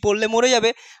 মানুষই পড়লে মরে যাবে,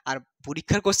 আর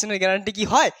পরীক্ষার কোশ্চেনের গ্যারান্টি কি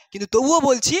হয়? কিন্তু তবুও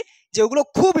বলছি যে ওগুলো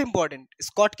খুব ইম্পর্টেন্ট।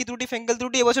 স্কটকি ত্রুটি, ফেঙ্গেল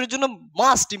ত্রুটি এবছরের জন্য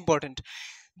মাস্ট ইম্পর্টেন্ট।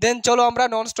 দেন চলো আমরা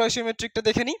নন স্টয়সিওমেট্রিকটা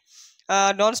দেখে নিই।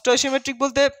 নন স্টয়সিওমেট্রিক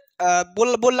বলতে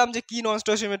বললাম যে কি নন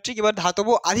স্টয়সিওমেট্রিক। এবার ধাতব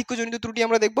আধিক্যজনিত ত্রুটি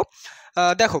আমরা দেখব।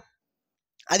 দেখো,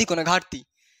 আধিক্য না ঘাটতি।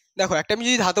 দেখো, একটা আমি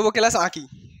যদি ধাতব ক্লাস আঁকি,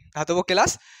 ধাতব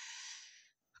ক্লাস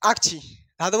আঁকছি,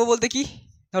 ধাতব বলতে কি,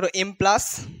 ধরো এম প্লাস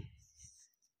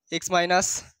এক্স মাইনাস,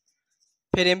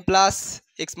 ফের M plus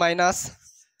x minus,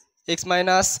 x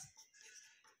minus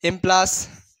M plus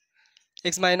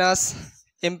x minus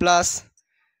M plus.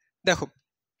 দেখো,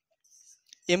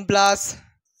 M plus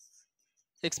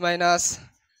x minus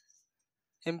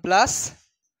M plus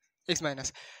x minus.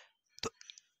 তো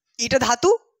এটা ধাতু,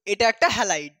 এটা একটা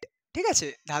হ্যালাইড, ঠিক আছে?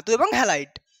 ধাতু এবং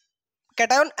হ্যালাইড,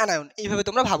 ক্যাটায়ন অ্যানায়ন, এইভাবে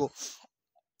তোমরা ভাবো।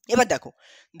 এবার দেখো,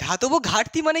 ধাতব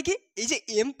ঘাটতি মানে কি? এই যে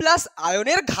এম প্লাস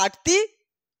আয়নের ঘাটতি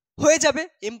হয়ে যাবে,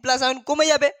 এম প্লাস আয়ন কমে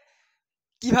যাবে।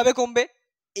 কিভাবে কমবে?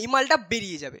 এই মালটা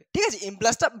বেরিয়ে যাবে, ঠিক আছে? এম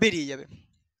প্লাসটা বেরিয়ে যাবে।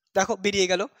 দেখো, বেরিয়ে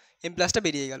গেল, এম প্লাসটা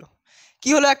বেরিয়ে গেল, কি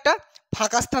হলো? একটা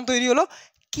ফাঁকা স্থান তৈরি হলো।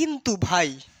 কিন্তু ভাই,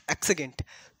 এক সেকেন্ড,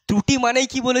 ত্রুটি মানেই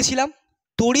কি বলেছিলাম?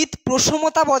 তড়িৎ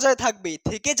প্রশমতা বজায় থাকবে,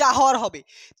 থেকে যা হওয়ার হবে।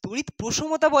 তড়িৎ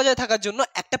প্রশমতা বজায় থাকার জন্য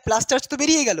একটা প্লাস চার্জ তো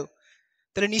বেরিয়ে গেল,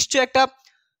 তাহলে নিশ্চয়ই একটা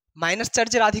মাইনাস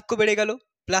চার্জের আধিক্য বেড়ে গেল,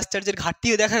 প্লাস চার্জের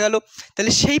ঘাটতিও দেখা গেল।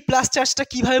 তাহলে সেই প্লাস চার্জটা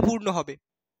কিভাবে পূর্ণ হবে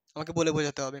আমাকে বলে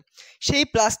বোঝাতে হবে। সেই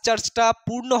প্লাস চার্জটা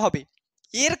পূর্ণ হবে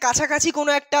এর কাছাকাছি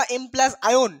কোনো একটা এম প্লাস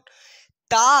আয়ন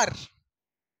তার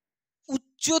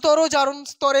উচ্চতর জারণ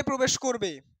স্তরে প্রবেশ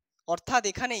করবে, অর্থাৎ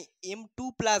এখানে M2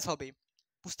 প্লাস হবে।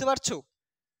 বুঝতে পারছো?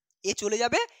 এ চলে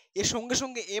যাবে, এর সঙ্গে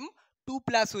সঙ্গে M2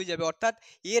 প্লাস হয়ে যাবে, অর্থাৎ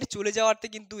এর চলে যাওয়াতে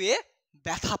কিন্তু এ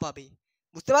ব্যথা পাবে।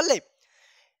 বুঝতে পারলে?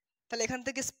 তাহলে এখান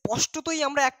থেকে স্পষ্টতই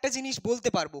আমরা একটা জিনিস বলতে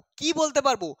পারবো। কি বলতে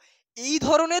পারবো? এই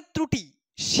ধরনের ত্রুটি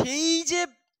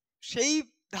সেই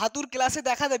ধাতুর ক্লাসে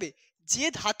দেখা দেবে যে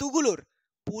ধাতুগুলোর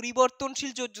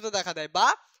পরিবর্তনশীল যোজ্যতা দেখা দেয়, বা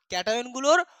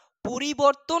ক্যাটায়নগুলোর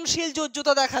পরিবর্তনশীল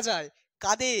যোজ্যতা দেখা যায়।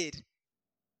 কাদের?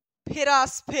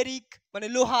 ফেরাস, ফেরিক মানে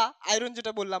লোহা, আয়রন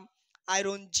যেটা বললাম,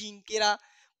 আয়রন, জিঙ্ক, এরা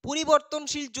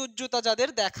পরিবর্তনশীল যোজ্যতা যাদের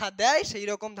দেখা দেয় সেই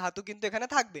রকম ধাতু কিন্তু এখানে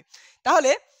থাকবে।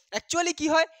 তাহলে অ্যাকচুয়ালি কি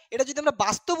হয়, এটা যদি আমরা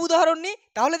বাস্তব উদাহরণ নিই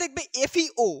তাহলে দেখবে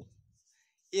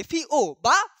এফিও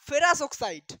বা ফেরাস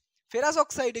অক্সাইড, ফেরাস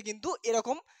অক্সাইডে কিন্তু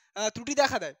এরকম ত্রুটি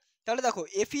দেখা দেয়। তাহলে দেখো,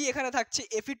 এফি এখানে থাকছে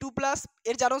Fe2 প্লাস,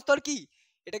 এর জারণ স্তর কি?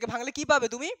 এটাকে ভাঙলে কি পাবে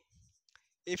তুমি?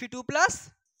 Fe2 plus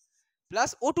plus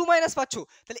O2 minus পাচ্ছ।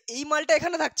 তাহলে এই মালটা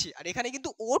এখানে থাকছে, আর এখানে কিন্তু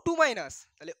O2 মাইনাস,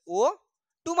 তাহলে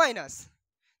O2 মাইনাস।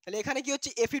 তাহলে এখানে কি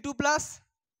হচ্ছে? Fe2 প্লাস,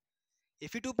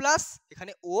 Fe2 প্লাস,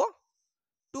 এখানে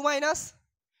O2 মাইনাস,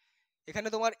 এখানে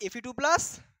তোমার Fe2 প্লাস,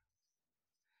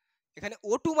 এখানে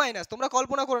O2 মাইনাস। তোমরা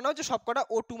কল্পনা করে নাও যে সবকটা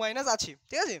O2 মাইনাস আছে,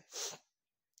 ঠিক আছে?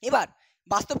 এবার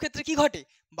বাস্তব ক্ষেত্রে কি ঘটে?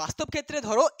 বাস্তব ক্ষেত্রে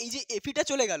ধরো এই যে Fe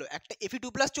চলে গেল, একটা Fe2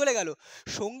 প্লাস চলে গেল,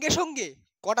 সঙ্গে সঙ্গে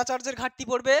কটা চার্জের ঘাটতি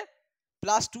পড়বে?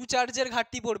 +2 চার্জের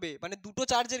ঘাটতি পড়বে, মানে দুটো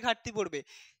চার্জের ঘাটতি পড়বে।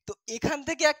 তো এখান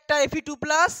থেকে একটা Fe2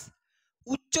 প্লাস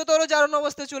উচ্চতর জারণ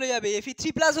অবস্থায় চলে যাবে, Fe3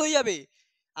 প্লাস হয়ে যাবে,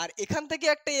 আর এখান থেকে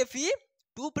একটা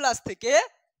Fe2 প্লাস থেকে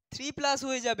 3 প্লাস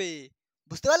হয়ে যাবে।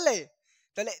 বুঝতে পারলে?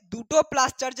 তাহলে দুটো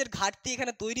প্লাস চার্জের ঘাটতি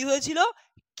এখানে তৈরি হয়েছিল,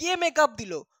 কে মেকআপ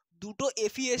দিল? দুটো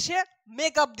Fe এসে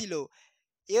মেকআপ দিল।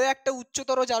 এও একটা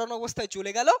উচ্চতর জারণ অবস্থায়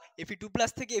চলে গেল, Fe2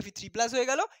 প্লাস থেকে Fe3 প্লাস হয়ে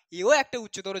গেল, এও একটা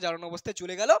উচ্চতর জারণ অবস্থায়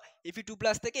চলে গেল, Fe2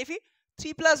 প্লাস থেকে Fe3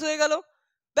 প্লাস হয়ে গেল।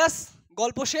 ব্যাস,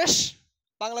 গল্প শেষ,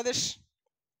 বাংলাদেশ।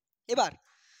 এবার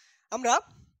আমরা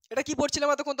এটা কি পড়ছিলাম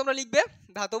এতক্ষণ? তোমরা লিখবে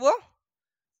ধাতব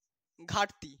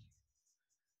ঘাটতি,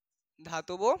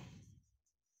 ধাতব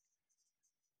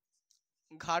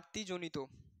ঘাটতিজনিত,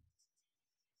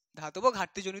 ধাতব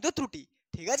ঘাটতিজনিত ত্রুটি,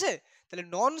 ঠিক আছে? তাহলে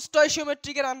নন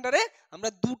স্টয়সিওমেট্রিকের আন্ডারে আমরা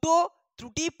দুটো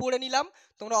ত্রুটি পড়ে নিলাম,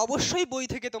 তোমরা অবশ্যই বই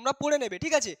থেকে তোমরা পড়ে নেবে,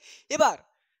 ঠিক আছে? এবার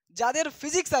যাদের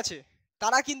ফিজিক্স আছে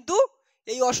তারা কিন্তু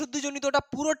এই অশুদ্ধিজনিতটা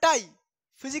পুরোটাই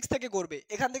ফিজিক্স থেকে করবে,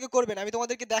 এখান থেকে করবে না। আমি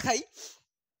তোমাদেরকে দেখাই,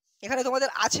 এখানে তোমাদের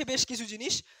আছে বেশ কিছু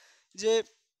জিনিস, যে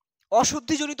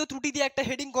অশুদ্ধিজনিত ত্রুটি দিয়ে একটা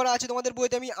হেডিং করা আছে তোমাদের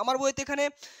বইতে। আমি আমার বইতে এখানে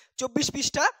 24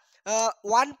 পৃষ্ঠা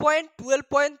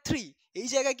 1.12.3 এই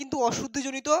জায়গায় কিন্তু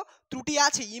অশুদ্ধিজনিত ত্রুটি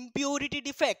আছে, ইমপিউরিটি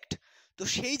ডিফেক্ট। তো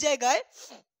সেই জায়গায়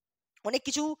অনেক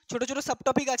কিছু ছোট ছোট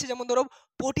সাবটপিক আছে, যেমন ধরো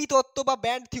পটিতত্ত্ব বা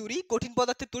ব্যান্ড থিওরি, কঠিন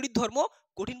পদার্থের তড়িৎ ধর্ম।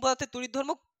 কঠিন পদার্থের তড়িৎ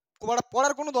ধর্ম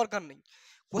পড়ার কোনো দরকার নেই,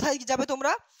 কোথায় যাবে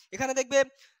তোমরা? এখানে দেখবে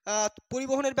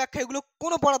পরিবহনের ব্যাখ্যা এগুলো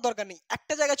কোনো পড়ার দরকার নেই,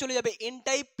 একটা জায়গায় চলে যাবে এন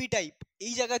টাইপ পি টাইপ,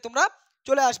 এই জায়গায় তোমরা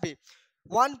চলে আসবে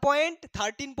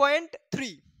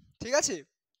 1.13.3। ঠিক আছে,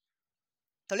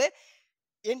 তাহলে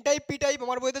এন টাইপ পি টাইপ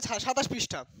আমার বইতে 27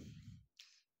 পৃষ্ঠা,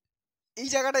 এই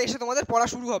জায়গাটা এসে তোমাদের পড়া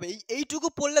শুরু হবে। এইটুকু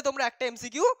পড়লে তোমরা একটা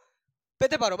এমসিকিউ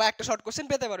পেতে পারো বা একটা শর্ট কোশ্চেন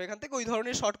পেতে পারো এখান থেকে, ওই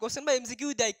ধরনের শর্ট কোশ্চেন বা এমসিকিউ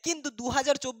দেয়। কিন্তু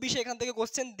 2024-এ এখান থেকে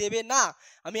কোশ্চেন দেবে না।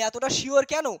 আমি এতটা শিওর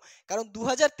কেন? কারণ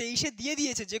 2023-এ দিয়ে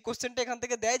দিয়েছে যে কোশ্চেনটা এখান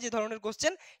থেকে দেয়, যে ধরনের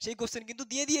কোশ্চেন, সেই কোশ্চেন কিন্তু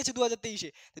দিয়ে দিয়েছে 2023-এ।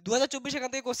 2024 এখান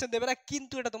থেকে কোশ্চেন দেবে না,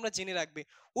 কিন্তু এটা তোমরা জেনে রাখবে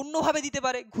অন্যভাবে দিতে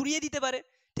পারে, ঘুরিয়ে দিতে পারে।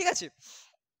 ঠিক আছে,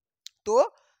 তো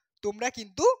তোমরা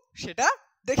কিন্তু সেটা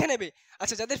দেখে নেবে।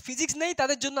 আচ্ছা, যাদের ফিজিক্স নেই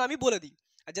তাদের জন্য আমি বলে দিই,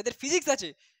 আর যাদের ফিজিক্স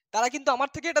আছে তারা কিন্তু আমার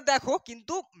থেকে এটা দেখো,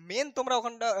 কিন্তু মেন তোমরা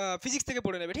ওখানটা ফিজিক্স থেকে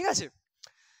পড়ে নেবে। ঠিক আছে,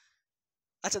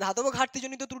 আচ্ছা ধাতব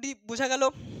ঘাটতিজনিত ত্রুটি বোঝা গেল,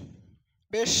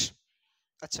 বেশ।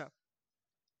 আচ্ছা,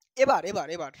 এবার এবার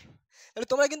এবার তাহলে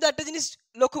তোমরা কিন্তু একটা জিনিস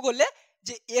লক্ষ্য করলে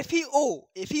যে এফইও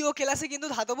এফইও ক্লাসে কিন্তু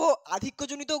ধাতব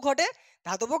আধিক্যজনিত ঘটে,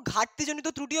 ধাতব ঘাটতিজনিত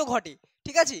ত্রুটিও ঘটে।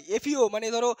 ঠিক আছে, এফইও মানে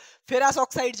ধরো ফেরাস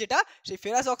অক্সাইড, যেটা সেই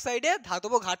ফেরাস অক্সাইডে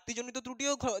ধাতব ঘাটতিজনিত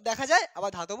ত্রুটিও দেখা যায়,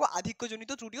 আবার ধাতব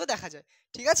আধিক্যজনিত ত্রুটিও দেখা যায়।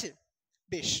 ঠিক আছে,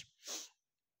 বেশ।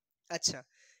 আচ্ছা,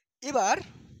 এবার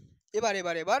এবার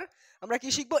এবার এবার আমরা কি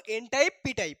শিখবো? N type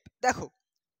P type. দেখো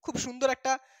খুব সুন্দর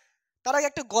একটা, তার আগে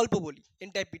একটা গল্প বলি এন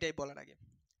টাইপ পি টাইপ বলার আগে।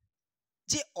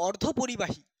 যে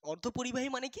অর্ধপরিবাহী, অর্ধপরিবাহী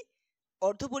মানে কি?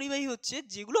 অর্ধপরিবাহী হচ্ছে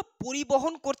যেগুলো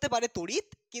পরিবহন করতে পারে তড়িৎ,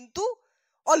 কিন্তু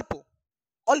অল্প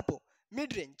অল্প,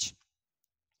 মিড রেঞ্জ।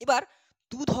 এবার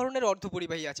দু ধরনের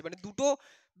অর্ধপরিবাহী আছে, মানে দুটো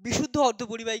বিশুদ্ধ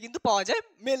অর্ধপরিবাহী কিন্তু পাওয়া যায়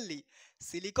মেনলি,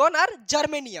 সিলিকন আর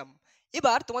জার্মেনিয়াম।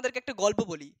 এবার তোমাদেরকে একটা গল্প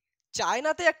বলি।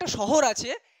 চায়নাতে একটা শহর আছে,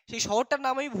 সেই শহরটার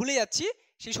নাম আমি ভুলে যাচ্ছি,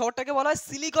 সেই শহরটাকে বলা হয়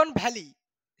সিলিকন ভ্যালি।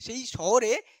 সেই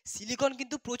শহরে সিলিকন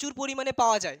কিন্তু প্রচুর পরিমাণে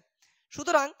পাওয়া যায়।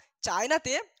 সুতরাং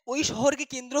চায়নাতে ওই শহরকে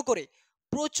কেন্দ্র করে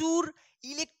প্রচুর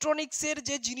ইলেকট্রনিক্সের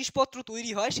যে জিনিসপত্র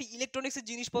তৈরি হয়, সেই ইলেকট্রনিক্সের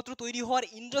জিনিসপত্র তৈরি হওয়ার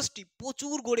ইন্ডাস্ট্রি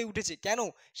প্রচুর গড়ে উঠেছে। কেন?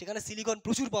 সেখানে সিলিকন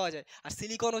প্রচুর পাওয়া যায়, আর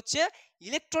সিলিকন হচ্ছে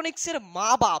ইলেকট্রনিক্সের মা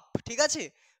বাপ। ঠিক আছে,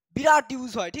 বিরাট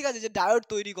ইউজ হয়। ঠিক আছে, যে ডায়োড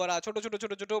তৈরি করা, ছোট ছোট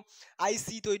ছোট ছোট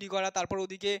আইসি তৈরি করা, তারপর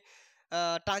ওদিকে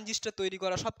ট্রানজিস্টর তৈরি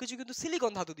করা, সবকিছু কিন্তু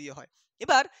সিলিকন ধাতু দিয়ে হয়।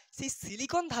 এবার সেই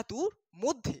সিলিকন ধাতুর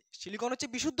মধ্যে, সিলিকন হচ্ছে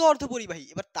বিশুদ্ধ অর্ধপরিবাহী,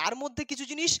 এবার তার মধ্যে কিছু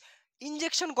জিনিস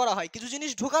ইনজেকশন করা হয়, কিছু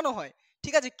জিনিস ঢোকানো হয়।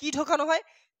 ঠিক আছে, কি ঢোকানো হয়?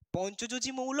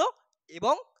 পঞ্চযোজী মৌল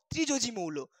এবং ত্রিযোজী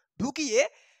মৌল ঢুকিয়ে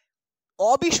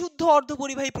অবিশুদ্ধ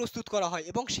অর্ধপরিবাহী প্রস্তুত করা হয়,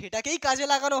 এবং সেটাকেই কাজে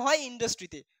লাগানো হয়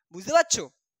ইন্ডাস্ট্রিতে। বুঝতে পারছো?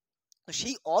 তো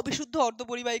সেই অবিশুদ্ধ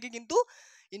অর্ধপরিবাহীকে কিন্তু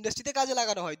ইন্ডাস্ট্রিতে কাজে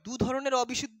লাগানো হয়। দু ধরনের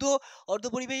অবিশুদ্ধ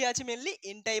অর্ধপরিবাহী আছে মেনলি,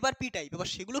 এন টাইপ আর পি টাইপ। এবার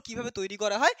সেগুলো কিভাবে তৈরি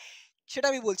করা হয় সেটা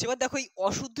আমি বলছি। এবার দেখো, এই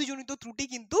অশুদ্ধিজনিত ত্রুটি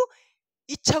কিন্তু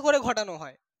ইচ্ছা করে ঘটানো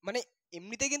হয়। মানে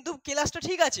এমনিতে কিন্তু ক্লাসটা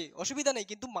ঠিক আছে, অসুবিধা নেই,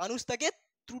 কিন্তু মানুষ তাকে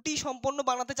ত্রুটি সম্পন্ন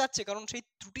বানাতে চাচ্ছে, কারণ সেই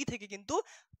ত্রুটি থেকে কিন্তু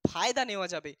ফায়দা নেওয়া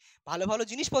যাবে, ভালো ভালো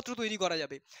জিনিসপত্র তৈরি করা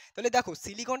যাবে। তাহলে দেখো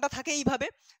সিলিকনটা থাকে এইভাবে।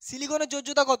 সিলিকনের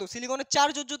যোজ্যতা কত? সিলিকনের 4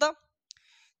 যোজ্যতা।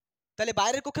 তাহলে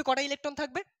বাইরের কক্ষে কটা ইলেকট্রন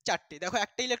থাকবে? 4টে। দেখো,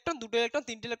 একটা ইলেকট্রন, দুটো ইলেকট্রন,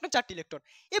 তিনটে ইলেকট্রন, 4টে ইলেকট্রন।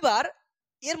 এবার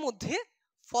এর মধ্যে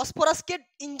ফসফরাসকে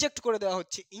ইনজেক্ট করে দেওয়া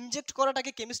হচ্ছে। ইনজেক্ট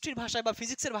করাটাকে কেমিস্ট্রির ভাষায় বা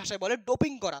ফিজিক্সের ভাষায় বলে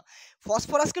ডোপিং করা।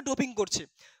 ফসফরাসকে ডোপিং করছে।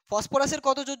 ফসফরাসের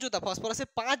কত যোজ্যতা? ফসফরাসের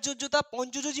 5 যোজ্যতা,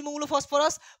 পঞ্চযোজী মৌল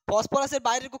ফসফরাস। ফসফরাসের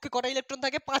বাইরের কক্ষে কটা ইলেকট্রন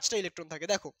থাকে? 5টা ইলেকট্রন থাকে।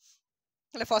 দেখো,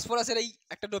 তাহলে ফসফরাসের এই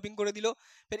একটা ডোপিং করে দিল,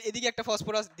 ফের এদিকে একটা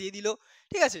ফসফরাস দিয়ে দিল।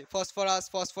 ঠিক আছে, ফসফরাস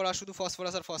ফসফরাস, শুধু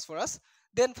ফসফরাস আর ফসফরাস,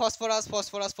 দেন ফসফরাস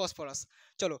ফসফরাস ফসফরাস।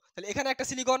 চলো, তাহলে এখানে একটা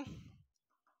সিলিকন,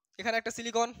 এখানে একটা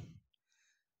সিলিকন,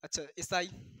 আচ্ছা এসআই,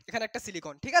 এখানে একটা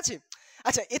সিলিকন। ঠিক আছে,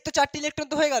 আচ্ছা এর তো 4টি ইলেকট্রন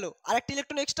তো হয়ে গেল, আর একটা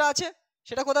ইলেকট্রন এক্সট্রা আছে,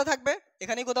 সেটা কোথায় থাকবে?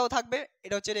 এখানেই কোথাও থাকবে।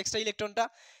 এটা হচ্ছে এক্সট্রা ইলেকট্রনটা।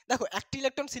 দেখো, একটা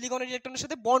ইলেকট্রন সিলিকনের ইলেকট্রনের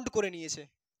সাথে বন্ড করে নিয়েছে,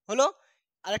 হলো।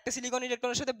 আর একটা সিলিকন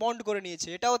ইলেকট্রনের সাথে বন্ড করে নিয়েছে,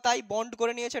 এটাও তাই, বন্ড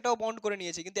করে নিয়েছে, এটাও বন্ড করে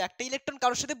নিয়েছে। কিন্তু একটা ইলেকট্রন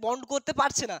কারোর সাথে বন্ড করতে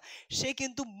পারছে না, সে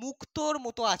কিন্তু মুক্তর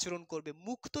মতো আচরণ করবে,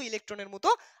 মুক্ত ইলেকট্রনের মতো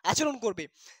আচরণ করবে।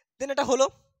 দেন এটা হলো,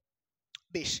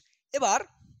 বেশ। এবার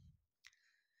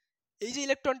এই যে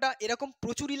ইলেকট্রনটা, এরকম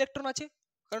প্রচুর ইলেকট্রন আছে,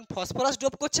 কারণ ফসফরাস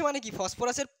ডোপ করছে মানে কি?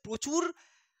 ফসফরাসের প্রচুর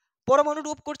পরমাণু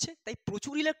ডোপ করছে, তাই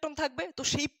প্রচুর ইলেকট্রন থাকবে। তো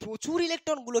সেই প্রচুর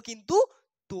ইলেকট্রনগুলো কিন্তু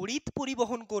তড়িৎ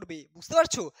পরিবহন করবে। বুঝতে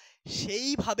পারছো?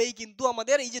 সেইভাবেই কিন্তু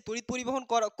আমাদের এই যে তড়িৎ পরিবহন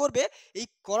করবে, এই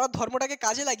করার ধর্মটাকে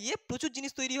কাজে লাগিয়ে প্রচুর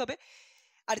জিনিস তৈরি হবে।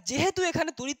 আর যেহেতু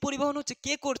এখানে তড়িৎ পরিবহন হচ্ছে,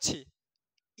 কে করছে?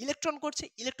 ইলেকট্রন করছে।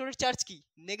 ইলেকট্রনের চার্জ কি?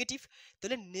 নেগেটিভ।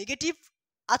 তাহলে নেগেটিভ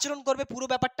আচরণ করবে পুরো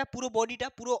ব্যাপারটা, পুরো বডিটা,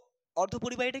 পুরো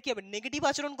অর্ধপরিবাহীটা কি হবে? নেগেটিভ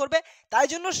আচরণ করবে। তাই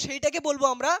জন্য সেইটাকে বলবো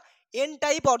আমরা এন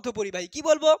টাইপ অর্ধপরিবাহী। কি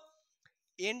বলবো?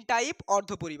 N type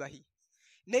অর্ধপরিবাহী।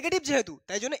 নেগেটিভ যেহেতু,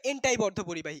 তাই জন্য এন টাইপ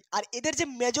অর্ধপরিবাহী। আর এদের যে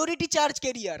majority charge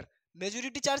carrier,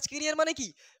 majority charge carrier মানে কি?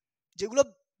 যেগুলো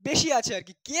বেশি আছে আর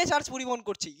কি, কে চার্জ পরিবহন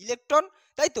করছে? ইলেকট্রন,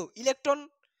 তাই তো, ইলেকট্রন।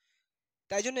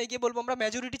 তাই জন্য একে বলবো আমরা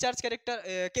মেজরিটি চার্জ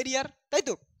ক্যারিয়ার, তাই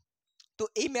তো। তো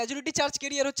এই মেজরিটি চার্জ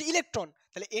ক্যারিয়ার হচ্ছে ইলেকট্রন,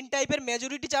 তাহলে এন টাইপের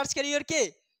মেজরিটি চার্জ ক্যারিয়ার কে?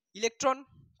 ইলেকট্রন,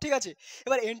 ঠিক আছে।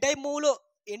 এবার এন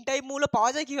টাইপ মৌল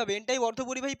পাওয়া যায় কিভাবে? এন টাইপ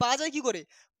অর্ধপরিবাহী পাওয়া যায় কি করে?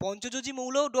 পঞ্চযোজী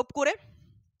মৌল ডোপ করে।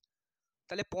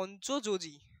 তাহলে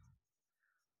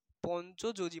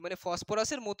পঞ্চযোজী মানে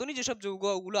ফসফরাসের মতনই যেসব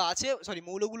যৌগগুলো আছে, সরি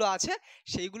মৌলগুলো আছে,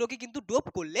 সেইগুলোকে কিন্তু ডোপ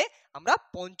করলে আমরা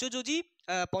পঞ্চযোজী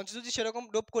সেরকম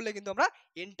ডোপ করলে কিন্তু আমরা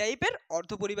এন টাইপের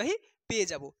অর্ধপরিবাহী পেয়ে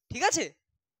যাব, ঠিক আছে।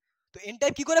 তো এন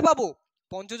টাইপ কি করে পাবো?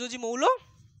 পঞ্চযোজী মৌল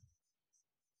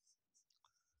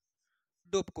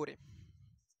ডোপ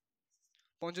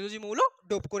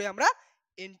করে, আমরা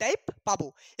এন টাইপ পাবো।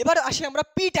 এবার আসি আমরা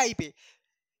পি টাইপে।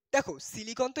 দেখো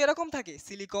সিলিকন তো এরকম থাকে,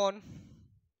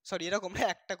 এরকম না,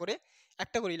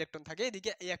 একটা করে ইলেকট্রন থাকে,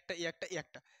 এদিকে এই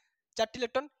একটা, 4টি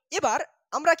ইলেকট্রন। এবার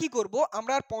আমরা কি করব?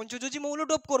 আমরা আর পঞ্চযোজী মৌল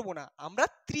ডোপ করব না, আমরা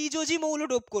ত্রিযোজী মৌল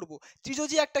ডোপ করব।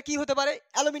 ত্রিযোজী একটা কি হতে পারে?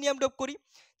 অ্যালুমিনিয়াম ডোপ করি।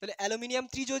 তাহলে অ্যালুমিনিয়াম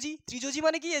ত্রিযোজী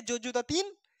মানে কি? এর যোজ্যতা 3।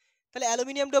 তাহলে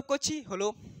অ্যালুমিনিয়াম ডোপ করছি, হলো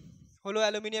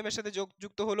অ্যালুমিনিয়ামের সাথে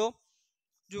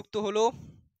যুক্ত হলো,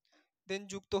 দেন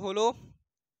যুক্ত হলো,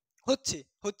 হচ্ছে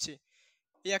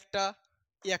এই একটা,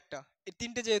 এই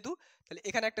 3টে যেহেতু, তাহলে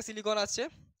এখানে একটা সিলিকন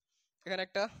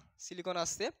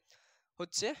আসছে,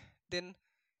 হচ্ছে, দেন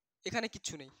এখানে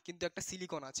কিচ্ছু নেই কিন্তু একটা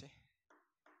সিলিকন আছে,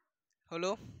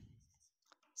 হলো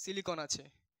সিলিকন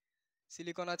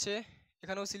আছে,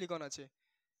 এখানেও সিলিকন আছে,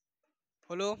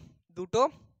 হলো 2টো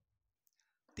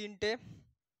 3টে,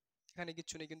 এখানে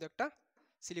কিচ্ছু নেই কিন্তু একটা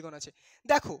সিলিকন আছে।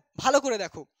 দেখো ভালো করে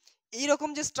দেখো, এইরকম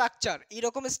যে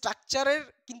স্ট্রাকচারের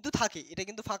কিন্তু থাকে, এটা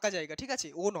কিন্তু ফাঁকা জায়গা, ঠিক আছে,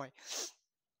 ও নয়,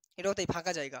 এটাও তাই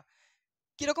ফাঁকা জায়গা।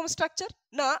 কিরকম স্ট্রাকচার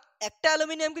না, একটা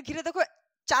অ্যালুমিনিয়ামকে ঘিরে দেখো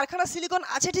 4খানা সিলিকন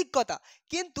আছে, ঠিক কথা,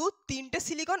 কিন্তু 3টে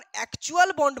সিলিকন অ্যাকচুয়াল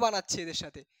বন্ড বানাচ্ছে এদের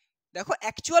সাথে। দেখো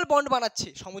অ্যাকচুয়াল বন্ড বানাচ্ছে,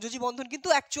 সমযোজী বন্ধন কিন্তু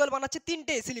অ্যাকচুয়াল বানাচ্ছে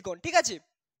 3টে সিলিকন, ঠিক আছে।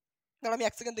 কারণ আমি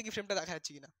 1 সেকেন্ড দেখি ফ্রেমটা দেখা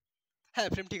যাচ্ছে কিনা। হ্যাঁ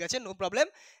ফ্রেম ঠিক আছে, নো প্রবলেম।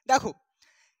 দেখো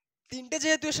 3টে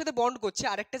যেহেতু এর সাথে বন্ড করছে,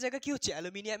 আরেকটা জায়গা কি হচ্ছে?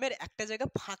 অ্যালুমিনিয়ামের একটা জায়গা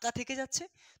ফাঁকা থেকে যাচ্ছে,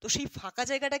 তো সেই ফাঁকা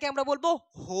জায়গাটাকে আমরা বলবো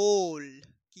হোল।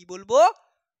 কি বলবো?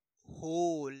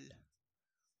 হোল,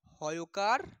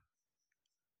 হয়কার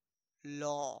ল,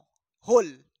 হোল,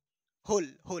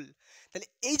 তাহলে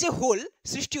এই যে হোল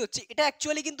সৃষ্টি হচ্ছে, এটা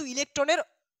অ্যাকচুয়ালি কিন্তু ইলেকট্রনের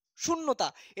শূন্যতা,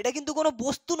 এটা কিন্তু কোনো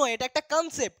বস্তু নয়, এটা একটা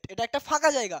কনসেপ্ট, এটা একটা ফাঁকা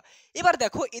জায়গা। এবার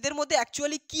দেখো এদের মধ্যে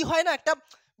অ্যাকচুয়ালি কি হয় না, একটা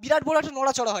বিরাট বড় একটা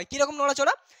নড়াচড়া হয়। কিরকম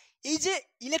নড়াচড়া? এই যে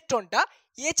ইলেকট্রনটা,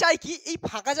 এ চায় কি এই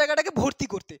ফাঁকা জায়গাটাকে ভর্তি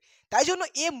করতে, তাই জন্য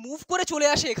এ মুভ করে চলে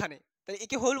আসে এখানে, তাই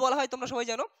একে হোল বলা হয়, তোমরা সবাই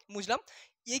জানো, বুঝলাম।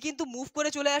 এ কিন্তু মুভ করে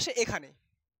চলে আসে এখানে,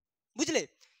 বুঝলে,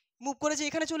 মুভ করে যে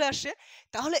এখানে চলে আসছে,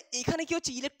 তাহলে এখানে কি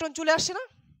হচ্ছে? ইলেকট্রন চলে আসছে না,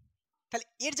 তাহলে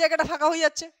এর জায়গাটা ফাঁকা হয়ে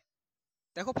যাচ্ছে,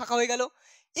 দেখো ফাঁকা হয়ে গেল।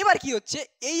 এবার কি হচ্ছে?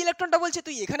 এই ইলেকট্রনটা বলছে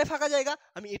তুই এখানে ফাঁকা জায়গা,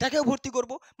 আমি এটাকেও ভর্তি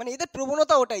করব, মানে এদের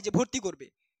প্রবণতা ওটাই যে ভর্তি করবে,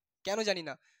 কেন জানি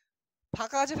না,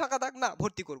 ফাঁকা আছে ফাঁকা থাক না,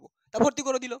 ভর্তি করব, তা ভর্তি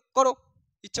করে দিল, করো,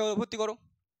 ইচ্ছা হলো ভর্তি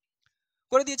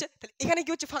করে দিয়েছে, তাহলে এখানে কি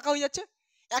হচ্ছে? ফাঁকা হয়ে যাচ্ছে।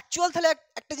 অ্যাকচুয়াল তাহলে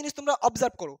একটা জিনিস তোমরা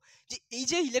অবজার্ভ করো, যে এই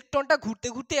যে ইলেকট্রনটা ঘুরতে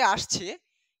ঘুরতে আসছে,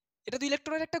 এটা তো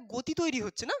ইলেকট্রনের একটা গতি তৈরি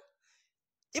হচ্ছে না।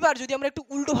 এবার যদি আমরা একটু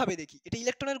উল্টো ভাবে দেখি, এটা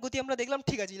ইলেকট্রনের গতি আমরা দেখলাম,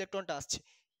 ঠিক আছে, ইলেকট্রনটা আসছে।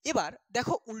 এবার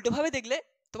দেখো উল্টো ভাবে দেখলে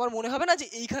তোমার মনে হবে না যে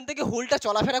এইখান থেকে হোলটা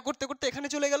চলাফেরা করতে করতে এখানে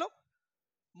চলে গেল?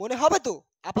 মনে হবে তো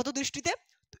আপাত দৃষ্টিতে।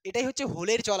 তো এটাই হচ্ছে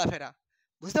হোলের চলাফেরা,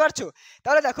 বুঝতে পারছো?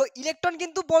 তাহলে দেখো ইলেকট্রন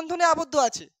কিন্তু বন্ধনে আবদ্ধ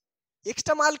আছে,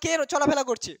 এক্সট্রা মাল কে চলাফেরা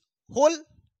করছে? হোল।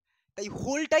 তাই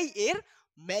হোলটাই এর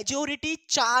মেজরিটি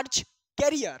চার্জ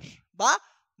ক্যারিয়ার, বা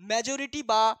মেজরিটি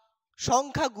বা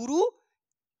সংখ্যাগুরু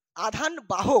আধান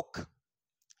বাহক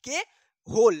কে?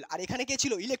 হোল। আর এখানে কে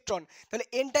ছিল? ইলেকট্রন। তাহলে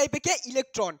এন টাইপে কে?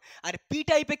 ইলেকট্রন। আর পি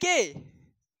টাইপে কে?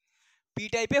 পি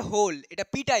টাইপে হোল। এটা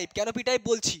পি টাইপ। কেন পি টাইপ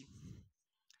বলছি?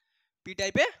 পি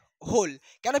টাইপে হোল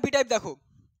কেন? পি টাইপ দেখো,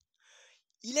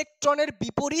 ইলেকট্রনের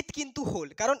বিপরীত কিন্তু হোল,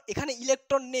 কারণ এখানে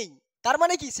ইলেকট্রন নেই, তার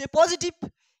মানে কি? সে পজিটিভ,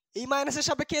 এই মাইনাসের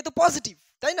সাপেক্ষে তো পজিটিভ,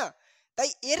 তাই না? তাই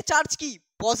এর চার্জ কি?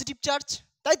 পজিটিভ চার্জ,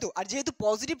 তাই তো। আর যেহেতু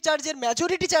পজিটিভ চার্জের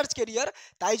মেজরিটি চার্জ ক্যারিয়ার,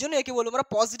 তাই জন্য একে বলবো আমরা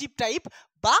পজিটিভ টাইপ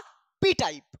বা পি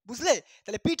টাইপ, বুঝলে?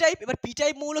 তাহলে পি টাইপ। এবার পি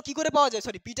টাইপ মৌল কি করে পাওয়া যায়?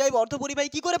 পি টাইপ অর্ধপরিবাহী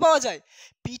কি করে পাওয়া যায়?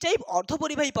 পি টাইপ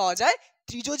অর্ধপরিবাহী পাওয়া যায়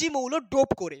ত্রিযোজী মৌল ডোপ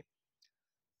করে।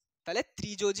 তাহলে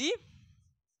ত্রিযোজী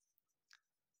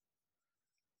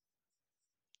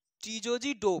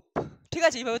ডোপ, ঠিক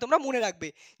আছে, এইভাবে তোমরা মনে রাখবে।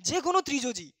 যে কোনো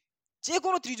ত্রিযোজী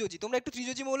তোমরা একটু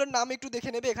ত্রিযোজী মৌলের নাম একটু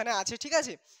দেখে নেবে, এখানে আছে, ঠিক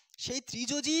আছে। সেই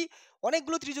ত্রিযোজী,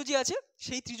 অনেকগুলো ত্রিযোজী আছে,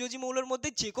 সেই ত্রিযোজী মৌলের মধ্যে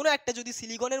যে কোনো একটা যদি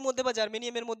সিলিকনের মধ্যে বা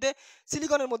জার্মেনিয়ামের মধ্যে,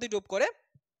 সিলিকনের মধ্যে ডোপ করে,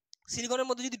 সিলিকনের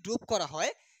মধ্যে যদি ডোপ করা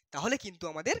হয়, তাহলে কিন্তু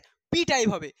আমাদের পি টাইপ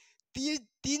হবে।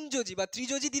 তিনযোজি বা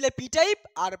ত্রিযোজি দিলে পি টাইপ,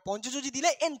 আর পঞ্চযোজি দিলে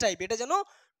এন টাইপ। এটা যেন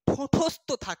ঠোঁটস্থ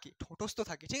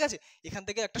থাকে, ঠিক আছে? এখান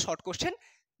থেকে একটা শর্ট কোশ্চেন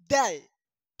দেয়,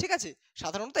 ঠিক আছে?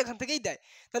 সাধারণত এখান থেকেই দেয়।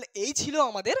 তাহলে এই ছিল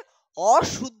আমাদের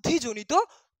অশুদ্ধিজনিত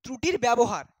ত্রুটির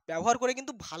ব্যবহার করে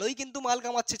কিন্তু ভালোই কিন্তু মাল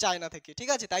কামাচ্ছে চায়না থেকে, ঠিক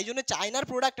আছে? তাই জন্য চায়নার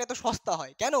প্রোডাক্ট এত সস্তা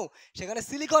হয় কেন? সেখানে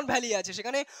সিলিকন ভ্যালি আছে,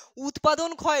 সেখানে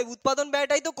উৎপাদন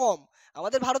ব্যয়টাই তো কম।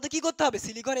 আমাদের ভারতে কি করতে হবে?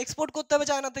 সিলিকন এক্সপোর্ট করতে হবে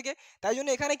চায়না থেকে। তাই জন্য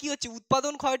এখানে কি হচ্ছে,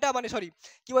 উৎপাদন ক্ষয়টা মানে সরি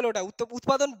কি বলে ওটা,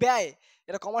 উৎপাদন ব্যয়,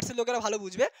 এটা কমার্সের লোকেরা ভালো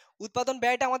বুঝবে। উৎপাদন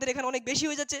ব্যয়টা আমাদের এখানে অনেক বেশি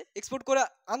হয়ে যাচ্ছে, এক্সপোর্ট করে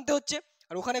আনতে হচ্ছে,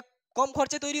 আর ওখানে কম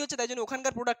খরচে তৈরি হচ্ছে, তাই জন্য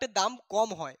ওখানকার প্রোডাক্টের দাম কম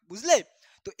হয়, বুঝলে?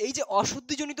 তো এই যে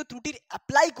অশুদ্ধিজনিত ত্রুটির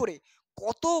অ্যাপ্লাই করে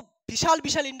কত বিশাল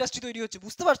বিশাল ইন্ডাস্ট্রি তৈরি হচ্ছে,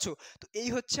 বুঝতে পারছো? তো এই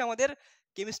হচ্ছে আমাদের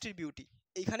কেমিস্ট্রির বিউটি,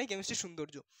 এইখানেই কেমিস্ট্রির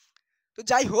সৌন্দর্য। তো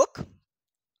যাই হোক,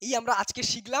 এই আমরা আজকে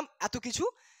শিখলাম এত কিছু।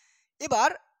 এবার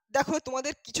দেখো,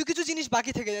 তোমাদের কিছু কিছু জিনিস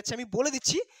বাকি থেকে যাচ্ছে, আমি বলে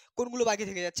দিচ্ছি কোনগুলো বাকি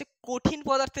থেকে যাচ্ছে। কঠিন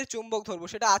পদার্থের চৌম্বক ধরবো,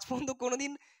 সেটা আজ পর্যন্ত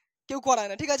কোনোদিন কেউ করায়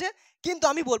না, ঠিক আছে? কিন্তু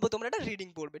আমি বলবো তোমরা এটা রিডিং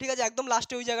পড়বে, ঠিক আছে? একদম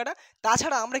লাস্টে ওই জায়গাটা।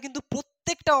 তাছাড়া আমরা কিন্তু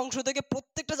প্রত্যেকটা অংশ থেকে,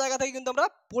 প্রত্যেকটা জায়গা থেকে কিন্তু আমরা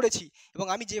পড়েছি, এবং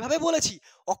আমি যেভাবে বলেছি,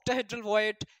 octahedral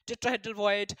void, tetrahedral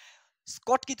void,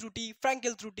 Schottky ত্রুটি,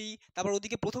 ফ্র্যাঙ্কেল ত্রুটি, তারপর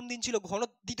ওদিকে প্রথম দিন ছিল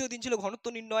দ্বিতীয় দিন ছিল ঘনত্ব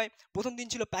নির্ণয়, প্রথম দিন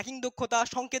ছিল প্যাকিং দক্ষতা,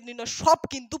 সংকেত নির্ণয়, সব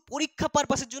কিন্তু পরীক্ষা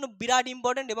পারপাসের জন্য বিরাট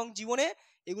ইম্পর্টেন্ট, এবং জীবনে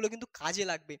এগুলো কিন্তু কাজে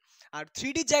লাগবে। আর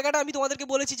 3Dর জায়গাটা আমি তোমাদেরকে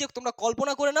বলেছি যে তোমরা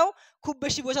কল্পনা করে নাও, খুব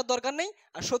বেশি বোঝার দরকার নেই।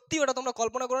 আর সত্যি ওটা তোমরা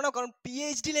কল্পনা করে নাও, কারণ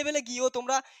পিএইচডি লেভেলে গিয়েও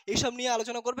তোমরা এইসব নিয়ে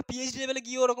আলোচনা করবে, পিএইচডি লেভেলে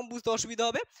গিয়েও ওরকম বুঝতে অসুবিধা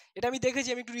হবে। এটা আমি দেখেছি,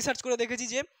 আমি একটু রিসার্চ করে দেখেছি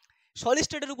যে সলিড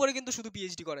স্টেটের উপরে কিন্তু শুধু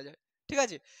পিএইচডি করা যায়, ঠিক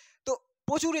আছে? তো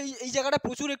প্রচুর এই জায়গাটা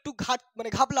প্রচুর একটু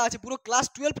ঘাপলা আছে। পুরো ক্লাস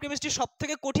 12 কেমিস্ট্রির সব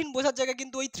থেকে কঠিন বোঝার জায়গা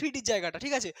কিন্তু ওই 3Dর জায়গাটা,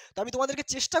 ঠিক আছে? তো আমি তোমাদেরকে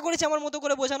চেষ্টা করেছি আমার মতো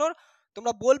করে বোঝানোর।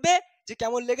 তোমরা বলবে যে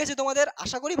কেমন লেগেছে তোমাদের,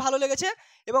 আশা করি ভালো লেগেছে,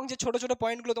 এবং যে ছোট ছোট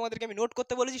পয়েন্টগুলো তোমাদেরকে আমি নোট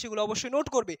করতে বলেছি সেগুলো অবশ্যই নোট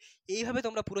করবে। এইভাবে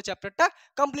তোমরা পুরো চ্যাপ্টারটা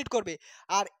কমপ্লিট করবে।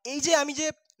 আর এই যে আমি যে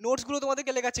নোটসগুলো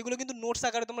তোমাদেরকে লেখাচ্ছি, এগুলো কিন্তু নোটস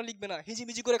আকারে তোমরা লিখবে না,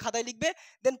 হিজিমিজি করে খাতায় লিখবে,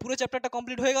 দেন পুরো চ্যাপ্টারটা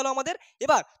কমপ্লিট হয়ে গেল আমাদের।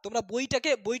 এবার তোমরা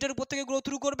বইটার উপর থেকে গ্রো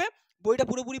থ্রু করবে, বইটা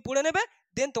পুরোপুরি পড়ে নেবে,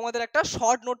 দেন তোমাদের একটা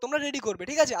শর্ট নোট তোমরা রেডি করবে,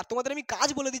 ঠিক আছে? আর তোমাদের আমি কাজ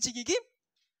বলে দিচ্ছি কি কি,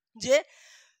 যে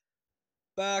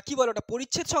কি বলে ওটা,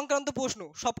 পরিচ্ছেদ সংক্রান্ত প্রশ্ন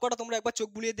সবকটা তোমরা একবার চোখ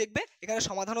বুলিয়ে দেখবে, এখানে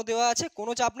সমাধানও দেওয়া আছে,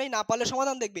 কোনো চাপ নেই, না পারলে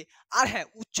সমাধান দেখবে। আর হ্যাঁ,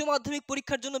 উচ্চ মাধ্যমিক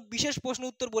পরীক্ষার জন্য বিশেষ প্রশ্ন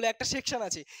উত্তর বলে একটা সেকশন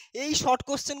আছে, এই শর্ট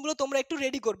কোশ্চেনগুলো তোমরা একটু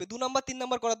রেডি করবে। 2 নাম্বার 3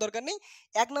 নাম্বার করার দরকার নেই,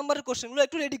 1 নাম্বারের কোশ্চেনগুলো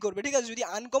একটু রেডি করবে, ঠিক আছে? যদি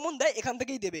আনকমন দেয় এখান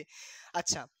থেকেই দেবে।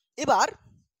 আচ্ছা, এবার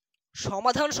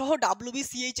সমাধান সহ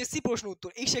WBCHSC প্রশ্ন উত্তর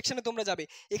এই সেকশনে তোমরা যাবে।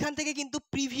 এখান থেকে কিন্তু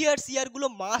প্রিভিয়াস ইয়ার গুলো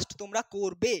মাস্ট তোমরা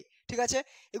করবে, ঠিক আছে?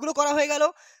 এগুলো করা হয়ে গেল।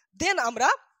 দেন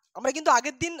আমরা কিন্তু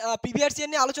আগের দিন প্রিভিয়াস ইয়ার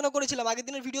নিয়ে আলোচনা করেছিলাম, আগের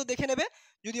দিনের ভিডিও দেখে নেবে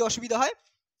যদি অসুবিধা হয়।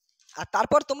 আর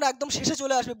তারপর তোমরা একদম শেষে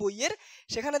চলে আসবে বইয়ের,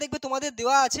 সেখানে দেখবে তোমাদের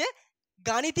দেওয়া আছে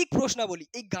গাণিতিক প্রশ্নাবলী।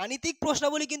 এই গাণিতিক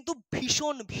প্রশ্নাবলী কিন্তু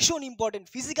ভীষণ ভীষণ ইম্পর্টেন্ট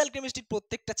ফিজিক্যাল কেমিস্ট্রির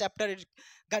প্রত্যেকটা চ্যাপ্টারের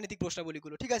গাণিতিক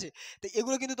প্রশ্নাবলীগুলো, ঠিক আছে? তো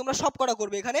এগুলো কিন্তু তোমরা সব করা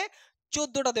করবে। এখানে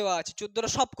 14টা দেওয়া আছে, 14টা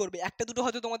সব করবে, একটা দুটো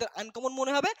হয়তো তোমাদের আনকমন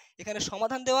মনে হবে, এখানে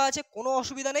সমাধান দেওয়া আছে, কোনো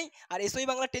অসুবিধা নেই। আর এসওই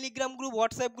Bangla Telegram group,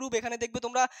 WhatsApp group, এখানে দেখবে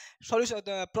তোমরা সলিউশন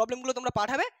প্রবলেমগুলো তোমরা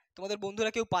পাঠাবে, তোমাদের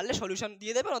বন্ধুরা কেউ পারলে সলিউশন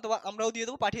দিয়ে দেবে, অথবা আমরাও দিয়ে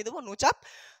দেবো, পাঠিয়ে দেবো, নো চাপ।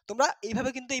 তোমরা এইভাবে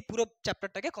কিন্তু এই পুরো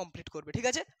চ্যাপ্টারটাকে কমপ্লিট করবে, ঠিক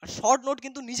আছে? আর শর্ট নোট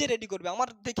কিন্তু নিজে রেডি করবে, আমার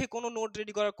দেখে কোনো নোট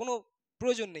রেডি করার কোনো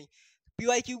প্রয়োজন নেই।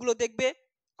 পিওয়াইকিউ গুলো দেখবে,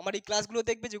 আমার এই ক্লাসগুলো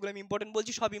দেখবে, যেগুলো আমি ইম্পর্টেন্ট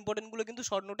বলছি সব ইম্পর্টেন্টগুলো কিন্তু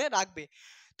শর্ট নোটে রাখবে।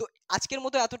 তো আজকের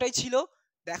মতো এতটাই ছিল,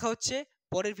 দেখা হচ্ছে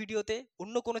পরের ভিডিওতে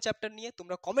অন্য কোনো চ্যাপ্টার নিয়ে।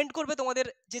 তোমরা কমেন্ট করবে তোমাদের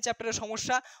যে চ্যাপ্টারের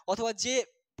সমস্যা, অথবা যে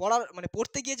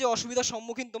পড়তে গিয়ে যে অসুবিধার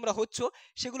সম্মুখীন তোমরা হচ্ছ,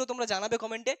 সেগুলো তোমরা জানাবে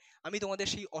কমেন্টে, আমি তোমাদের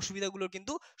সেই অসুবিধাগুলোর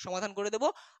কিন্তু সমাধান করে দেবো।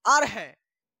 আর হ্যাঁ,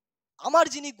 আমার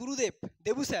যিনি গুরুদেব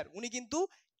দেবু স্যার, উনি কিন্তু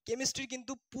কেমিস্ট্রি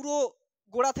কিন্তু পুরো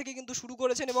গোড়া থেকে কিন্তু শুরু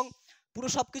করেছেন, এবং পুরো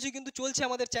সবকিছু কিন্তু চলছে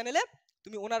আমাদের চ্যানেলে।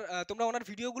 তোমরা ওনার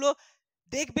ভিডিওগুলো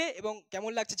দেখবে এবং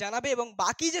কেমন লাগছে জানাবে, এবং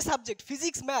বাকি যে সাবজেক্ট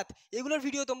ফিজিক্স ম্যাথ এগুলোর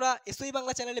ভিডিও তোমরা এসওই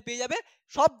বাংলা চ্যানেলে পেয়ে যাবে,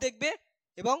 সব দেখবে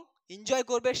এবং এনজয়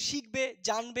করবে, শিখবে,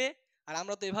 জানবে। আর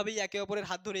আমরা তো এভাবেই একে অপরের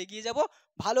হাত ধরে এগিয়ে যাব।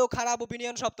 ভালো খারাপ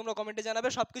ওপিনিয়ন সব তোমরা কমেন্টে জানাবে,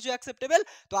 সবকিছু অ্যাকসেপ্টেবল।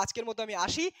 তো আজকের মতো আমি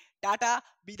আসি, টাটা,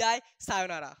 বিদায়,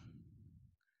 সায়োনারা।